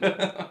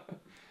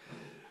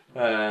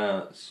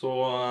 Så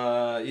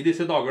i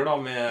disse dager da,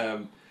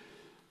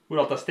 hvor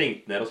alt er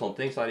stengt ned og sånne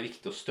ting, så er det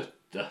viktig å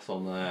støtte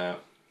sånne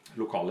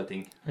lokale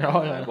ting. Ja.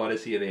 Jeg bare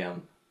sier det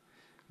igjen.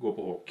 Gå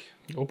på Håk.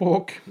 Gå på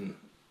Håk.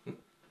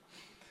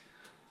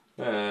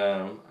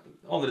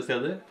 Andre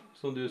steder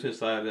som du synes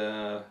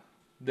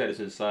dere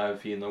synes er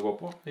fin å gå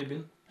på i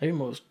byen? Vi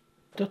må jo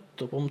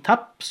støtte opp om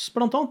Taps,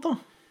 blant annet, da.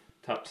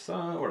 Taps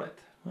er ålreit.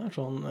 Det er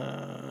sånn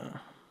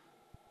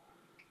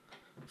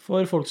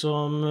for folk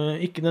som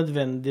ikke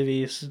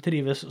nødvendigvis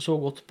trives så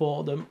godt på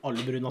de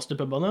aller bruneste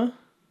pubene,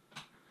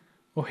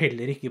 og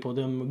heller ikke på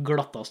de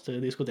glatteste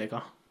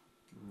diskoteka.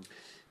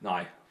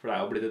 Nei, for det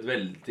er jo blitt et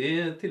veldig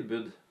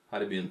tilbud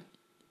her i byen.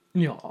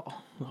 Ja,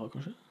 det har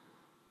kanskje.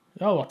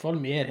 Ja, i hvert fall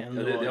mer enn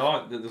det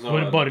var så,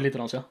 for bare litt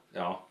siden.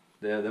 Ja,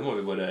 det må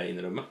vi bare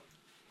innrømme.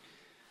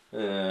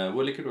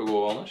 Hvor liker du å gå,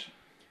 Anders?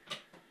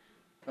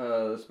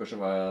 Det spørs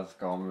jo hva jeg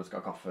skal, om vi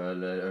skal ha kaffe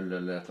eller øl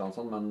eller et eller annet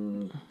sånt,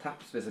 men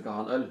Taps, hvis jeg skal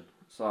ha en øl,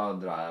 så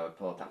drar jeg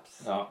på Taps.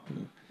 Ja.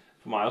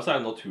 For meg også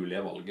er det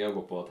naturlige valget å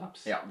gå på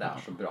Taps. Ja, det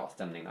er så bra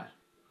stemning der.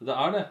 Det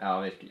er det. Ja,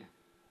 virkelig.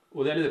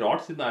 Og det er litt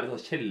rart, siden det er et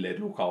sånt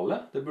kjellerlokale.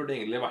 Det burde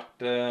egentlig vært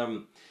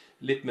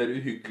litt mer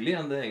uhyggelig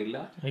enn det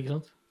egentlig er. Ikke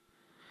sant?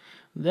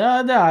 Det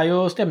er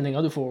jo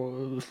stemninga du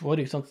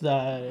får, ikke sant?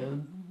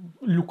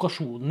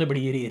 Lokasjonene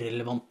blir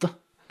irrelevante.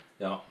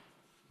 Ja.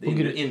 Det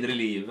indre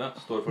livet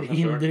står for seg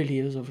selv. Indre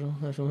livet står for noe.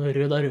 Det er sånn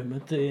Rød av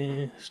rømmet i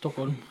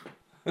Stockholm.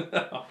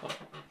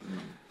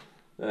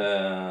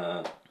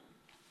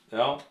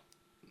 Ja.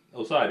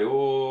 Og så er det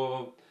jo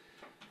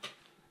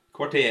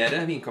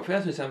Kvarteret vinkafé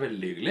synes jeg er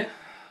veldig hyggelig.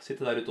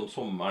 Sitte der ute om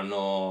sommeren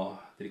og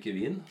drikke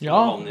vin. Ja,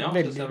 Vanja,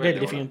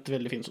 veldig fint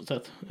sånn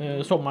sett.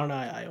 Sommeren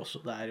er jeg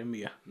også, det er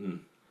mye. Mm.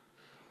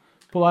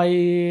 På vei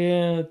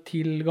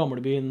til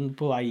gamlebyen,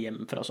 på vei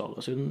hjem fra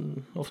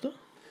Sagasund ofte.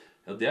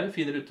 Ja, det er en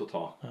fin rute å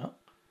ta. Ja.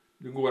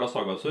 Du går av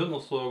Sagasund,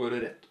 og så går du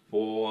rett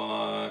på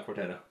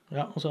Kvarteret.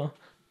 Ja, og så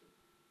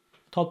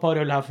ta et par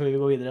øl her før vi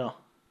går videre, da.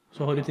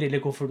 Så har du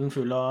trillet kofferten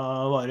full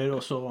av varer,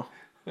 og så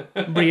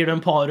blir det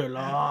en par øl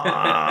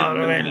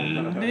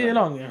veldig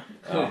lange.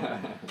 Ja.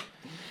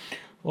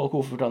 Og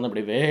koffertene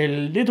blir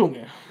veldig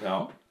tunge.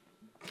 Ja.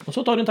 Og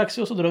så tar du en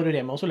taxi, og så drar du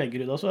hjem, og så legger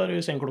du deg, og så er du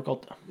i seng klokka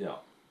 8. Ja.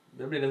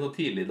 Det blir en så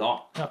tidlig da.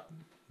 Ja.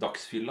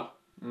 Dagsfylla.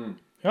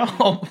 Ja,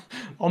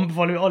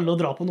 anbefaler vi alle å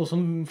dra på noe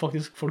som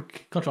faktisk folk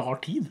kanskje har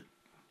tid.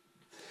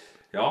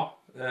 Ja.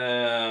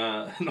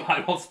 Nå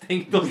er man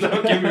stengt, så det er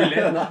jo ikke mulig.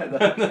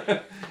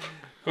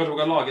 Kanskje man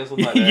kan lage en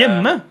sånn der...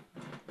 Hjemme!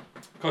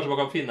 Kanskje man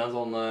kan finne en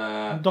sånn...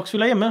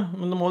 Dagsfylla hjemme,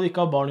 men da må du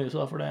ikke ha barn i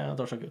huset, da, for det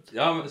tar seg ikke ut.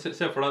 Ja, men se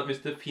for deg,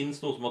 hvis det finnes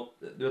noe som at,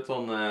 du vet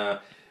sånn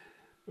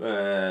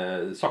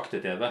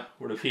sakte-TV,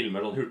 hvor du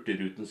filmer sånn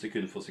hurtigruten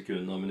sekund for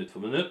sekund og minutt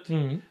for minutt,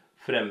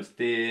 fremst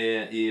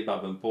i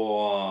baben på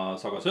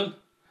Sagasund,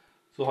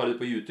 så har du det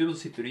på YouTube, og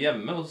så sitter du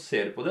hjemme, og så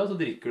ser du på det, og så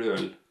drikker du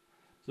øl.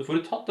 Så får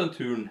du tatt den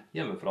turen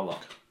hjemmefra da.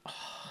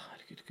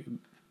 Herregud, vi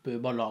bør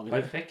bare lage det.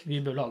 Perfekt. Vi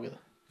bør lage det.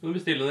 Så du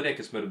bestiller noen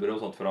rekesmørbrød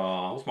og sånt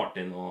hos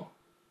Martin, og...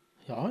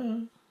 Ja.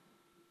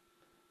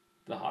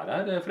 Det her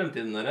er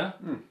fremtiden, dere.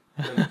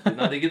 Fremtiden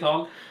er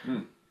digital.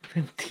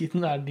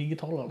 Fremtiden er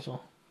digital, altså.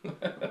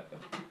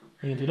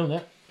 Ingen tvil om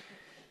det.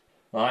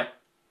 Nei.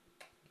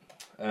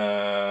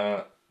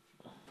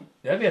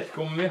 Jeg vet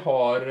ikke om vi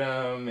har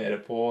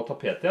mer på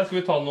tapetet. Skal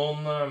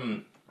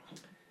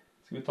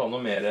Skal vi ta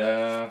noe mer?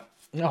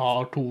 Jeg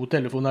har 2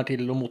 telefoner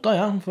til å motta,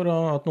 ja, for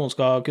at noen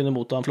skal kunne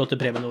motta en flotte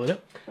premien våre.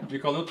 Vi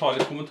kan jo ta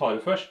litt kommentarer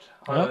først.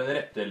 Her er en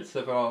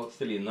rettelse fra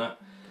Celine.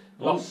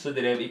 Lasse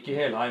drev ikke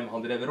Helheim,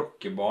 han drev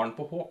rockebarn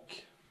på Håk.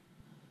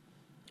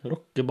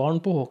 Rockebarn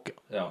på Håk.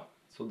 Ja,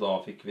 så da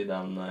fikk vi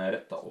den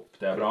rettet opp.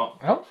 Det er bra.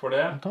 Ja. Takk for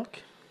det.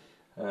 Takk.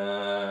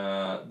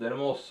 Dere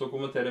må også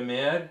kommentere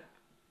mer.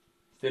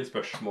 Still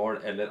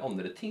spørsmål eller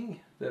andre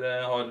ting dere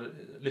har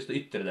lyst til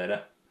å ytre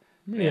dere.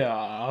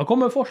 Ja, det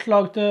kommer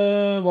forslag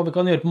til hva vi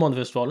kan gjøre på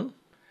Månefestivalen.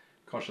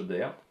 Kanskje det,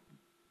 ja.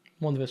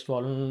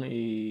 Månefestivalen i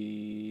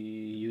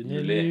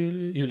juni?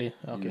 Juli.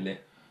 Ja, ok. Juli.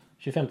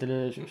 25.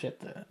 eller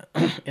 26.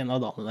 En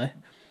av dagene der.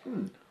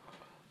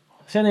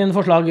 Send inn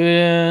forslag.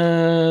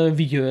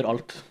 Vi gjør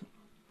alt.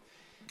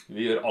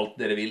 Vi gjør alt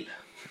dere vil.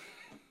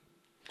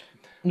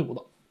 Noe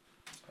da.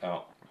 Ja.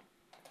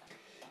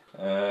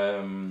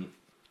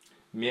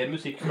 Mer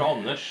musikk fra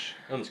Anders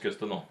ønskes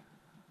det nå.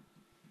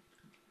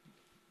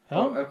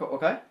 Ja.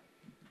 Ok.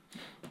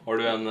 Har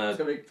du en...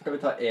 Skal vi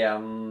ta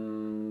en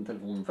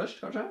telefon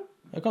først, kanskje?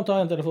 Jeg kan ta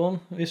en telefon,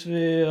 hvis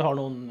vi har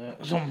noen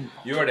som...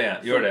 Gjør det.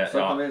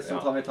 Så Ja,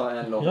 kan vi ta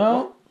en låt Ja.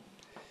 på.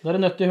 Da er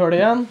det nødt i hølet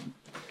igjen.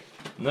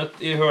 Nødt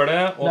i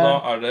hølet, og Nei. da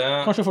er det...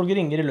 Kanskje folk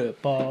ringer i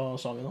løpet av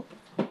sangen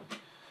også.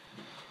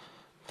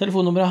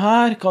 Telefonnummeret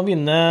her kan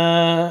vinne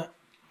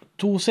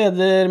 2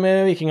 CD-er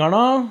med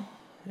Vikingarna,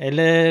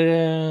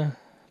 eller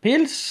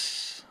pils,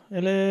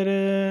 eller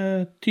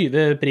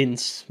 20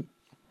 prins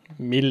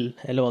mill,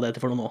 eller hva det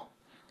heter for noe nå.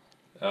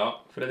 Ja,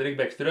 Fredrik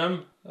Beckstrøm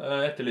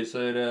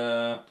etterlyser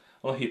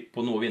han er hypp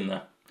på noe å vinne.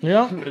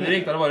 Ja,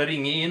 Fredrik, da er det bare å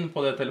ringe inn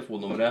på det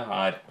telefonnummeret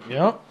her.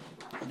 ja.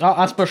 Da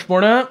er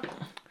spørsmålet,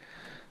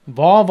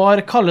 hva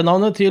var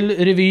kallenavnet til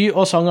revy-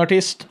 og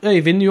sangartist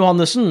Øyvind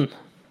Johannessen?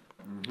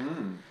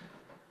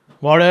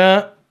 Var det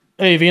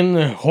Øyvind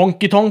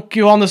Honky Tonk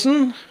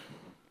Johannessen?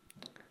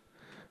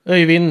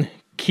 Øyvind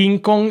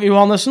King Kong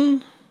Johannessen?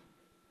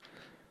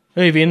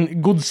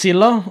 Øyvind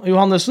Godzilla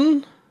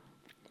Johannessen?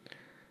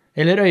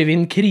 Eller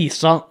Øyvind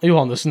Krisa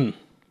Johannessen?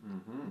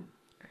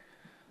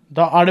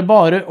 Da er det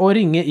bare å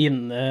ringe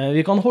inn.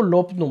 Vi kan holde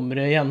opp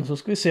nummeret igjen, så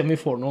skal vi se om vi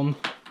får noen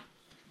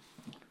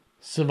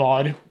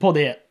svar på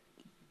det.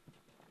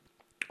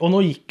 Og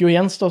nå gikk jo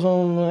Jens, da,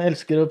 som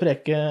elsker å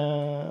preke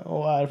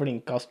og er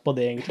flinkast på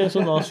det egentlig,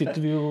 så da sitter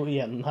vi jo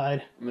igjen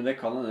her Men det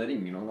kan hende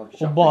ringer noen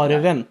ganske og bare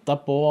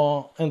venter på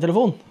en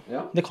telefon.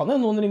 Ja. Det kan jo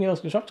noen ringer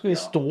ganske kjapt. Skal vi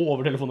stå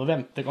over telefonen og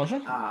vente, kanskje?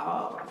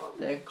 Ja,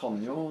 det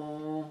kan jo...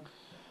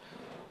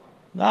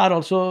 Det er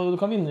altså, du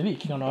kan vinne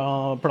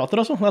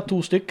Vikingarna-plater, altså. Det er 2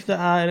 stykk. Det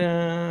er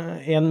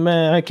en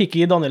med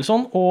Kikki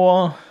Danielsson,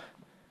 og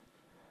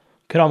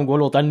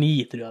Kramgård-låt er 9,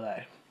 tror jeg det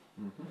er.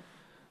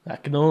 Det er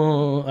ikke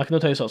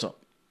noe tøys, altså.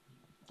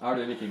 Er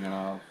du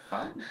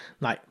Vikingarna-fan?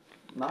 Nei.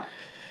 Nei.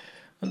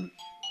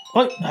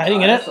 Oi, her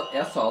ringer det.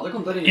 Jeg sa det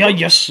kom til å ringe. Ja,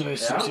 jøss.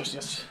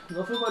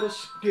 Da får vi bare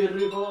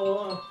skru på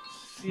og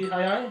si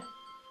hei, hei.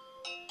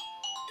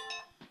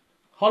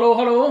 Hallo.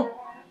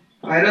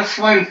 Nei, det er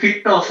Svein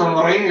Fitta som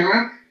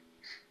ringer.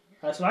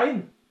 Hei, Svein.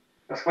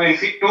 Det er Svein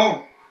Fitta.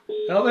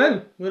 Ja vel,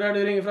 hvor er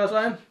det du ringer fra,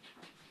 Svein?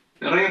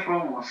 Jeg ringer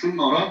fra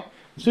Sunnmøre.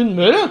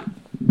 Sunnmøre?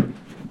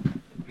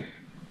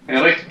 Det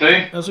er riktig.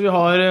 Ja, så vi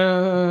har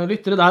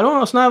lyttere der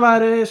også. Hvordan er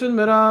været i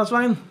Sunnmøre,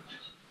 Svein?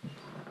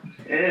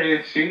 Det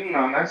er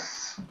skinnende.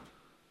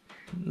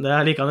 Det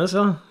er likende,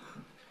 ja.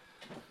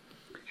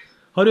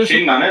 Har du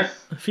Skinnende.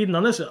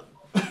 Finnende, ja.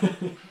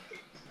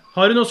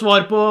 Har du noe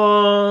svar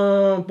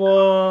på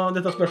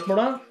dette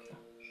spørsmålet?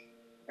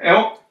 Ja.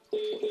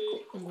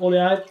 Og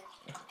det er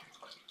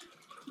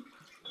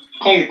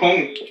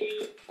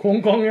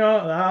Kong. ja.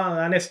 Det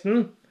er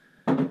nesten.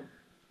 Er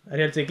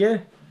du helt sikker?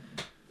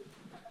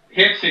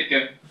 Helt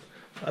sikker.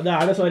 Ja, det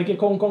er dessverre ikke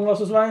Kong,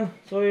 altså, Svein.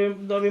 Så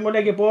vi må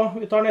legge på.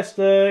 Vi tar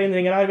neste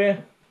innringer her, vi.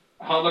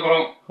 Ha det bra.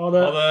 Ha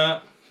det. Ha det.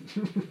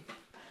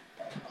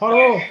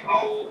 Hallo.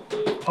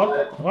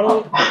 Hallo.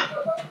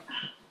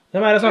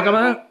 Hvem er det jeg snakket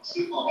med?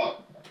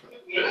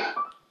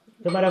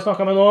 Hvem er det jeg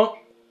snakket med nå?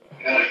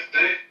 Det er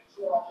riktig.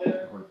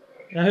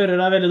 Jeg hører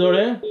deg veldig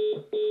dårlig.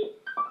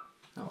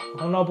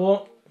 Han la på.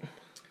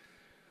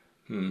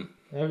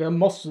 Det er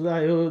masse, det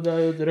er jo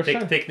et rush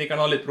her.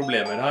 Teknikeren har litt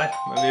problemer her,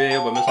 men vi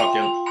jobber med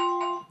saken.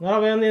 Der har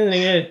vi en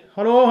innringer.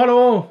 Hallo.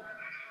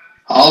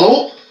 Hallo?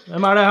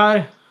 Hvem er det her?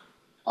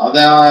 Ja,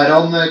 det er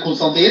han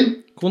Konstantin.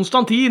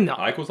 Konstantin,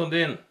 ja. Hei,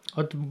 Konstantin.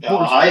 Ja,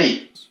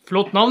 hei.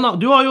 Flott navn, da.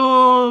 Du har jo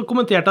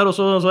kommentert her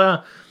også, så jeg.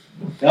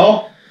 Ja,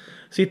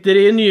 Sitter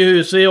i nye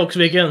huset i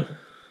Oksviken.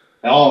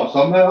 ja,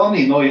 sammen med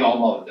Anine og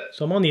Jan av det.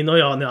 Som Anine og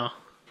Jan, ja.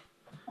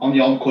 Han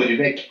Jan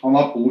Korvek, han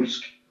er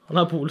polsk. Han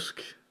er polsk.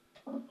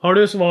 Har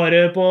du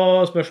svaret på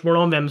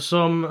spørsmålet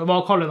om hva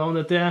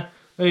kallenavnet til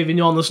Øyvind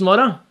Johannessen var,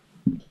 da?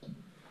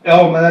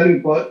 Ja, men jeg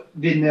lurer på,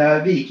 vinner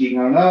jeg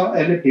Vikingerne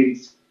eller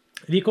Pils?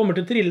 Vi kommer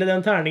til å trille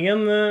den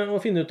terningen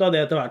og finne ut av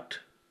det etter hvert.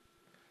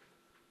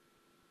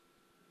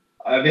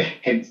 Jeg vil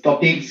helst ha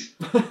Pils.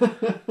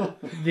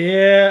 Det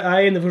er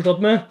jeg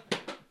innforstått med.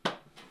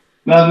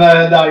 Men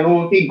det er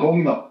jo King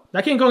Kong, da. Det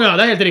er King Kong, ja.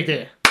 Det er helt riktig.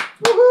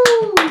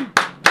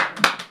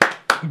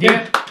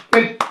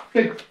 Helt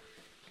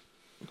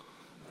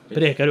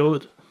Preker jo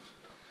ut.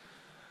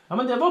 Ja,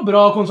 men det var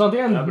bra,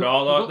 Konstantin. Det er bra.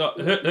 Da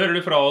hører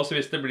du fra oss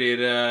hvis det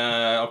blir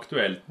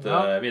aktuelt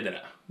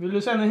videre. Vil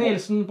du sende en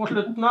hilsen på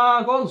slutten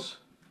av, Kons?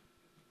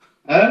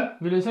 Hæ?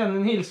 Vil du sende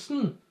en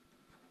hilsen?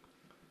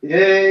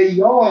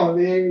 Ja,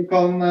 vi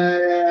kan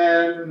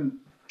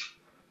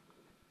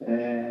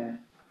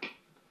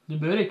Du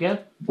bør ikke.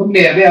 Så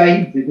lever jeg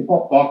hilse til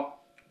pappa.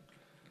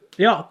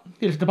 Ja,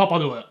 hilsen til pappa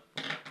du også.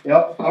 Ja,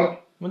 takk.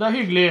 Men det er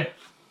hyggelig.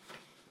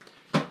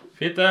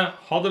 Fint det.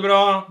 Ha det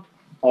bra.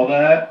 Ha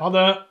det. Ha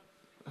det.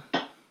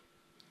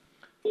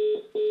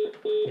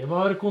 Det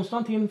var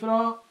Konstantin fra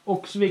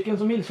Oksviken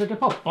som hilser til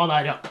pappa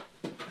der, ja.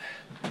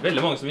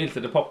 Veldig mange som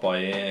hilser til pappa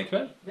i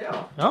kveld. Ja.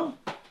 Ja,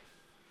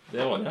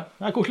 Det var det.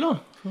 det er koselig da.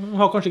 Han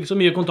har kanskje ikke så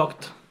mye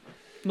kontakt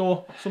nå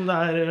som det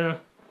er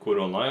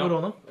Korona, ja.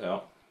 korona. Ja.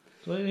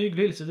 Så det er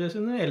hyggelig å hilse til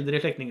sine eldre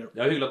slektninger.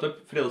 Det er hyggelig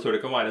at Fred og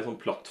Sørli kan være en sånn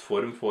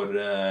plattform for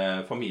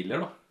familier,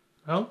 da.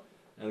 Ja,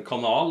 En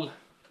kanal.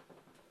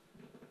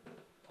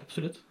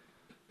 absolutt.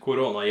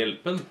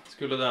 Koronahjelpen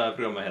skulle det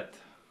programmet hett.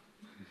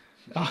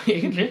 Ja,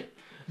 egentlig.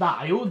 Det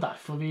er jo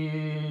derfor vi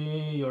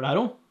gjør det her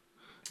også.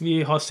 Vi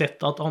har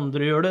sett at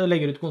andre gjør det,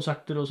 legger ut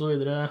konserter og så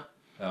videre.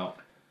 Ja.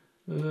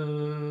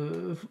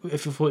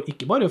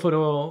 Ikke bare for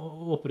å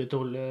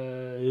opprettholde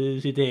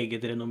sitt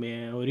eget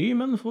renommé og ry,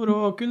 men for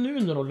å kunne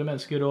underholde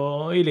mennesker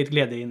og gi litt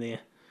glede inn i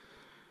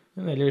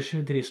en ellers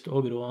trist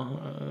og grå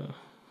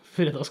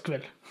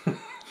fredagskveld.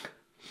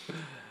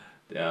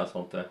 Det er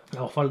sant, det. I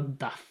hvert fall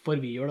derfor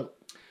vi gjør det.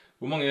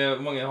 Hvor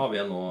mange har vi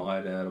igjen nå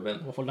her, Robin?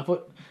 I hvert fall derfor.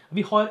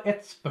 Vi har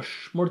et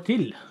spørsmål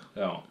til.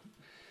 Ja.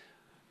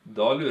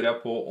 Da lurer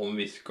jeg på om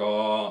vi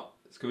skal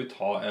vi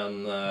ta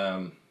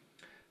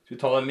skal vi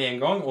ta det med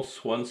en gang, og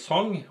så en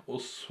sang, og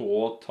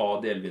så ta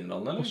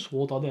delvinnerne, eller? Og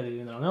så ta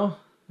delvinnerne, ja.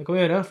 Det kan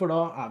vi gjøre, for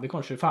da er vi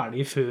kanskje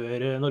ferdig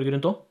før Norge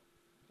Rundt også.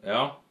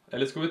 Ja,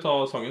 eller skal vi ta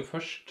sangen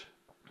først?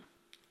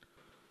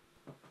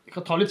 Vi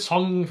kan ta litt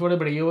sang, for det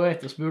blir jo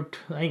etterspurt.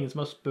 Det er ingen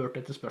som har spurt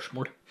etter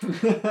spørsmål.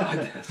 Nei,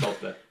 det er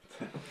sant det.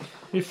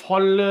 I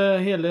fall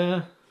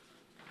hele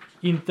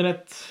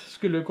internett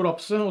skulle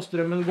kollapse og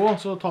strømmen gå,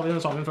 så tar vi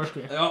den sangen først.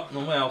 Ja,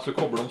 nå må jeg også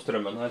koble om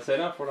strømmen her,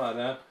 ser jeg, for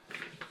det er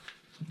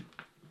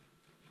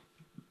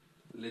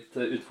litt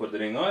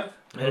utfordringer.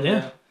 Er det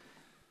det?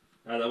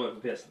 Nei, det er bare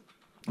på PC-en.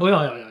 Ja.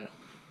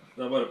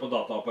 Det er bare på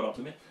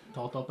dataapparatet mitt.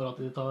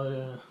 Dataapparatet ditt har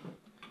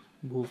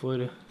god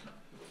for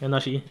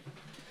energi.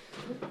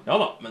 Ja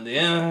da, men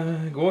det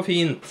går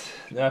fint.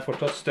 Det er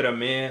fortsatt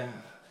strøm i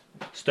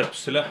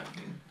støpselet.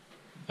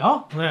 Ja,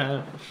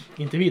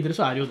 inntil videre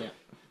så er det jo det.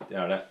 Det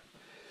er det.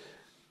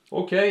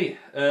 Ok,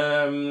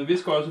 vi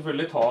skal jo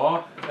selvfølgelig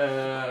ta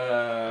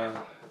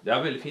det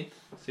er veldig fint,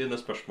 siden det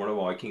spørsmålet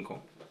var King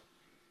Kong.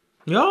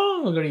 Ja,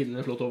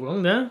 glidende flott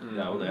overgang det. Det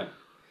er jo det.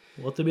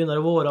 Og at det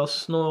begynner å våres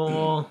nå,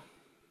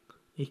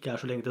 ikke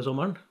er så lenge til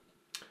sommeren.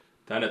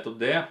 Det er nettopp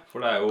det, for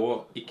det er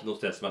jo ikke noe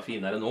sted som er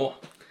finere nå.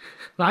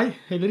 Nei,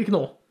 heller ikke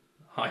nå.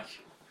 Nei.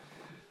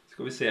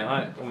 Skal vi se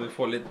her, om vi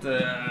får litt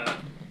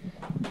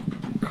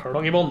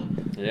Klang i bånd.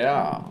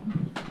 Ja.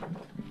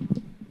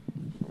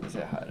 Skal vi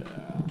se her.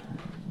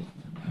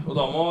 Og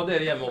da må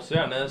dere hjemme også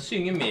gjerne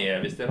synge med,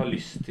 hvis dere har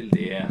lyst til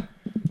det.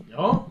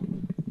 Ja,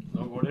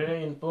 da går dere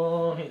inn på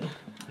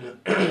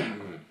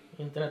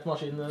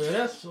internettmaskinene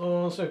deres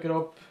og søker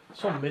opp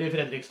Sommer i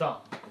Fredrikstad.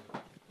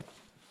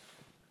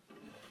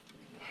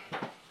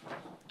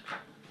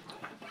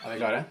 Er vi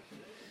klare?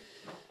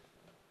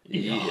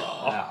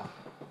 Ja.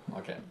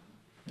 Ok.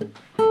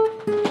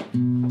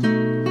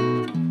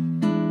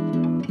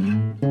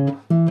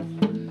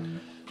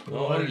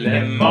 Når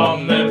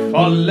lemmene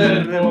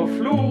faller på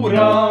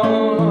flora,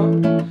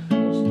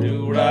 og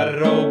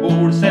stoler og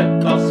bord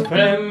settes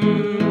frem,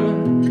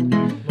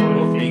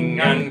 og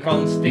fingeren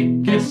kan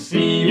stikkes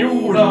i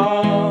jorda,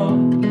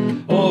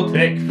 og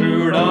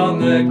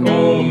trekkfuglene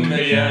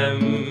kommer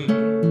hjem.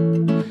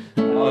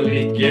 Da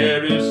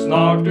ligger du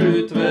snart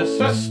ut ved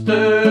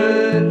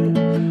søster,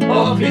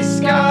 og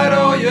fisker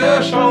og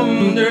gjør som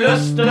du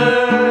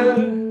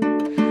løster.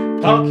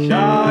 Takk,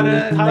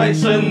 kjære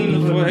Theisen,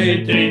 for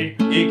høyt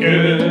trykk i kø.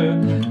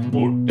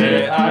 Borte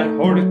er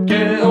holke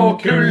og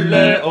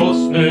kulde og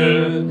snø.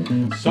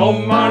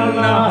 Sommeren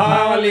er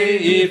herlig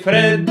i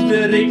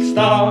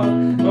Fredrikstad,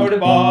 når det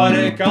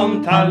bare kan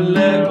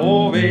telle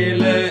og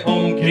vele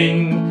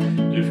omkring.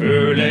 Du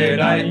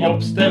føler deg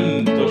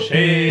oppstemt og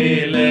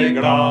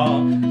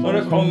sjeleglad. Når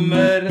det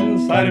kommer en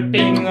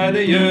serping, nei,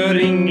 det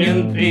gjør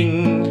ingenting.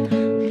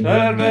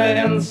 Slørve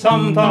en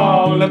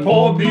samtale på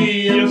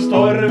byens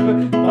torv,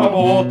 ta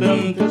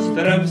båten til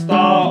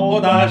Strømstad,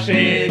 og der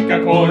skjeka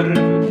korv.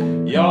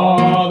 Ja,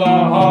 da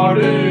har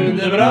du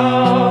det bra,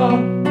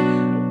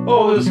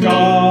 og det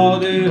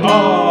skal du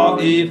ha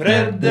i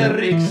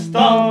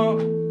Fredrikstad.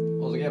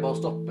 Og så skal jeg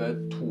bare stoppe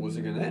 2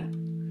 sekunder.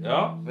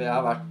 Ja. For jeg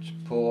har vært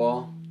på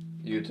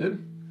YouTube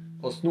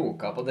og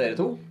snoka på dere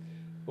to.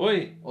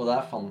 Oi. Og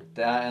der fant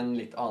jeg en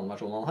litt annen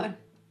versjon av den her,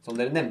 som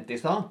dere nevnte i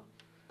stad.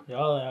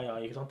 Ja,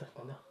 ikke sant det.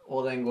 Ja.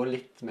 Og den går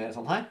litt mer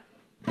sånn her.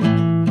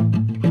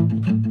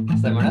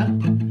 Stemmer det?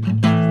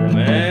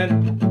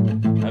 Stemmer.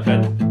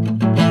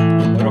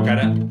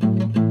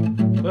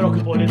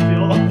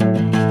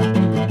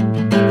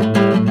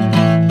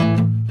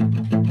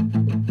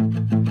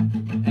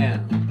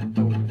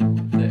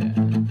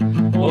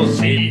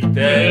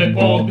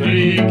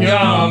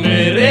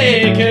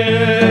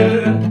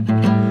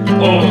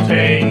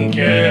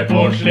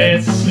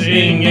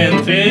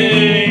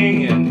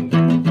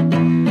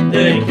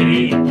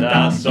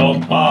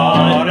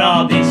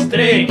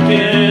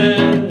 streker,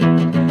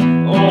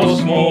 og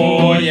små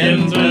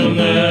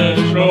jentene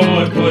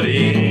slår på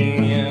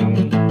ring.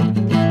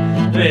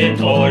 Ved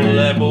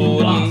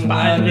tolleboden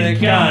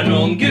sparker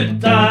noen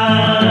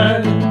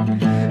gutter.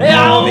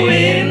 Ja,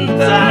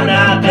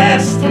 vinteren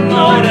best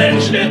når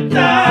den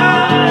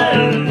slutter.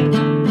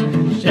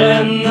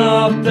 Kjenn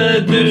at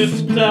det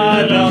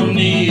dufter av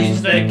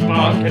nystekt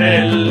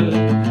makrell.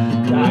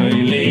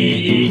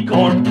 Deilig i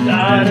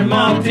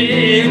korterma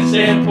til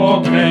sent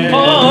på kveld.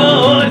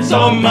 For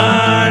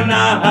sommeren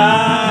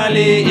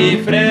herlig i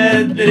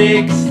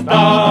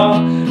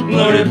Fredrikstad,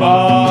 når du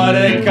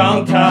bare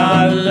kan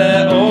telle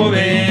og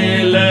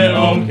vele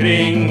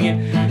omkring.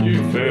 Du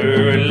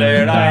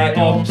føler deg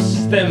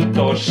oppstemt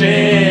og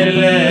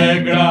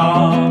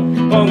sjeleglad.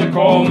 Om det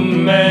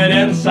kommer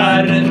en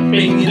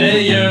serping, det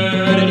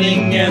gjør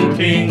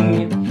ingenting.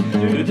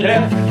 Du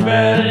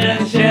treffer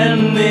en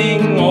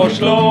kjenning og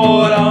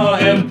slår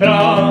av en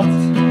prat.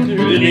 Du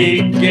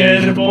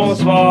ligger på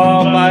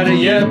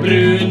Svaberget,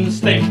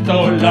 brunstekt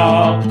og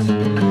lat.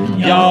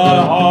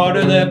 Ja, har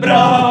du det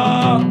bra?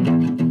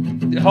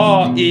 Ha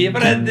i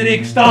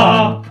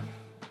Fredrikstad.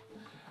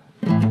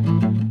 Er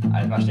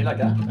det verst til,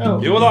 ikke det?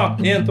 Jo da,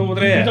 1, 2,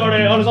 3. Vi tar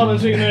det, alle sammen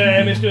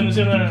synger med stundene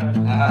sine.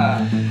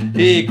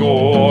 I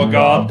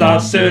gågata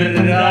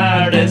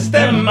surrer det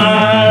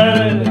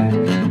stemmer,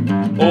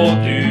 og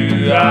du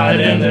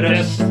en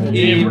røst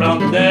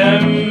iblant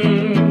dem.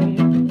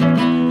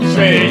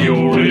 Se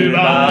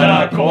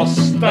jordbæra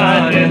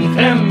koster en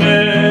 5.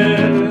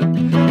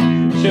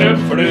 Kjøp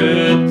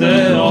fløte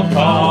og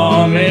ta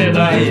med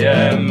deg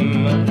hjem.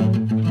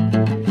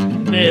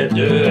 Det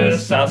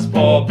døses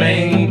på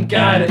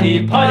benker i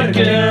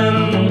parken,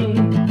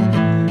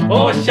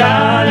 og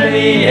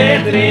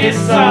kjærlighet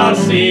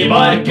risas i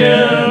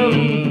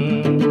barken.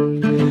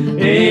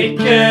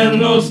 Ikke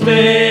noe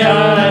sted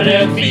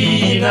det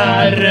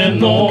finere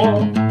nå.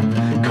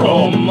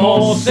 Kom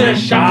og se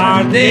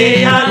sjæl,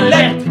 det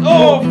lett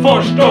å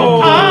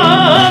forstå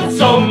at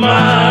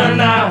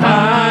sommeren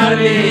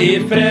herlig i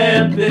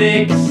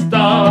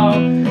Fredrikstad,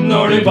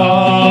 når du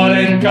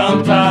bare kan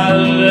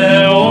telle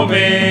og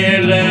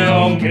vele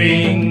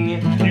omkring.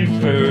 Du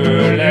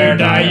føler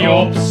deg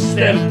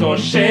oppstemt og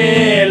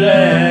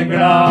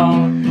sjeleglad.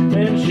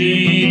 En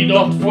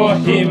skydott for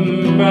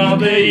himmel,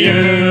 det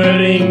gjør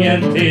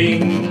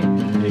ingenting.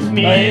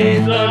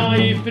 Middag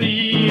i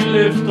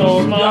friluft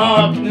og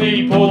snart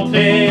ny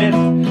potet.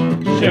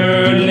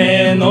 Kjøl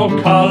ned og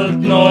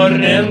kaldt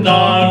når en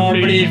dag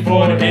blir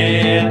for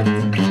het.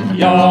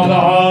 Ja, da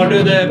har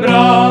du det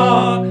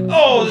bra,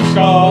 og det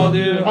skal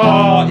du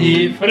ha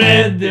i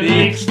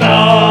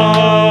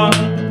Fredrikstad.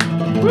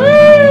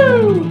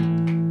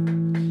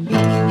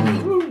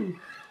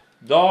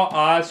 Da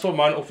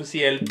sommeren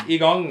offisielt i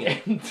gang.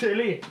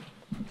 Endelig.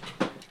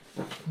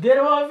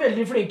 Dere var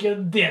veldig flinke,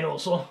 dere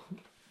også.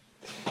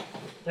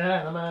 Jeg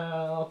regner med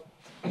at...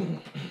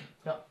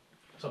 Ja,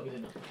 så ikke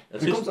det.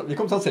 Vi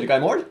kom sånn cirka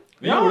i mål.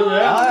 Vi gjorde det.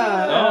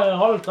 Ja.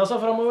 Halta seg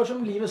fremover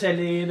som livet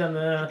selv i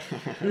denne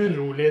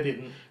urolige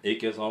tiden.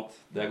 Ikke sant?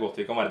 Det godt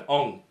vi kan være et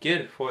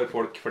anker for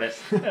folk flest.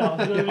 Ja,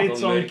 det er litt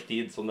sånn mørk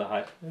tid som det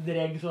her.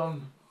 Dreg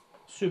som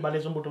subber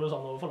litt som bortover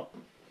sanden overfor da.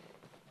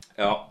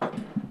 Ja.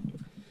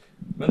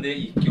 Men det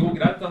gikk jo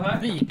greit det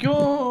her. Det gikk jo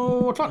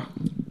i hvert fall.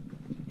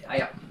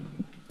 Ja.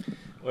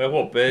 Og jeg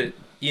håper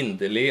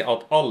inderlig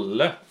at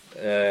alle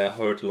har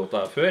hørt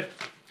låta her før.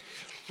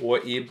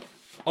 Og i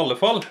alle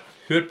fall,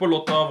 hør på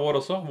låta vår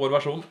også, vår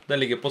versjon. Den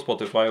ligger på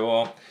Spotify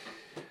og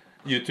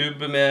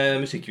YouTube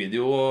med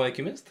musikkvideo,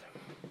 ikke minst.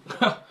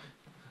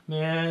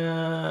 Med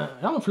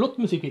en flott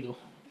musikkvideo.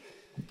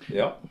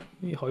 Ja.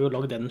 Vi har jo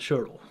lagd den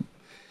selv også.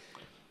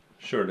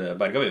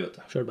 Sjølberga vi, vet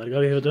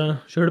du.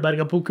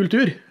 Sjølberga på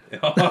kultur.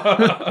 Ja.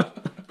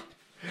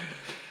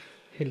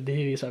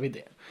 Heldigvis vi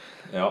det.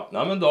 Ja,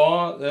 nei, men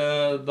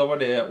da var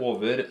det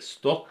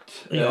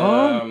overstått.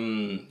 Ja,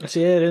 jeg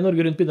ser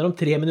Norge Rundt begynner om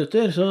 3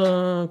 minutter, så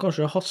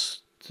kanskje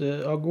hast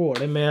av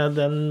gårde med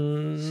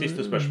den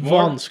Siste spørsmål.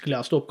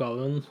 Vanskeligste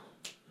oppgaven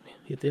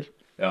hittil.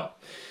 Ja,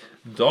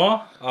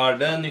 da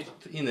det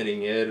nytt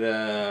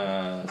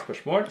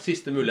innringer-spørsmål.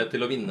 Siste mulighet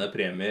til å vinne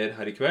premier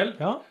her i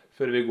kveld, Ja.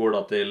 før vi går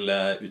da til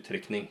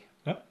uttrekning.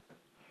 Ja.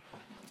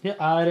 Det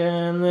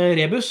en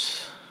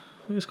rebus.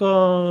 Vi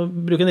skal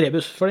bruke en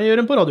rebus, for det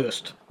gjør en på Radio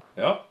Øst.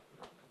 Ja.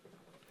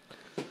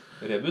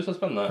 Rebus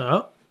spennende.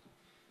 Ja.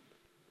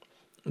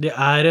 Det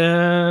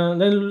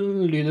den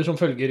lyder som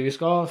følger. Vi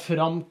skal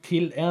fram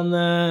til en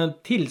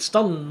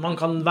tilstand man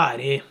kan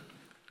være i.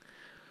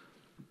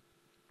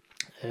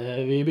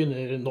 Vi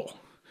begynner nå.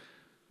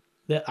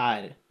 Det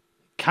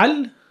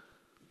kall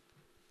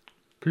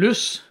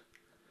pluss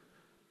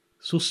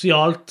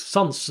sosialt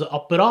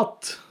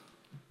sanseapparat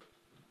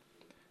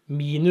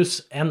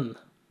minus n.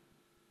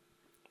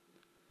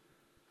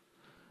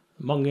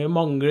 Mange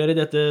mangler i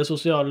dette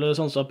sosiale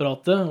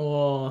sanseapparatet,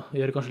 og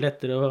gjør det kanskje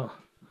lettere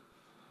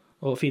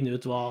å finne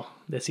ut hva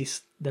den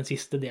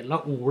siste delen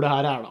av ordet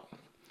her da.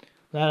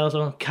 Det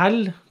altså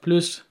kall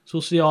pluss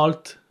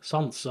sosialt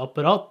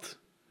sanseapparat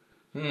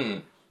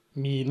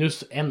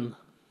minus n.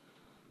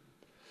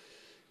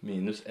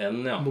 Minus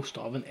N, ja.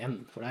 Bokstaven N,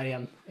 for det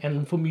er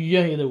en for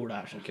mye i det ordet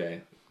her. Så. Ok.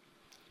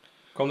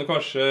 Kan du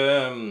kanskje,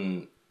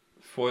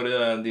 for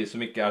de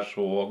som ikke er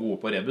så gode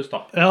på rebus da,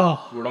 Ja,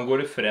 hvordan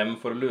går det frem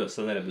for å løse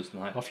denne rebusen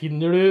her? da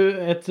finner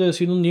du et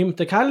synonym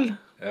til kall,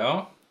 Ja,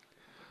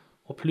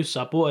 og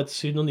plusser på et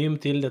synonym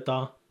til dette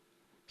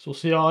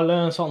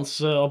sosiale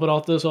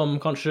sanseapparatet som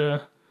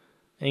kanskje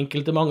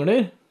enkelte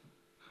mangler.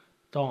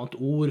 Et annet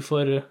ord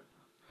for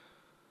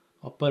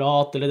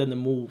apparat, eller denne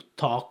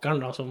mottakeren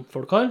da, som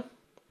folk har.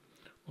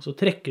 Og så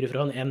trekker du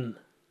fra en N.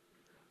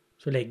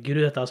 Så legger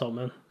du dette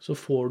sammen. Så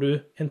får du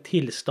en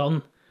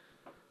tilstand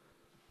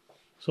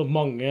som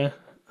mange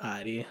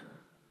er i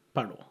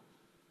per nå.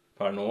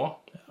 per nå.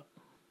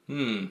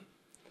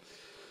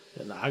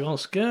 Den er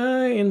ganske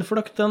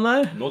innfløkt, den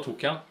der. Nå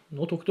tok jeg den.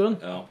 Nå tok du den.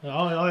 Ja.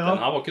 Ja.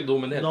 Den her var ikke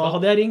dum i det hele Da tatt.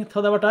 hadde jeg ringt,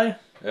 hadde jeg vært deg.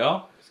 Ja,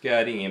 skal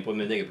jeg ringe inn på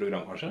mitt eget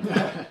program kanskje? Det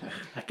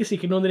er ikke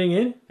sikkert noen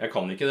ringer. Jeg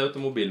kan ikke det, vet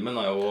du. Mobilen min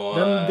er jo...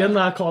 Den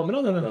er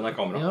kamera, den. Den er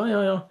kamera.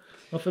 Ja.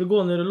 Da får du gå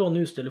ned og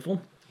låne hustelefon.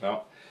 Ja.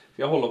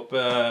 Skal jeg holde opp...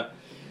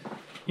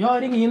 Ja,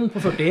 ring inn på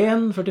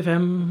 41,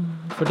 45,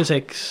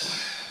 46.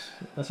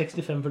 Det er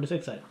 65,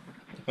 46 her.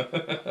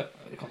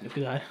 Vi kan jo ikke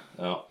det her.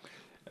 Ja.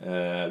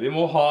 Vi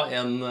må ha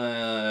en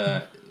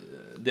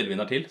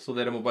delvinner til, så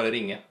dere må bare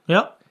ringe.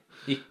 Ja,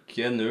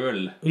 Ikke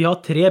nøl. vi har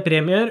 3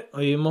 premier, og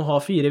vi må ha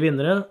 4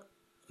 vinnere,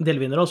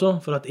 delvinnere også,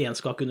 for at en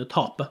skal kunne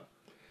tape.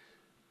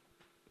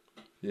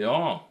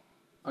 Ja.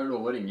 Er det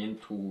lov å ringe inn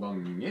 2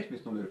 ganger,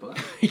 hvis noen lurer på det?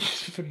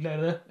 Selvfølgelig er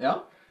det det. Ja.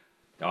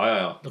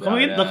 Ja. Da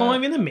kan man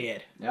vinne mer.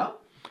 Ja.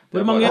 Hvor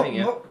bare mange... å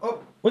ringe.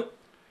 Oi,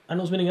 er det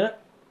noen som ringer det?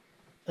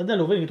 Ja, det er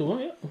lov å ringe 2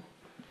 ganger, ja.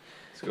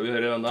 Skal vi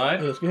høre hvem det er?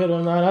 Jeg skal høre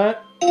hvem det er her.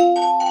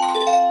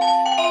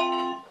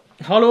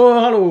 Hallo.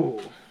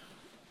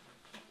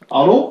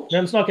 Hallo?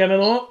 Hvem snakker jeg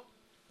med nå?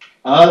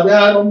 Det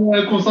er om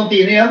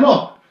Konstantin igjen, da.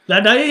 Det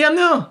er deg igjen,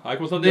 ja. Hei,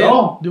 Konstantin. Ja.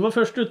 Du var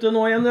først ute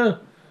nå igjen, du.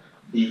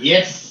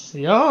 Yes.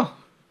 Ja.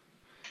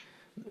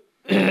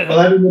 Og det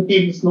er under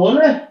pils nå,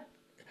 eller?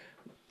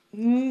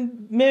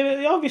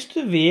 Ja, hvis du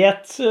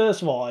vet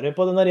svaret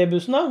på denne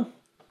rebusen, da.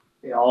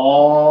 Ja,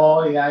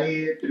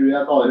 jeg tror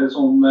jeg tar det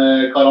som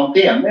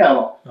karantene, jeg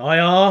da.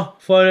 Ja,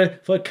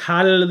 for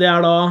kall, det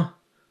er da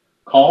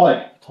Kar.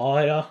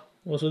 kar, ja.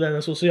 Og så denne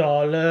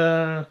sosiale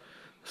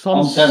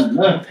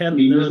Antenne.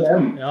 Minus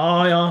N.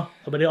 Ja.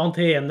 Da blir det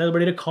antene, da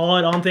blir det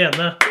kar,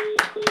 antene.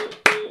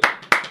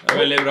 Det er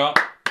veldig bra.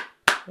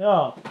 Ja,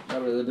 Da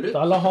ble det brutt.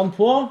 da la han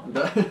på.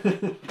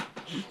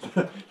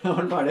 Da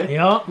var den ferdig. Ja.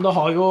 Ja, da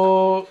har jo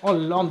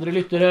alle andre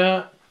lyttere...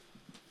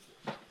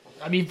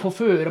 Ja, vi får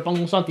føre på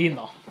Konstantin,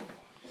 da.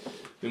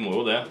 Vi må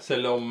jo det,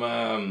 selv om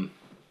ja,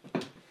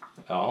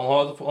 han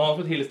har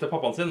fått hilse til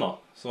pappaen sin da,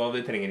 så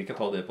vi trenger ikke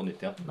ta det på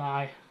nytt igjen.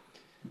 Nei,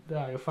 det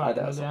er jo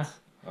ferdig med det.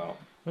 Ja.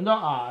 Men da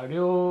er det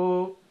jo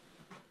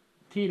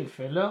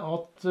tilfelle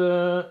at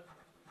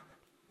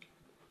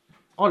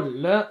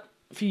alle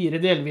 4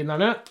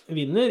 delvinnerne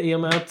vinner, i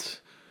og med at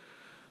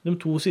de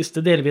 2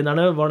 siste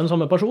delvinnerne var den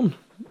samme person.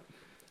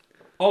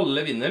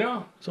 Alle vinner, ja.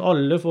 Så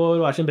alle får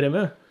hver sin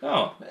premie.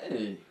 Ja.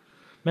 Hey.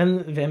 Men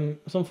hvem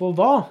som får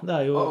hva, det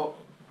er jo... Og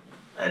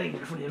Jeg ringer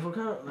for flere folk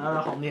her. Nei, det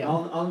er han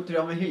igjen. han tror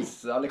han vil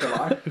hilse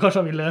allikevel. Kanskje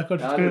han ville...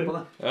 Kanskje Jeg lurer på skulle...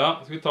 det. Ja,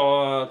 skal vi ta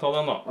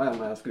den da? Å, ja,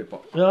 må jeg skru på.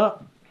 Ja.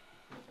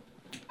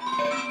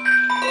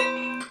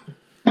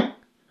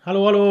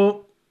 Hallo.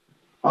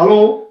 Hallo?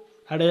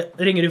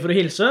 Ringer du for å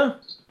hilse?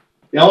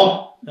 Ja,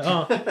 Ja.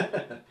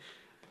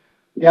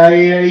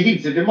 jeg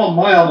hilser til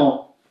mamma, jeg nå.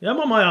 Ja,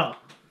 mamma, ja.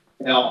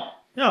 Ja.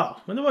 Ja,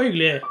 men det var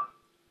hyggelig.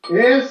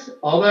 Yes,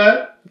 ha det.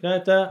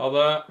 Greit det. Ha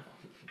det.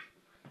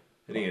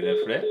 Ringer det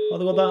flere? Ha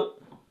det godt, da.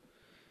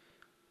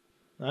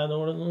 Nei, nå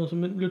var det noen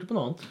som lurte på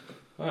noe annet.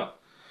 Ja.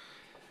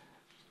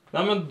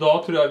 Nei, men da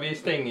tror jeg vi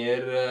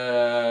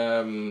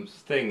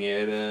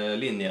stenger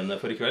linjene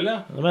for i kveld, ja.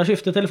 Da må jeg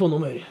skifte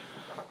telefonnummer.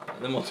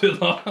 Det må du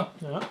da.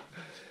 Ja.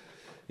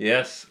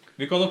 Yes.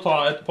 Vi kan jo ta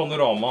et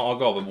panorama av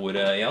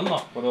gavebordet igjen da,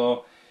 for å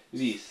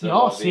vise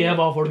Ja, se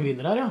hva folk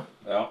vinner her, ja.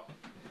 Ja.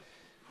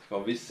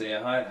 Skal vi se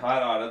her. Her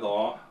er det da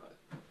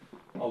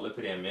alle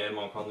premier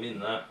man kan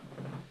vinne.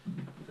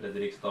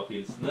 Fredrikstad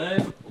Pilsner,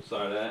 og så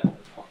er det en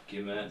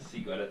pakke med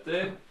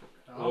sigaretter,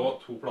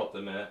 og 2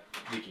 plater med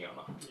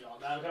Vikingerne. Ja,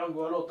 der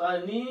framgår låta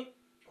 9,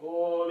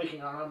 og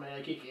Vikingerne med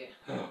Kiki.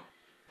 Ja.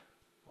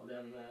 Og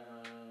den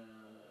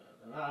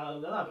er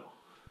bra.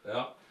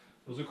 Ja.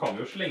 Og så kan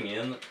vi jo slenge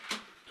inn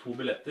 2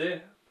 billetter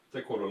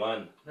til Color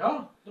Line. Ja,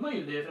 de er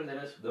gyldige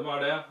fremdeles. Det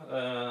var det,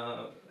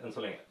 enn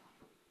så lenge.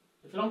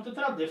 Fram til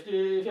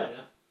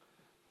 30.4.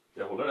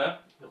 Det holder det.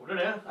 Det holder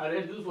det. Er det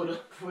heldig du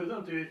får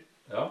en tur.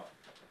 Ja.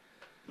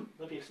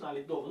 Den pilsen er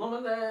litt dove nå,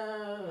 men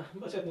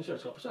bare sett den i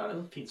kjøleskapet, så er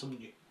den fin som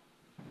ny.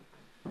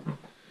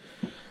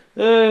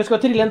 Skal vi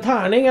trille en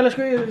terning, eller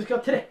skal vi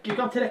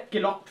kan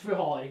trekke lapp, for vi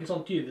har ikke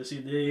sånn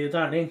 20-sidig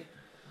terning.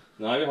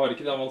 Nei, vi har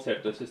ikke det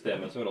avanserte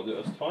systemet som Radio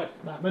Øst har.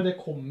 Nei, men det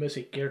kommer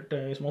sikkert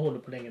hvis man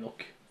holder på lenge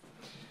nok.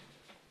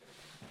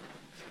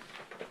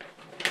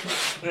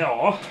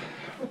 Ja,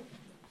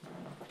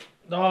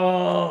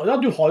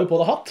 du har jo på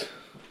deg hatt.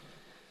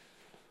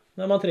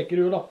 Nei, man trekker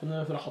jo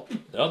lappene fra hatten.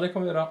 Ja, det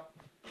kan vi gjøre.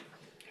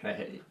 Hei,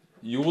 hei.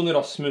 Jon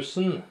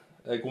Rasmussen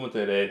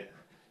kommenterer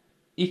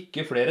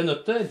ikke flere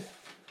nøtter.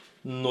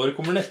 Når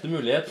kommer neste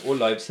mulighet og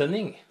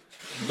livesending?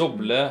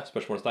 Doble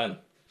spørsmålstegn.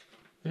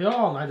 Ja,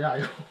 nei, det er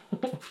jo...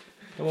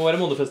 Det må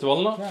være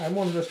Månefestivalen da. Det er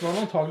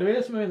Månefestivalen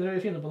antageligvis, men vi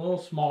finner på noe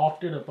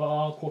smart i løpet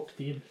av kort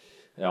tid.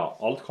 Ja,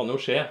 alt kan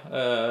jo skje.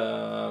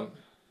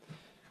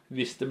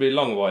 Hvis det blir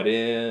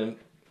langvarig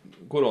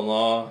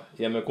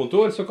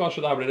korona-hjemmekontor, så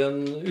kanskje det her blir en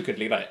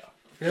ukentlig greie.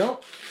 Ja.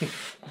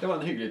 Det var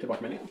en hyggelig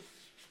tilbakemelding.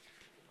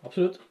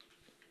 Absolutt.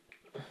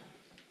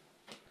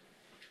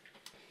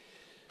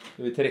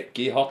 Vi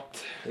trekker i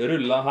hatt.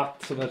 Rulla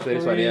hatt, som det heter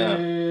i Sverige.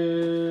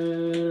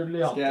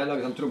 Ja. Skal jeg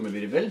lage sånn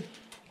trommevirvel?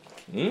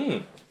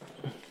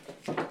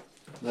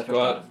 Det er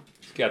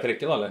Skal jeg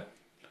trekke da, eller?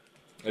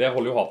 Eller jeg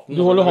holder jo hatten.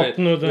 Du holder så det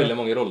hatten, blir vet du. veldig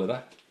mange roller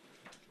der.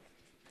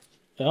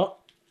 Ja.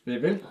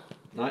 Virvel?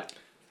 Nei.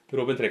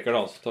 Robin trekker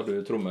da, så tar du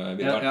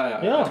trommevirvelen.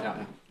 Ja.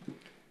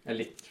 Jeg er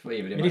litt for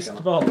ivrig. Rist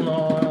på hatten og...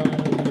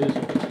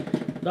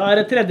 Det er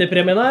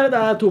tredjepremien her. Det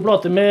er 2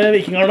 plater med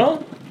Vikingarna.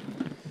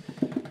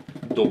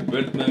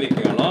 Dobbelt med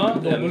Vikingarna.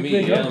 Det er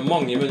mye,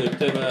 mange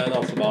minutter med Det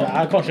dansebanen.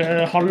 er kanskje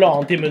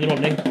 1,5 time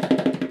underholdning.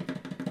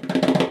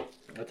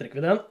 Da trekker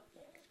vi den.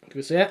 Skal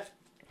vi se.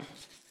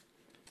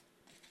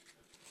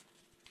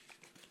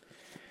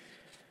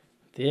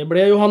 Det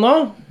ble Johanna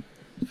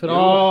fra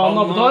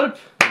Nabotorp.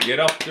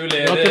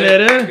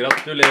 Gratulerer.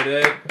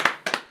 Gratulerer.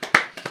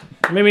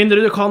 Med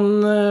mindre du kan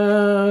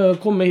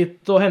komme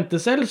hit og hente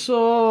selv, så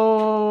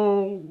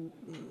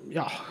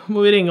ja,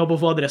 må vi ringe opp og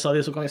få adressa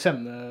di, så kan vi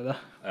sende det.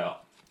 Ja.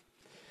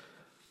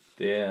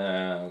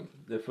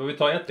 Det får vi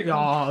ta i etterkant.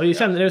 Ja, vi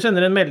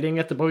sender en melding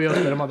etterpå, vi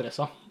gjør om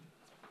adressa.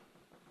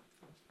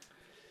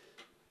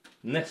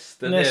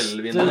 Neste Neste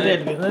delvinner.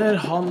 delvinner,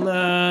 han,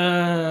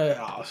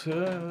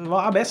 hva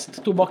er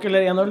best? Tobakk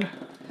eller 1 øl?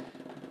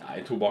 Nei,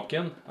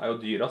 tobakken er jo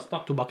dyrast da.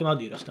 Tobakken er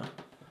dyrest, ja.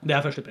 Det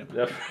er første premie.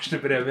 Det er første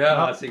premie, det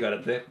er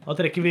sigaretter. Da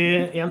trekker vi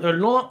 1 øl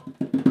nå, da.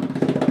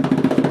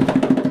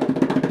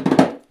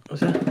 Skal vi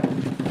se.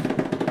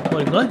 Var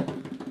det ikke der?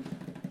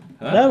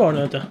 Hæ? Der var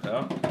den, vet du.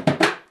 Ja.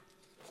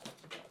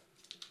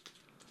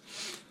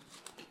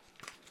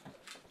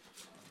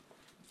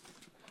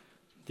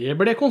 Det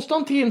ble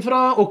Konstantin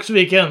fra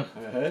Oksviken.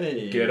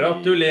 Hei.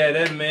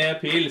 Gratulerer med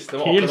pils.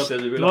 Det var Pils, akkurat det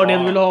du det ville var det du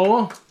ha. ville ha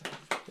også.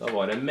 Da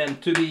var det meant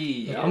to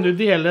be. Kan du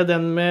dele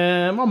den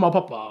med mamma og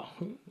pappa?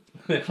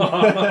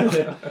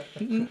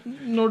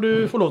 Når du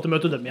får lov til å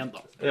møte dem igjen,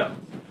 da. Ja.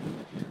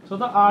 Så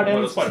da er Det er den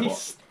bare å spare på.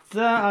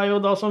 siste er jo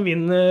da som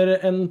vinner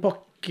en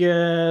pakke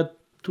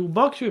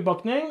tobakk,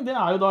 20-pakning. Det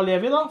er jo da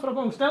Levi da, fra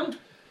Kongsten.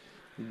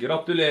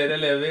 Gratulerer,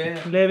 Levi.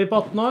 Levi på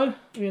 18 år,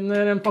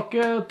 vinner en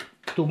pakke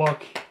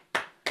tobakk.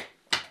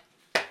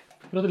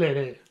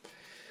 Gratulerer.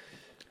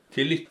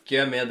 Til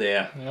lykke med det.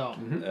 Ja.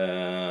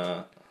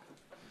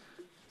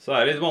 Så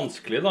er det litt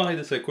vanskelig da, i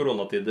disse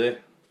koronatider.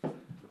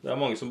 Det er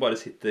mange som bare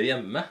sitter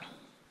hjemme.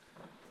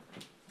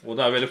 Og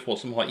det er veldig få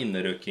som har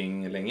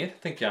innerøking lenger,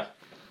 tenker jeg.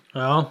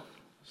 Ja.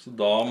 Så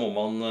da må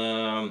man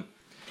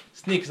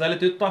snike seg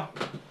litt ut da.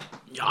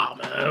 Ja,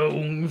 men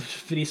ung,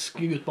 frisk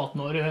gutt på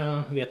 18 år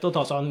vet å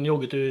ta seg en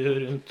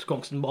joggetur rundt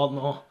Kongstenbaden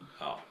og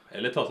Ja,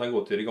 eller ta seg en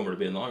gåtur i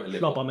gamlebyen også. Veldig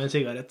slappe flott. av med en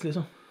sigaret,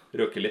 liksom.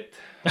 Røke litt.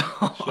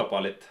 Slappe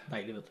av litt.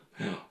 Deilig, vet du.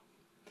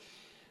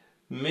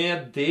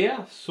 Med det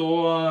så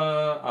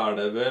er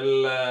det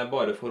vel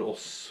bare for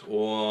oss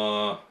å...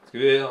 Skal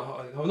vi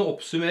ha noen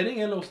oppsummering,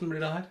 eller hvordan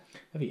blir det her?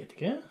 Jeg vet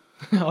ikke.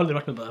 Jeg har aldri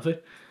vært med på det før.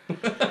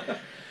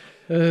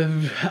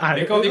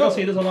 Vi kan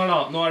si det sånn her da.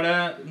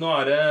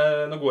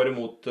 Nå går det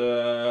mot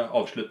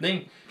avslutning.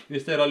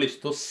 Hvis dere har lyst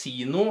til å si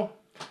noe,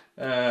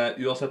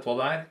 uansett hva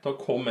det er, da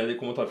kom med det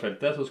i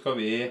kommentarfeltet, så skal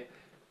vi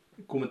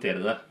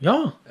kommentere det. Ja.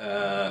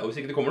 Og hvis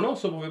ikke det kommer noe,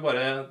 så må vi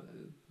bare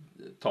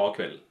ta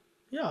kvelden.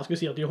 Ja, skal vi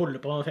si at vi holder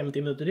på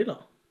 5-10 minutter til, da?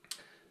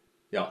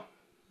 Ja.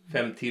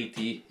 5 til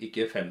 10,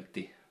 ikke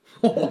 50.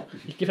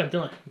 Ikke 50,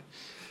 nei.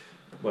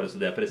 Bare så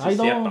det er Nei, presisert,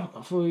 da.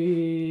 da får vi...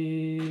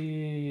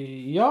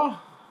 Ja.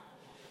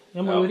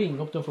 Jeg må jo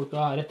ringe opp de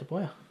folka her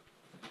etterpå, ja.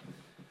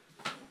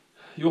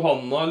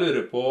 Johanna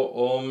lurer på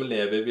om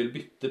Levi vil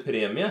bytte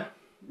premie.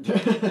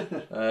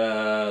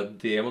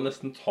 Det må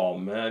nesten ta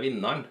med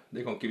vinneren.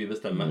 Det kan ikke vi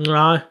bestemme.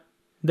 Nei,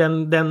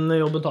 den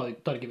jobben tar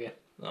ikke vi.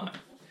 Nei.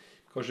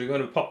 Kanskje vi kan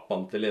høre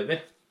pappaen til Levi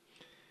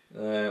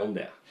om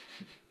det.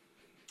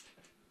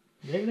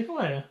 Det kan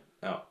være.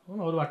 Ja. Han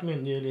har jo vært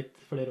myndig litt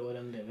flere år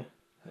enn Levi.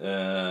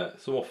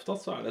 Som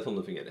oftest så er det sånn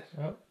det fungerer.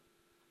 Ja.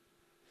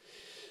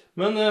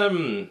 Men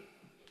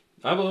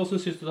hvordan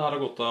synes du det her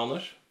har gått da,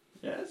 Anders?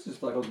 Jeg synes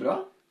det har gått bra.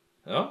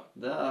 Ja.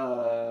 Det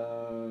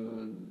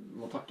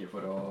må takke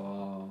for å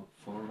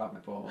få være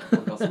med på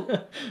podcasten.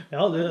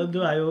 Ja, du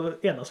er jo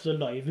eneste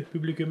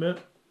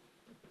live-publikummet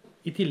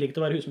i tillegg til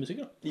å være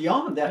husmusiker. Ja,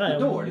 det er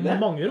ikke dårlig det.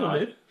 Mange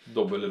roller.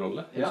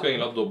 Dobbeltrolle. Du Ja. skal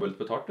egentlig ha dobbelt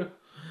betalt, du.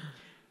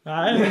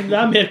 Nei, det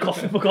er mer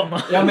kaffe på kanna.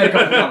 Ja, mer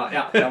kaffe på kanna.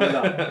 Ja, men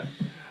det er.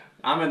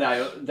 Nei, men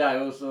det er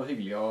jo så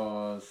hyggelig å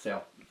se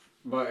at,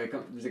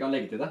 hvis jeg kan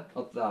legge til det,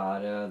 at det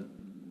er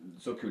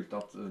så kult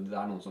at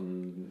det noen som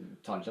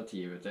tar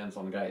initiativet til en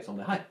sånn greie som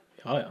det her.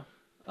 Ja.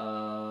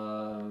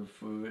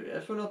 For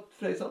jeg føler at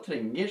Fredrikstad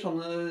trenger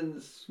sånne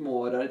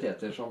små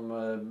rariteter som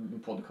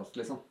podcast,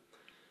 liksom.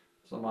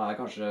 Som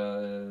kanskje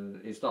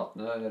i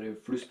statene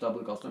flust av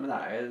podcastene,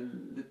 men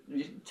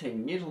vi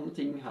trenger sånne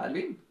ting her i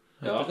byen.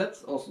 Rett og slett.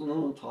 Og så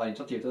noen tar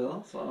initiativ til det da,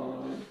 så...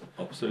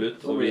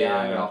 Absolutt. Så blir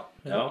jeg glad.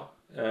 Ja.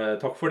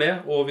 Takk for det,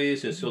 og vi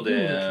synes jo det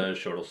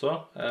selv også.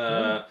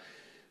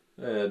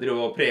 Drive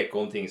å preke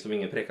om ting som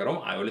ingen preker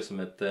om jo liksom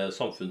et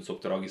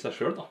samfunnsoppdrag i seg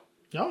selv da.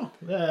 Ja,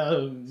 det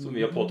som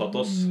vi har påtatt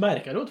oss.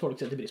 Merker jo at folk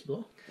setter pris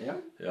på det.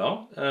 Ja,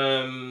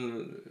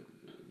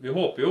 vi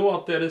håper jo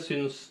at dere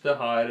synes det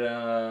her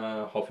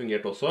har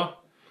fungert også.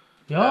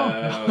 Ja,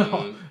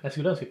 jeg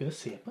skulle ønske jeg kunne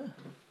se på det.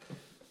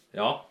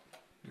 Ja,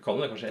 vi kan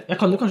det kanskje etterpå.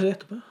 Jeg kan det kanskje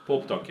etterpå. På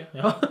opptaket.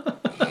 Ja.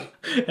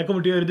 Jeg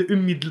kommer til å gjøre det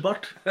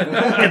umiddelbart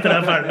etter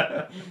jeg ferdig.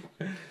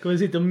 Kan vi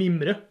sitte og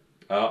mimre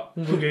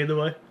om hvor gøy det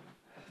var.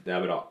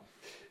 Det bra.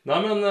 Nei,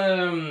 men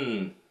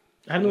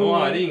nå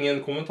det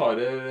ingen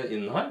kommentarer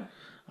inn her.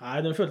 Nei,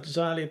 den følte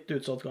seg litt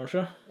utsatt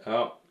kanskje.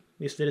 Ja.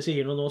 Hvis dere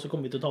sier noe nå, så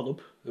kommer vi til å ta det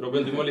opp.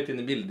 Robin, du må litt inn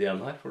i bildet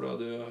igjen her, for da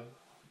du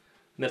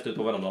nesten ut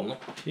på verandaen nå.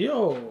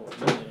 Jo,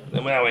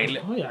 det må jeg jo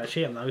egentlig. Jeg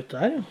kjenner meg ute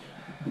her,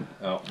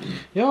 ja.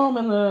 Ja,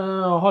 men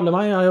halve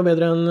meg jo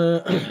bedre enn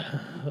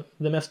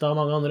det meste av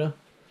mange andre.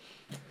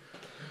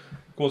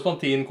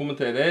 Konstantin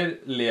kommenterer,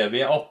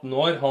 Levi 18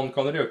 år, han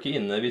kan røke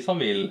inne hvis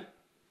han vil.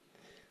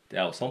 Det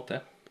jo sant,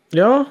 det.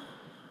 Ja.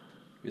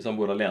 Hvis han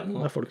bor alene.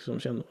 Det folk som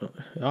kjenner...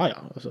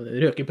 Ja, altså,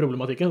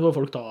 røkeproblematikken får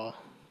folk ta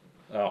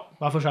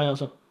hver for seg,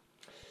 altså.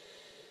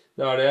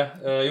 Det det.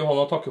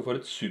 Johanna takker for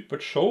et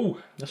supert show.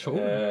 Show.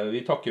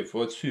 Vi takker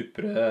for et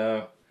supre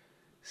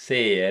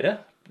seere,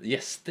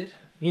 gjester.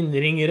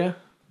 Innringere.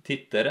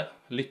 Tittere,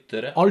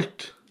 lyttere.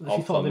 Alt.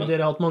 Fy fader,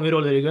 dere har hatt mange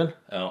roller i kveld.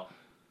 Ja.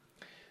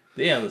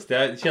 Det eneste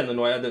jeg kjenner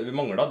nå vi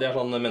mangler, det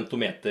sånn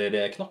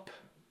mentometer-knapp.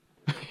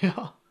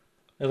 Ja.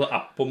 En sånn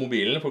app på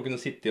mobilen, for å kunne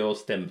sitte og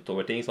stemt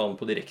over ting sånn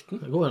på direkten.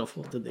 Det går an å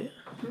få til det.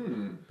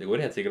 Det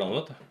går helt sikkert an,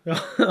 vet du. Ja.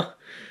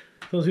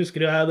 Så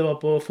husker jeg det var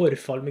på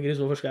forfall med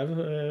Kristoffer Schau,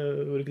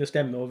 hvor du kunne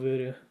stemme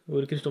over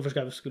hvor Kristoffer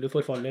Schau skulle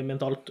forfalle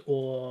mentalt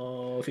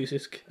og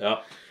fysisk. Ja.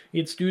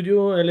 I et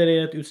studio, eller i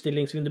et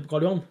utstillingsvindu på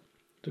Karl Johan,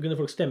 så kunne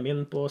folk stemme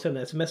inn på å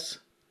sende SMS.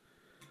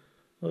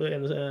 Og det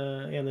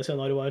ene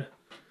scenariet var: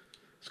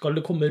 skal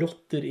det komme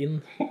rotter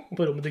inn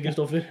på rommet til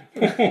Kristoffer?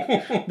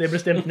 Det ble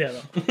stemt ned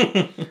da.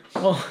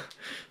 Og,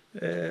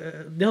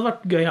 det hadde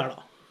vært gøy her da.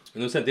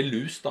 Men du sendte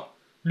lus da.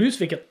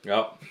 Lus fikk jeg.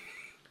 Ja.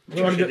 Det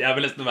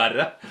vel nesten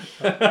verre.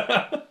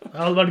 Det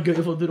hadde vært gøy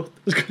å få det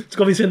rotter.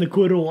 Skal vi sende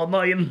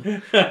korona inn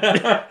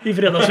i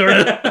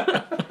fredagshølet?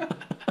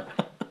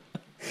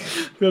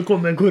 Vi har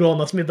kommet en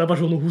koronasmittet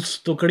person og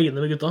hoste og kline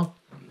med gutta.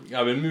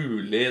 Det vel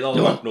mulig det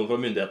hadde vært noen fra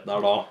myndighetene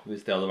her da,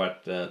 hvis det hadde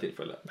vært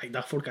tilfellet. Nei,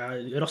 der folk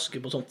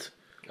raske på sånt.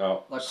 Ja.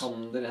 Da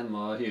kan dere hende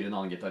med å hyre en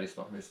annen gitarist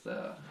da, hvis det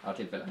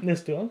tilfellet.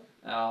 Neste gang?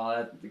 Ja,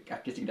 det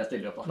ikke sikkert jeg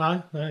stiller opp da. Nei,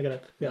 det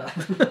greit. Ja.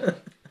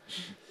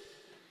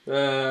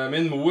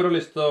 Min mor har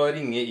lyst til å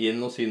ringe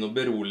inn og si noe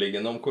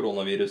beroligende om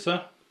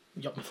koronaviruset.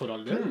 Ja, men for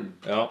all del.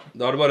 Ja,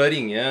 da det bare å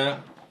ringe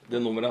det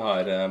nummeret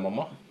her,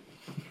 mamma.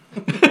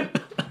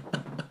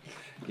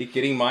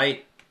 Ikke ring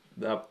meg.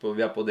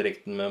 Vi på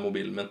direkten med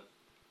mobilen min.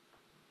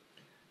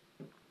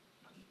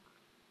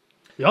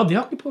 Ja, det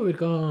har ikke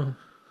påvirket...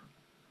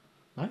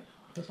 Nei,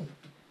 det sånn.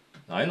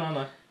 Nei.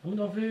 Men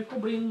da får vi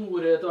koble inn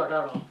ordet etter hvert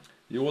her da.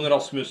 Jon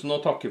Rasmussen,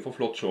 og takker for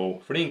flott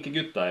show. Flinke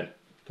gutter.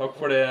 Takk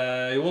for det,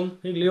 Jon.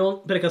 Hyggelig, Jon.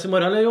 Prekkes i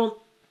morgen, eller, Jon?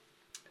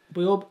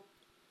 På jobb?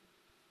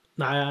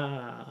 Nei,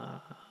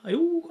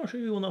 jo, kanskje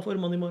Jon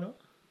formann i morgen.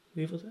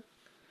 Vi får se.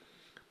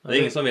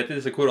 Det ingen som vet i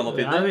disse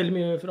koronatidene. Det veldig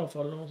mye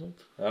frafall og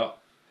sånt. Ja,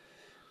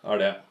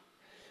 det.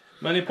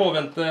 Men i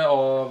påvente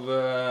av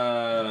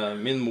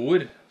min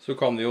mor, så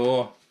kan vi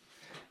jo...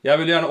 Jeg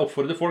vil gjerne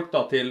oppfordre folk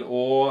da, til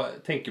å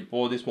tenke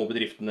på de små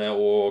bedriftene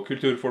og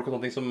kulturfolk og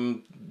sånne ting som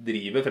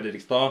driver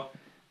Fredrikstad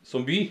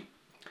som by.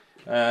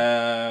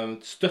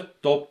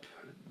 Støtte opp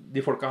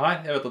de folka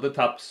her. Jeg vet at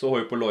Taps og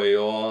Hoi Polloi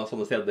og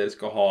sånne steder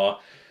skal ha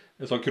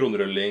en sånn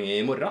kronrulling i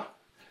morgen.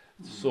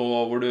 Så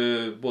hvor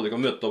du både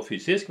kan møte opp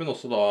fysisk, men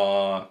også da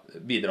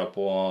bidra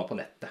på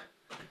nettet.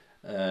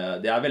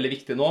 Det veldig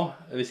viktig nå.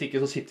 Hvis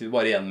ikke så sitter vi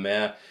bare igjen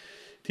med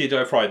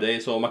TGI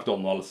Fridays og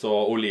McDonald's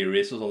og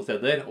O'Leary's og sånne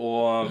steder.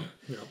 Og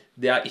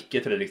det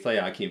ikke Fredrikstad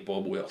jeg keen på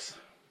å bo i oss.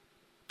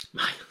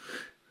 Nei,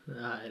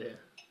 det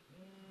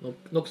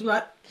nok som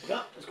det Ja,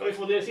 skal vi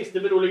få det siste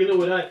beroligende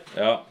ordet her.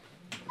 Ja.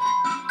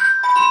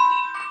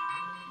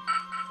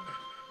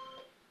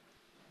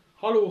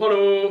 Hallo.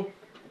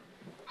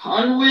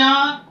 Hallo, ja.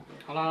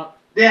 Hallo.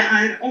 Det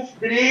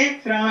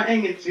Astrid fra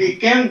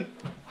Engelsviken.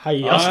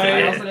 Hei,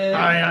 Astrid.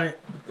 Hei.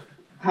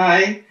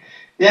 Hei.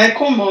 Jeg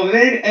kom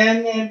over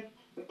en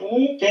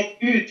bok,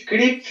 et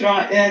utklipp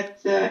fra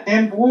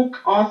en bok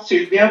av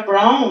Sylvia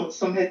Brown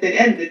som heter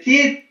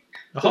Endetid,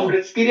 som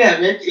ble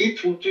skrevet i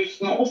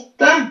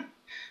 2008.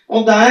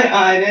 Og der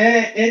det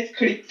et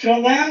klipp fra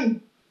den,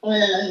 og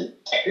jeg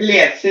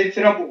leser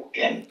fra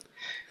boken.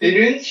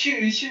 Rundt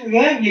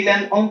 2020 vil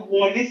en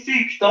alvorlig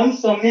sykdom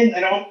som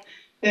minner om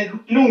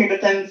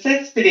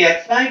lungebetennelse spre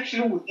seg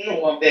kloden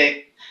over.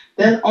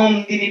 Den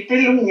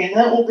angriper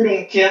lungene og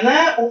bronkiene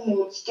og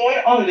motstår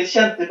alle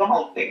kjente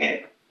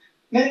behandlinger.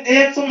 Men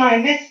det som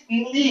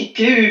nesten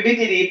like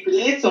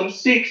ubegripelig som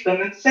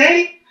sykdommen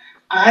selv,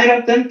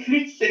 at den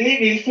plutselig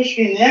vil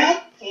forsvinne igjen,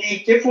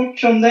 like fort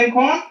som den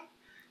kom.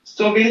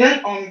 Så vil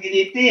den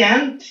angripe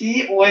igjen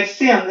 10 år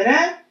senere,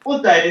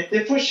 og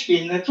deretter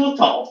forsvinne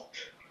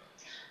totalt.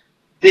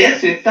 Det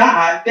synes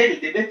jeg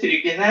veldig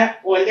betryggende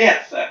å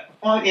lese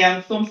av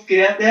en som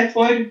skrev det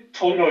for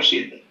 12 år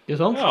siden. Ikke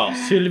sant? Ja.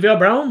 Sylvia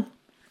Browne.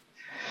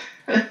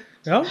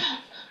 Ja.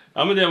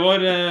 Ja, men det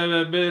var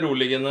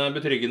beroligende,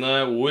 betryggende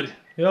ord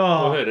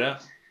å høre.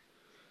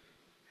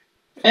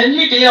 En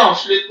hyggelig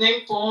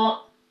avslutning på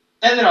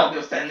en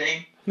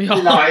radiosending.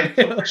 Live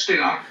for første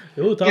gang.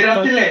 Jo, takk,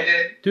 Gratulerer.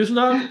 Takk. Tusen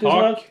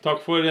takk.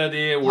 Takk for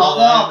de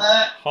ordene.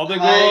 Ha det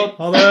godt.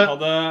 Ha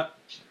det.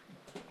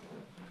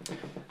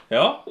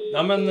 Ja,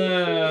 men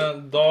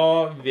da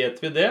vet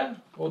vi det,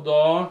 og da...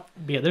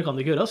 Bedre kan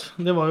det ikke gjøres.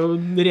 Det var jo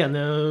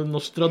rene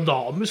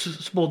Nostradamus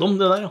spådom,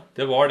 det der, ja.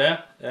 Det var det.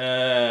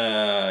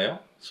 Ja,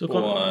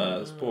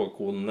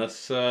 spåkonenes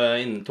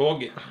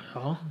inntog.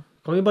 Ja,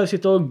 kan vi bare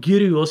sitte og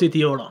grue oss i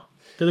 10 år da,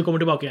 til det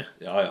kommer tilbake.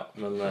 Ja,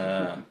 men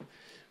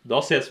da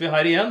ses vi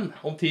her igjen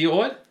om 10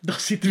 år. Da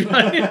sitter vi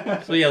her.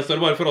 Så gjenstår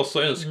det bare for oss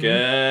å ønske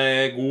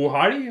god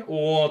helg,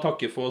 og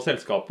takke for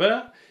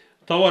selskapet.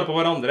 Ta vare på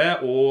hverandre,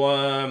 og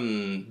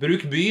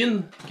bruk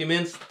byen, ikke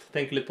minst.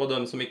 Tenk litt på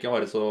dem som ikke har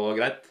det så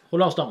greit.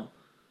 Hold avstand.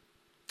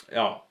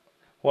 Ja,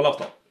 hold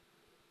avstand.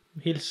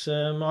 Hils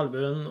med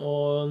albuen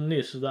og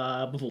nyse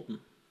deg på foten.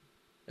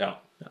 Ja.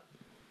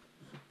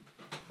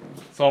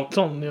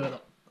 Sånn gjør vi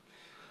da.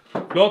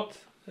 Flott.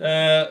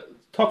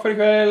 Takk for i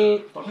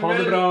kveld. Ha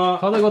det bra.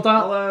 Ha det godt da.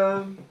 Ha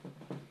det.